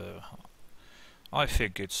 it's... I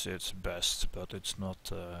think it's best, but it's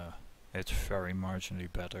not... it's very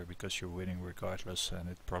marginally better, because you're winning regardless, and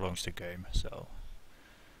it prolongs the game, so...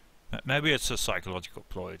 Maybe it's a psychological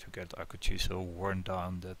ploy to get Akuchi so worn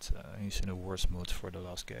down that he's in a worse mood for the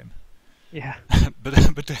last game. Yeah. but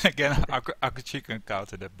then again, Akuchi can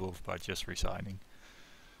counter that move by just resigning.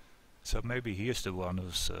 So maybe he is the one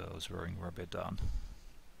who's wearing Rabid down.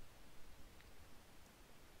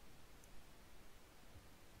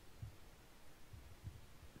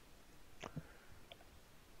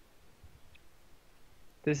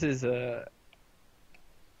 This is a...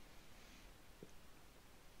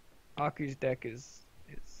 Aku's deck is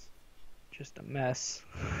just a mess.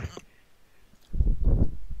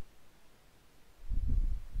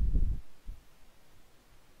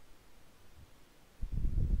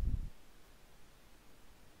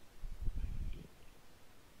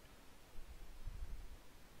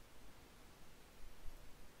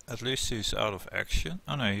 At least he's out of action.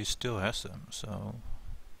 Oh no, he still has them, so...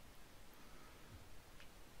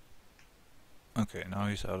 Okay, now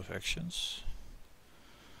he's out of actions.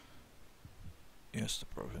 Yes, the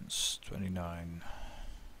province, 29.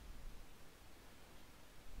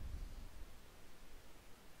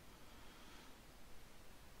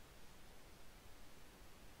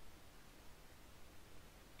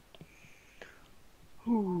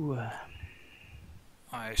 Ooh.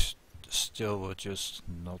 I still would just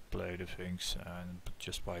not play the things and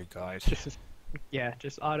just buy a guide. Yeah,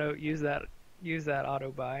 just use that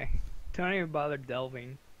auto buy. Don't even bother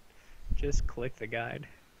delving. Just click the guide.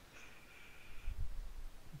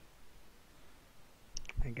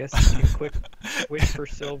 I guess you can quick wish for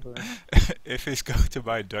silver. If he's going to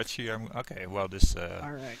buy duchy, I'm okay. Well, this.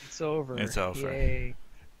 Alright, it's over. It's over. Yay.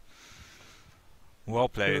 Well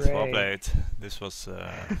played. Hooray. Well played. This was.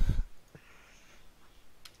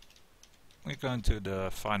 We're going to the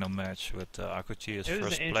final match with Akuchi as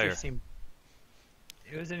first player.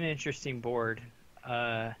 It was an interesting board.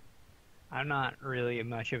 I'm not really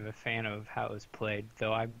much of a fan of how it was played,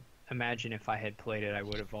 though I imagine if I had played it, I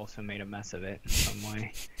would have also made a mess of it in some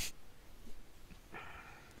way.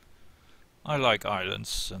 I like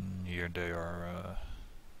islands, and here they are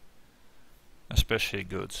especially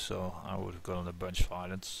good, so I would have gotten a bunch of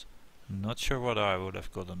islands. Not sure what I would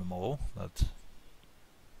have gotten them all, but...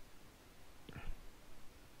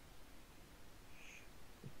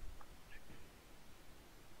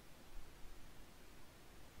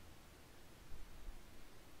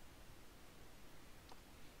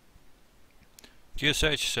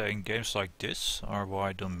 GSH saying games like this are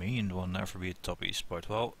why Dominion will never be a top esport.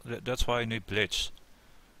 Well, that's why you need Blitz.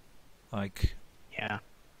 Like... Yeah,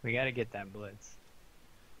 we gotta get that Blitz.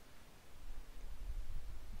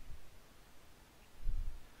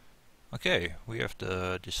 Okay, we have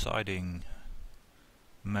the deciding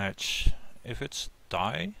match. If it's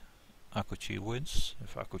tie, Akuchi wins.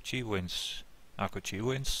 If Akuchi wins, Akuchi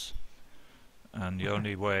wins. And the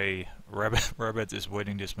only way Rabid is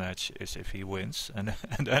winning this match is if he wins, and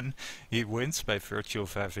then he wins by virtue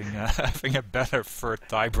of having having a better third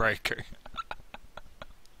tiebreaker.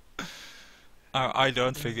 I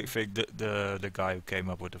don't think the guy who came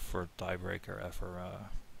up with the third tiebreaker ever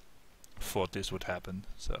thought this would happen.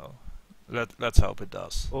 So let's hope it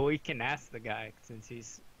does. Well, we can ask the guy since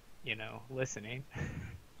he's, listening.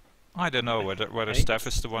 I don't know whether Steph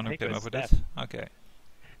is the one who came up with it. Okay.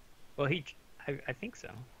 Well, I think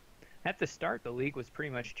so. At the start, the league was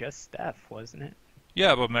pretty much just Steph, wasn't it?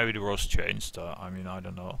 Yeah, but maybe the rules changed. I mean, I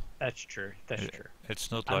don't know. That's true. That's true.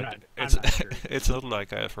 It's not I'm like not sure. it's not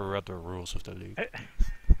like I ever read the rules of the league.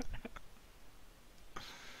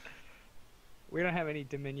 We don't have any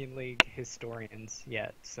Dominion League historians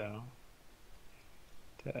yet, so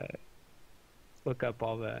to look up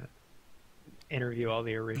interview all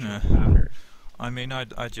the original founders. I mean,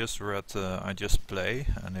 I just read, I just play,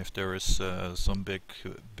 and if there is some big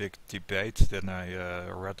debate, then I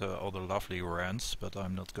read all the lovely rants, but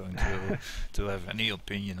I'm not going to have any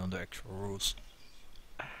opinion on the actual rules.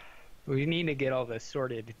 We need to get all the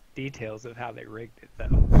sordid details of how they rigged it,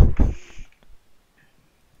 though.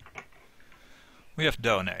 We have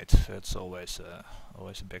donate. That's always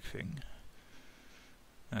a big thing,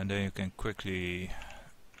 and then you can quickly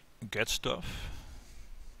get stuff.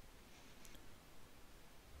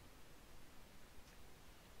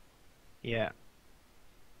 Yeah.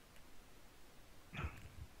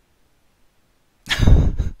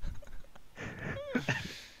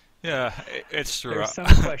 Yeah, it's true. There's some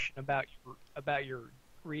question about your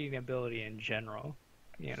reading ability in general.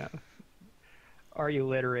 Are you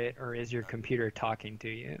literate, or is your computer talking to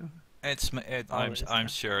you? I'm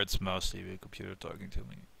sure it's mostly the computer talking to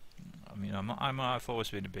me. I mean, I've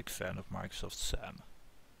always been a big fan of Microsoft Sam.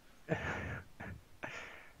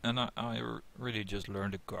 And I really just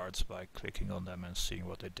learned the cards by clicking on them and seeing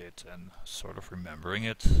what they did and sort of remembering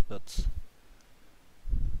it, but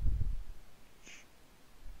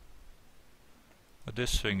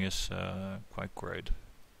this thing is quite great.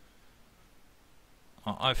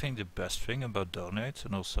 I think the best thing about Donate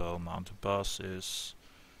and also Mountain Pass is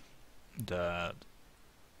that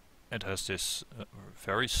it has this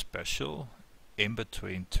very special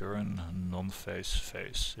in-between turn non-phase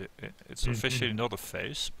phase. It's officially not a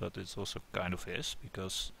phase, but it's also kind of is,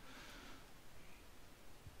 because,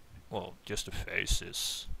 well, just a phase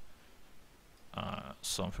is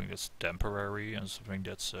something that's temporary and something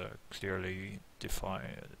that's clearly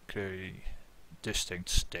distinct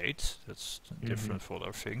state that's different for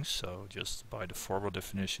other things. So just by the formal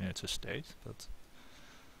definition, it's a state, but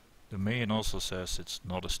the Dominion also says it's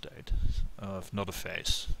not a state, not a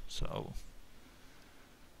phase. So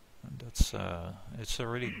And that's it's a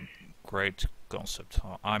really great concept.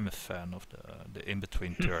 I'm a fan of the in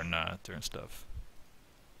between turn stuff.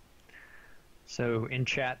 So in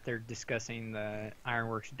chat, they're discussing the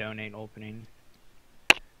Ironworks donate opening,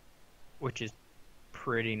 which is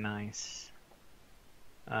pretty nice.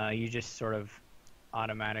 You just sort of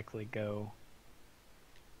automatically go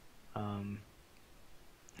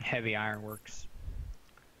heavy Ironworks.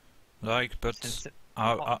 Like, but Since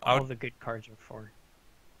how all the good cards are for.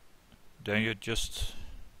 then you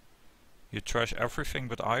trash everything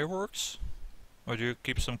but ironworks, or do you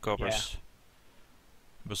keep some coppers?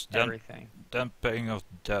 Because Everything. then paying off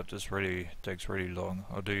debt is really takes really long.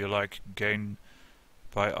 Or do you like gain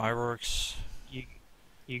by ironworks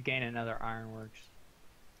You gain another Ironworks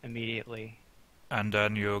immediately. and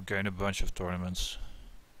then you gain a bunch of tournaments?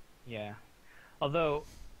 Yeah. Although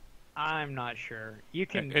I'm not sure. You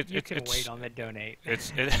can wait on the donate.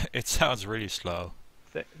 It sounds really slow.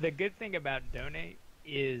 The good thing about donate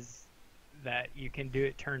is that you can do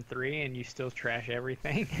it turn 3 and you still trash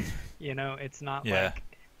everything. You know, it's not like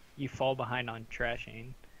you fall behind on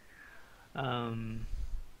trashing.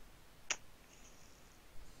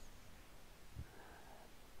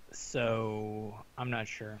 So I'm not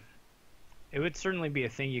sure. It would certainly be a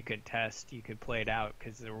thing you could test. You could play it out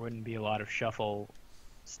because there wouldn't be a lot of shuffle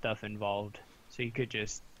stuff involved. So you could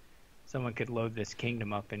just someone could load this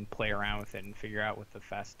kingdom up and play around with it and figure out what the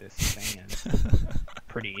fastest thing is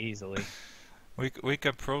pretty easily. We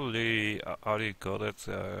could probably how do you call it?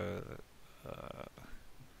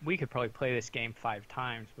 We could probably play this game 5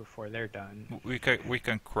 times before they're done. We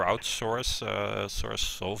can crowdsource source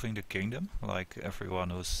solving the kingdom. Like everyone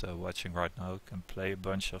who's watching right now can play a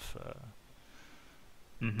bunch of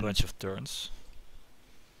turns.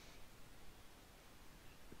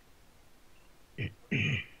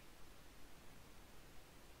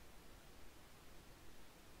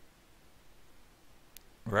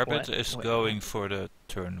 Rabid is going for the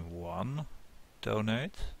turn 1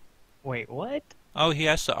 donate. Wait, what? Oh, he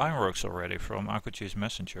has the ironworks already from Akuchi's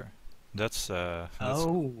messenger. That's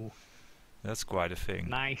quite a thing.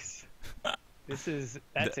 Nice. That's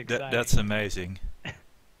exciting. That's amazing.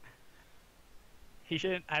 He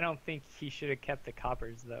should. I don't think he should have kept the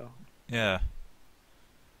coppers though. Yeah.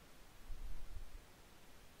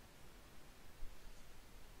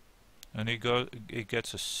 And he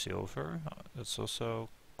gets a silver. That's also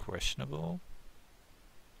questionable.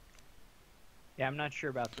 Yeah, I'm not sure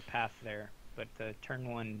about the path there, but the turn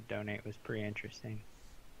 1 donate was pretty interesting.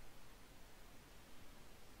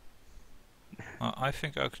 I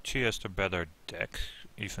think Akuchi has the better deck,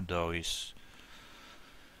 even though he's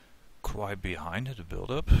quite behind in the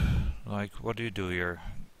build-up. Like, what do you do here?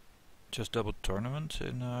 Just double tournament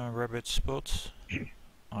in Rabid spots?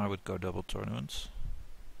 I would go double tournament.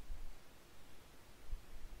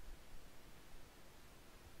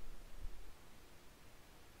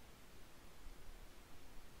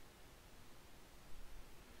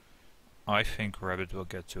 I think Rabid will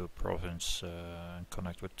get to a province and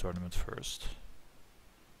connect with tournament first.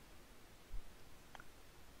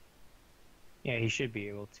 Yeah, he should be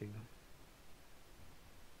able to.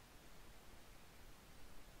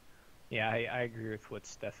 Yeah, I agree with what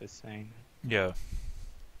Steph is saying. Yeah.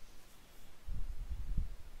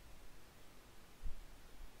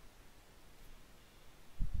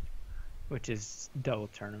 Which is double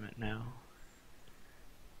tournament now.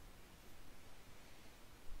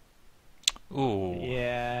 Ooh.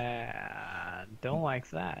 Yeah, don't like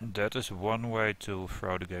that. That is one way to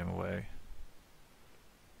throw the game away.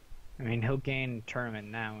 I mean, he'll gain tournament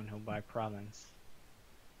now and he'll buy province.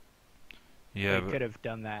 Yeah, he could have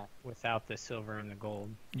done that without the silver and the gold.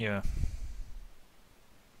 Yeah.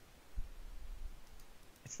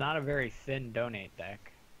 It's not a very thin donate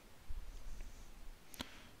deck.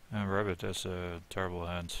 And Rabid has a terrible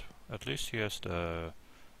hand. At least he has the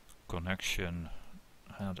connection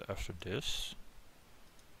hand after this.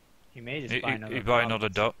 He may just buy another.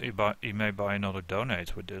 He may buy another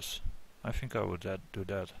donate with this. I think I would do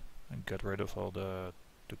that and get rid of all the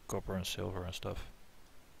copper and silver and stuff.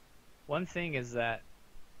 One thing is that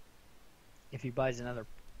if he buys another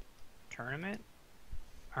tournament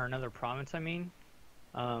or another province, I mean,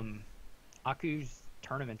 Aku's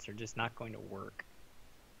tournaments are just not going to work.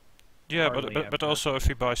 Yeah, but also if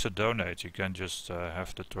he buys a donate, you can just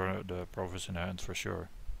have the province in hand for sure.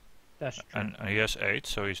 That's true. And he has 8,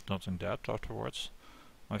 so he's not in debt afterwards.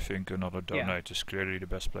 I think another donate is clearly the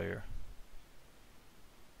best player.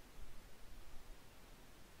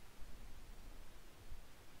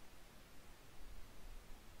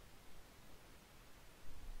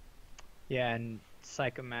 Yeah, and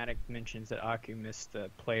Psychomatic mentions that Aku missed the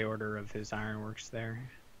play order of his Ironworks there.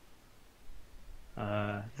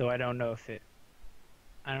 Though I don't know if it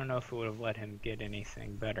would have let him get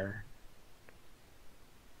anything better.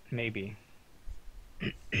 Maybe.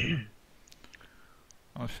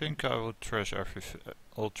 I think I will trash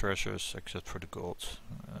all treasures except for the gold.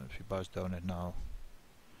 If he buys donate now,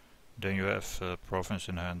 then you have province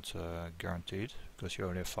in hand guaranteed because you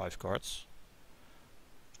only have 5 cards.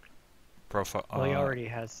 Well, he already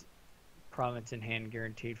has province in hand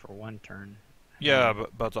guaranteed for 1 turn. Yeah,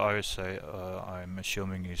 but I say I'm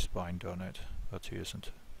assuming he's buying donate, but he isn't.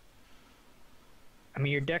 I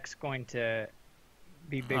mean, your deck's going to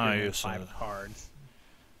be bigger than 5 cards.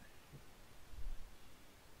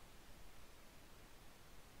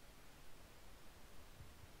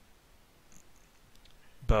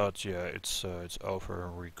 But yeah, it's over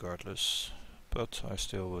regardless. But I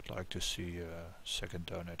still would like to see a second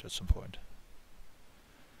donate at some point.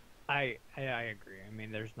 I agree. I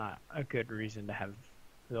mean, there's not a good reason to have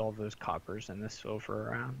all those coppers and the silver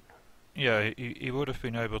around. Yeah, he would have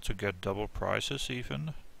been able to get double prizes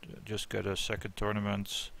even. Just get a second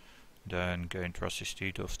tournament, then gain Trusty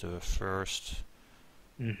Steed of the first,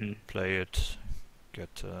 play it,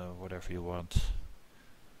 get whatever you want.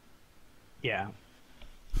 Yeah.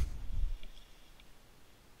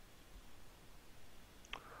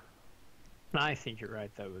 I think you're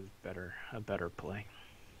right. That was a better play.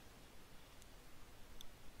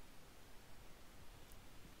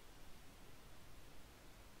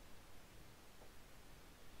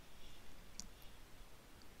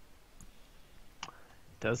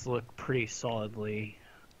 Does look pretty solidly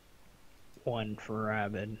 1 for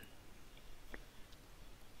Rabid.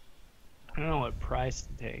 I don't know what price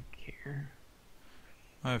to take here.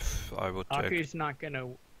 I would take. Aku's not gonna.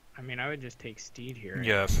 I mean, I would just take Steed here.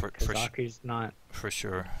 Yeah, for Aku's not. For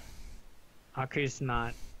sure. Aku's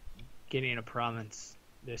not getting a province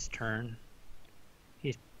this turn.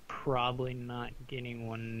 He's probably not getting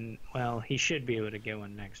one. Well, he should be able to get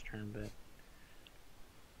one next turn, but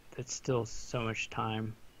that's still so much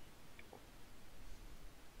time.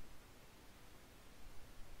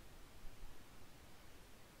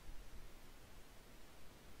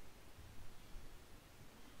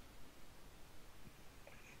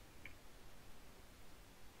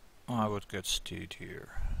 I would get Steed here.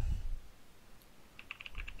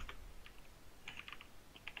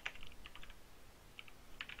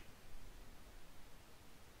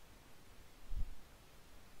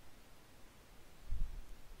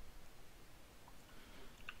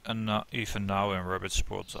 And even now in Rabid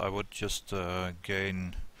spots, I would just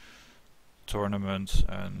gain tournament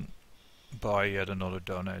and buy yet another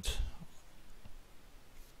donate.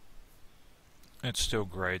 It's still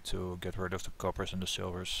great to get rid of the coppers and the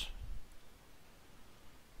silvers.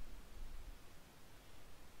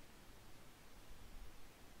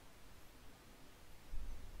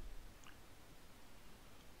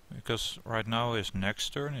 Because right now his next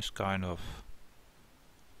turn is kind of...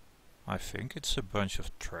 I think it's a bunch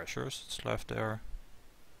of treasures that's left there.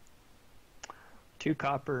 2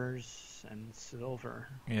 coppers and silver.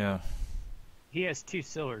 Yeah. He has 2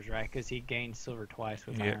 silvers, right? Because he gained silver twice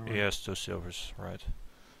with Iron. He has 2 silvers, right.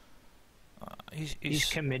 He's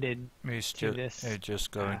committed to this. He's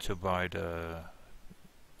just going to buy the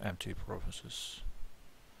empty provinces.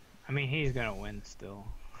 I mean, he's going to win still.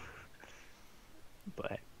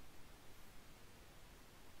 But...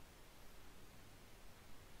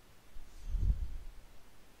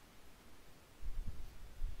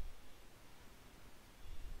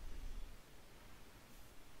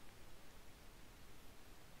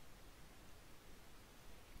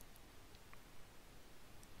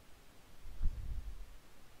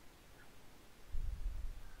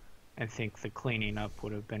 I think the cleaning up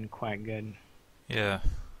would have been quite good. Yeah.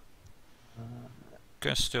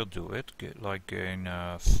 Can still do it. Gain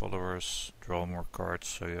followers, draw more cards,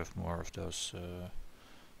 so you have more of those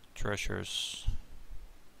treasures.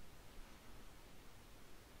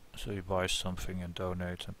 So you buy something and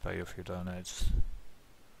donate and pay off your donates.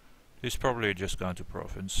 He's probably just going to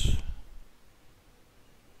province.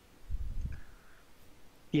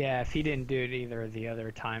 Yeah, if he didn't do it either of the other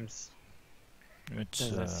times, it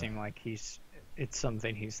doesn't seem like it's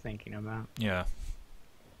something he's thinking about. Yeah.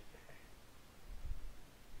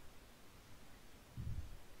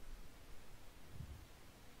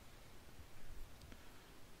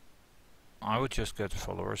 I would just get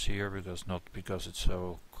followers here, not because it's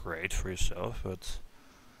so great for yourself, but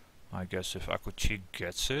I guess if Akuchi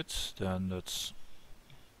gets it, then that's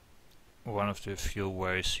one of the few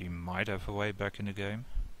ways he might have a way back in the game.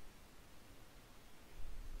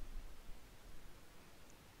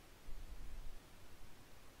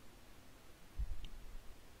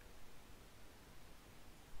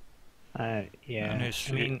 Yeah. And he's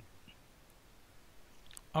I mean,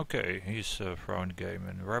 okay. He's throwing the game,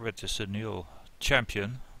 and Rabid is the new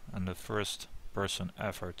champion and the first person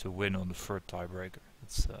ever to win on the third tiebreaker.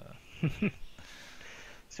 It's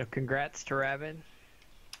so congrats to Rabid.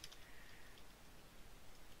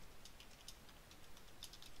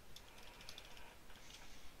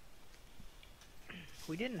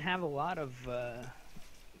 We didn't have a lot of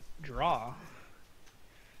draw.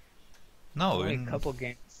 no, Only a couple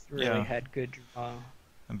games really had good draw.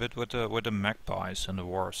 a bit with the Magpies and the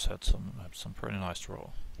Wars had some pretty nice draw.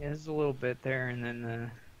 Yeah, there's a little bit there, and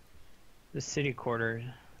then the city quarter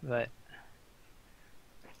that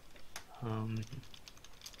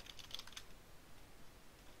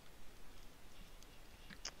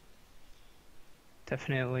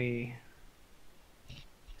definitely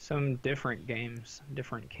some different games,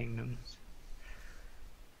 different kingdoms.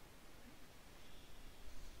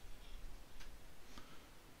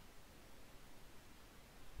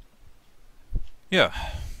 Yeah,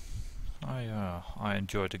 I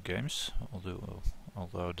enjoyed the games,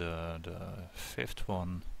 although the fifth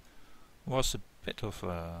one was a bit of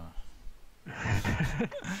a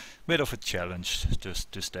bit of a challenge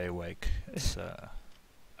just to stay awake. It's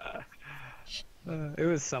It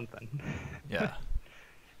was something. yeah.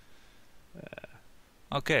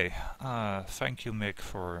 Okay, thank you, Mick,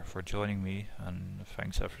 for joining me, and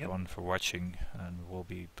thanks everyone for watching. And we'll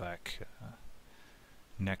be back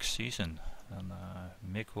next season. And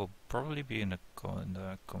Mick will probably be in the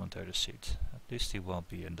commentator seat. At least he won't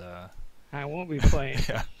be in the. I won't be playing.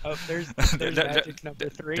 Yeah. Oh, there's magic number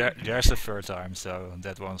 3. There's the third time, so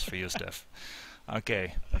that one's for you, Steph.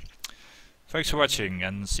 Okay. Thanks for watching,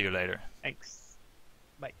 and see you later. Thanks.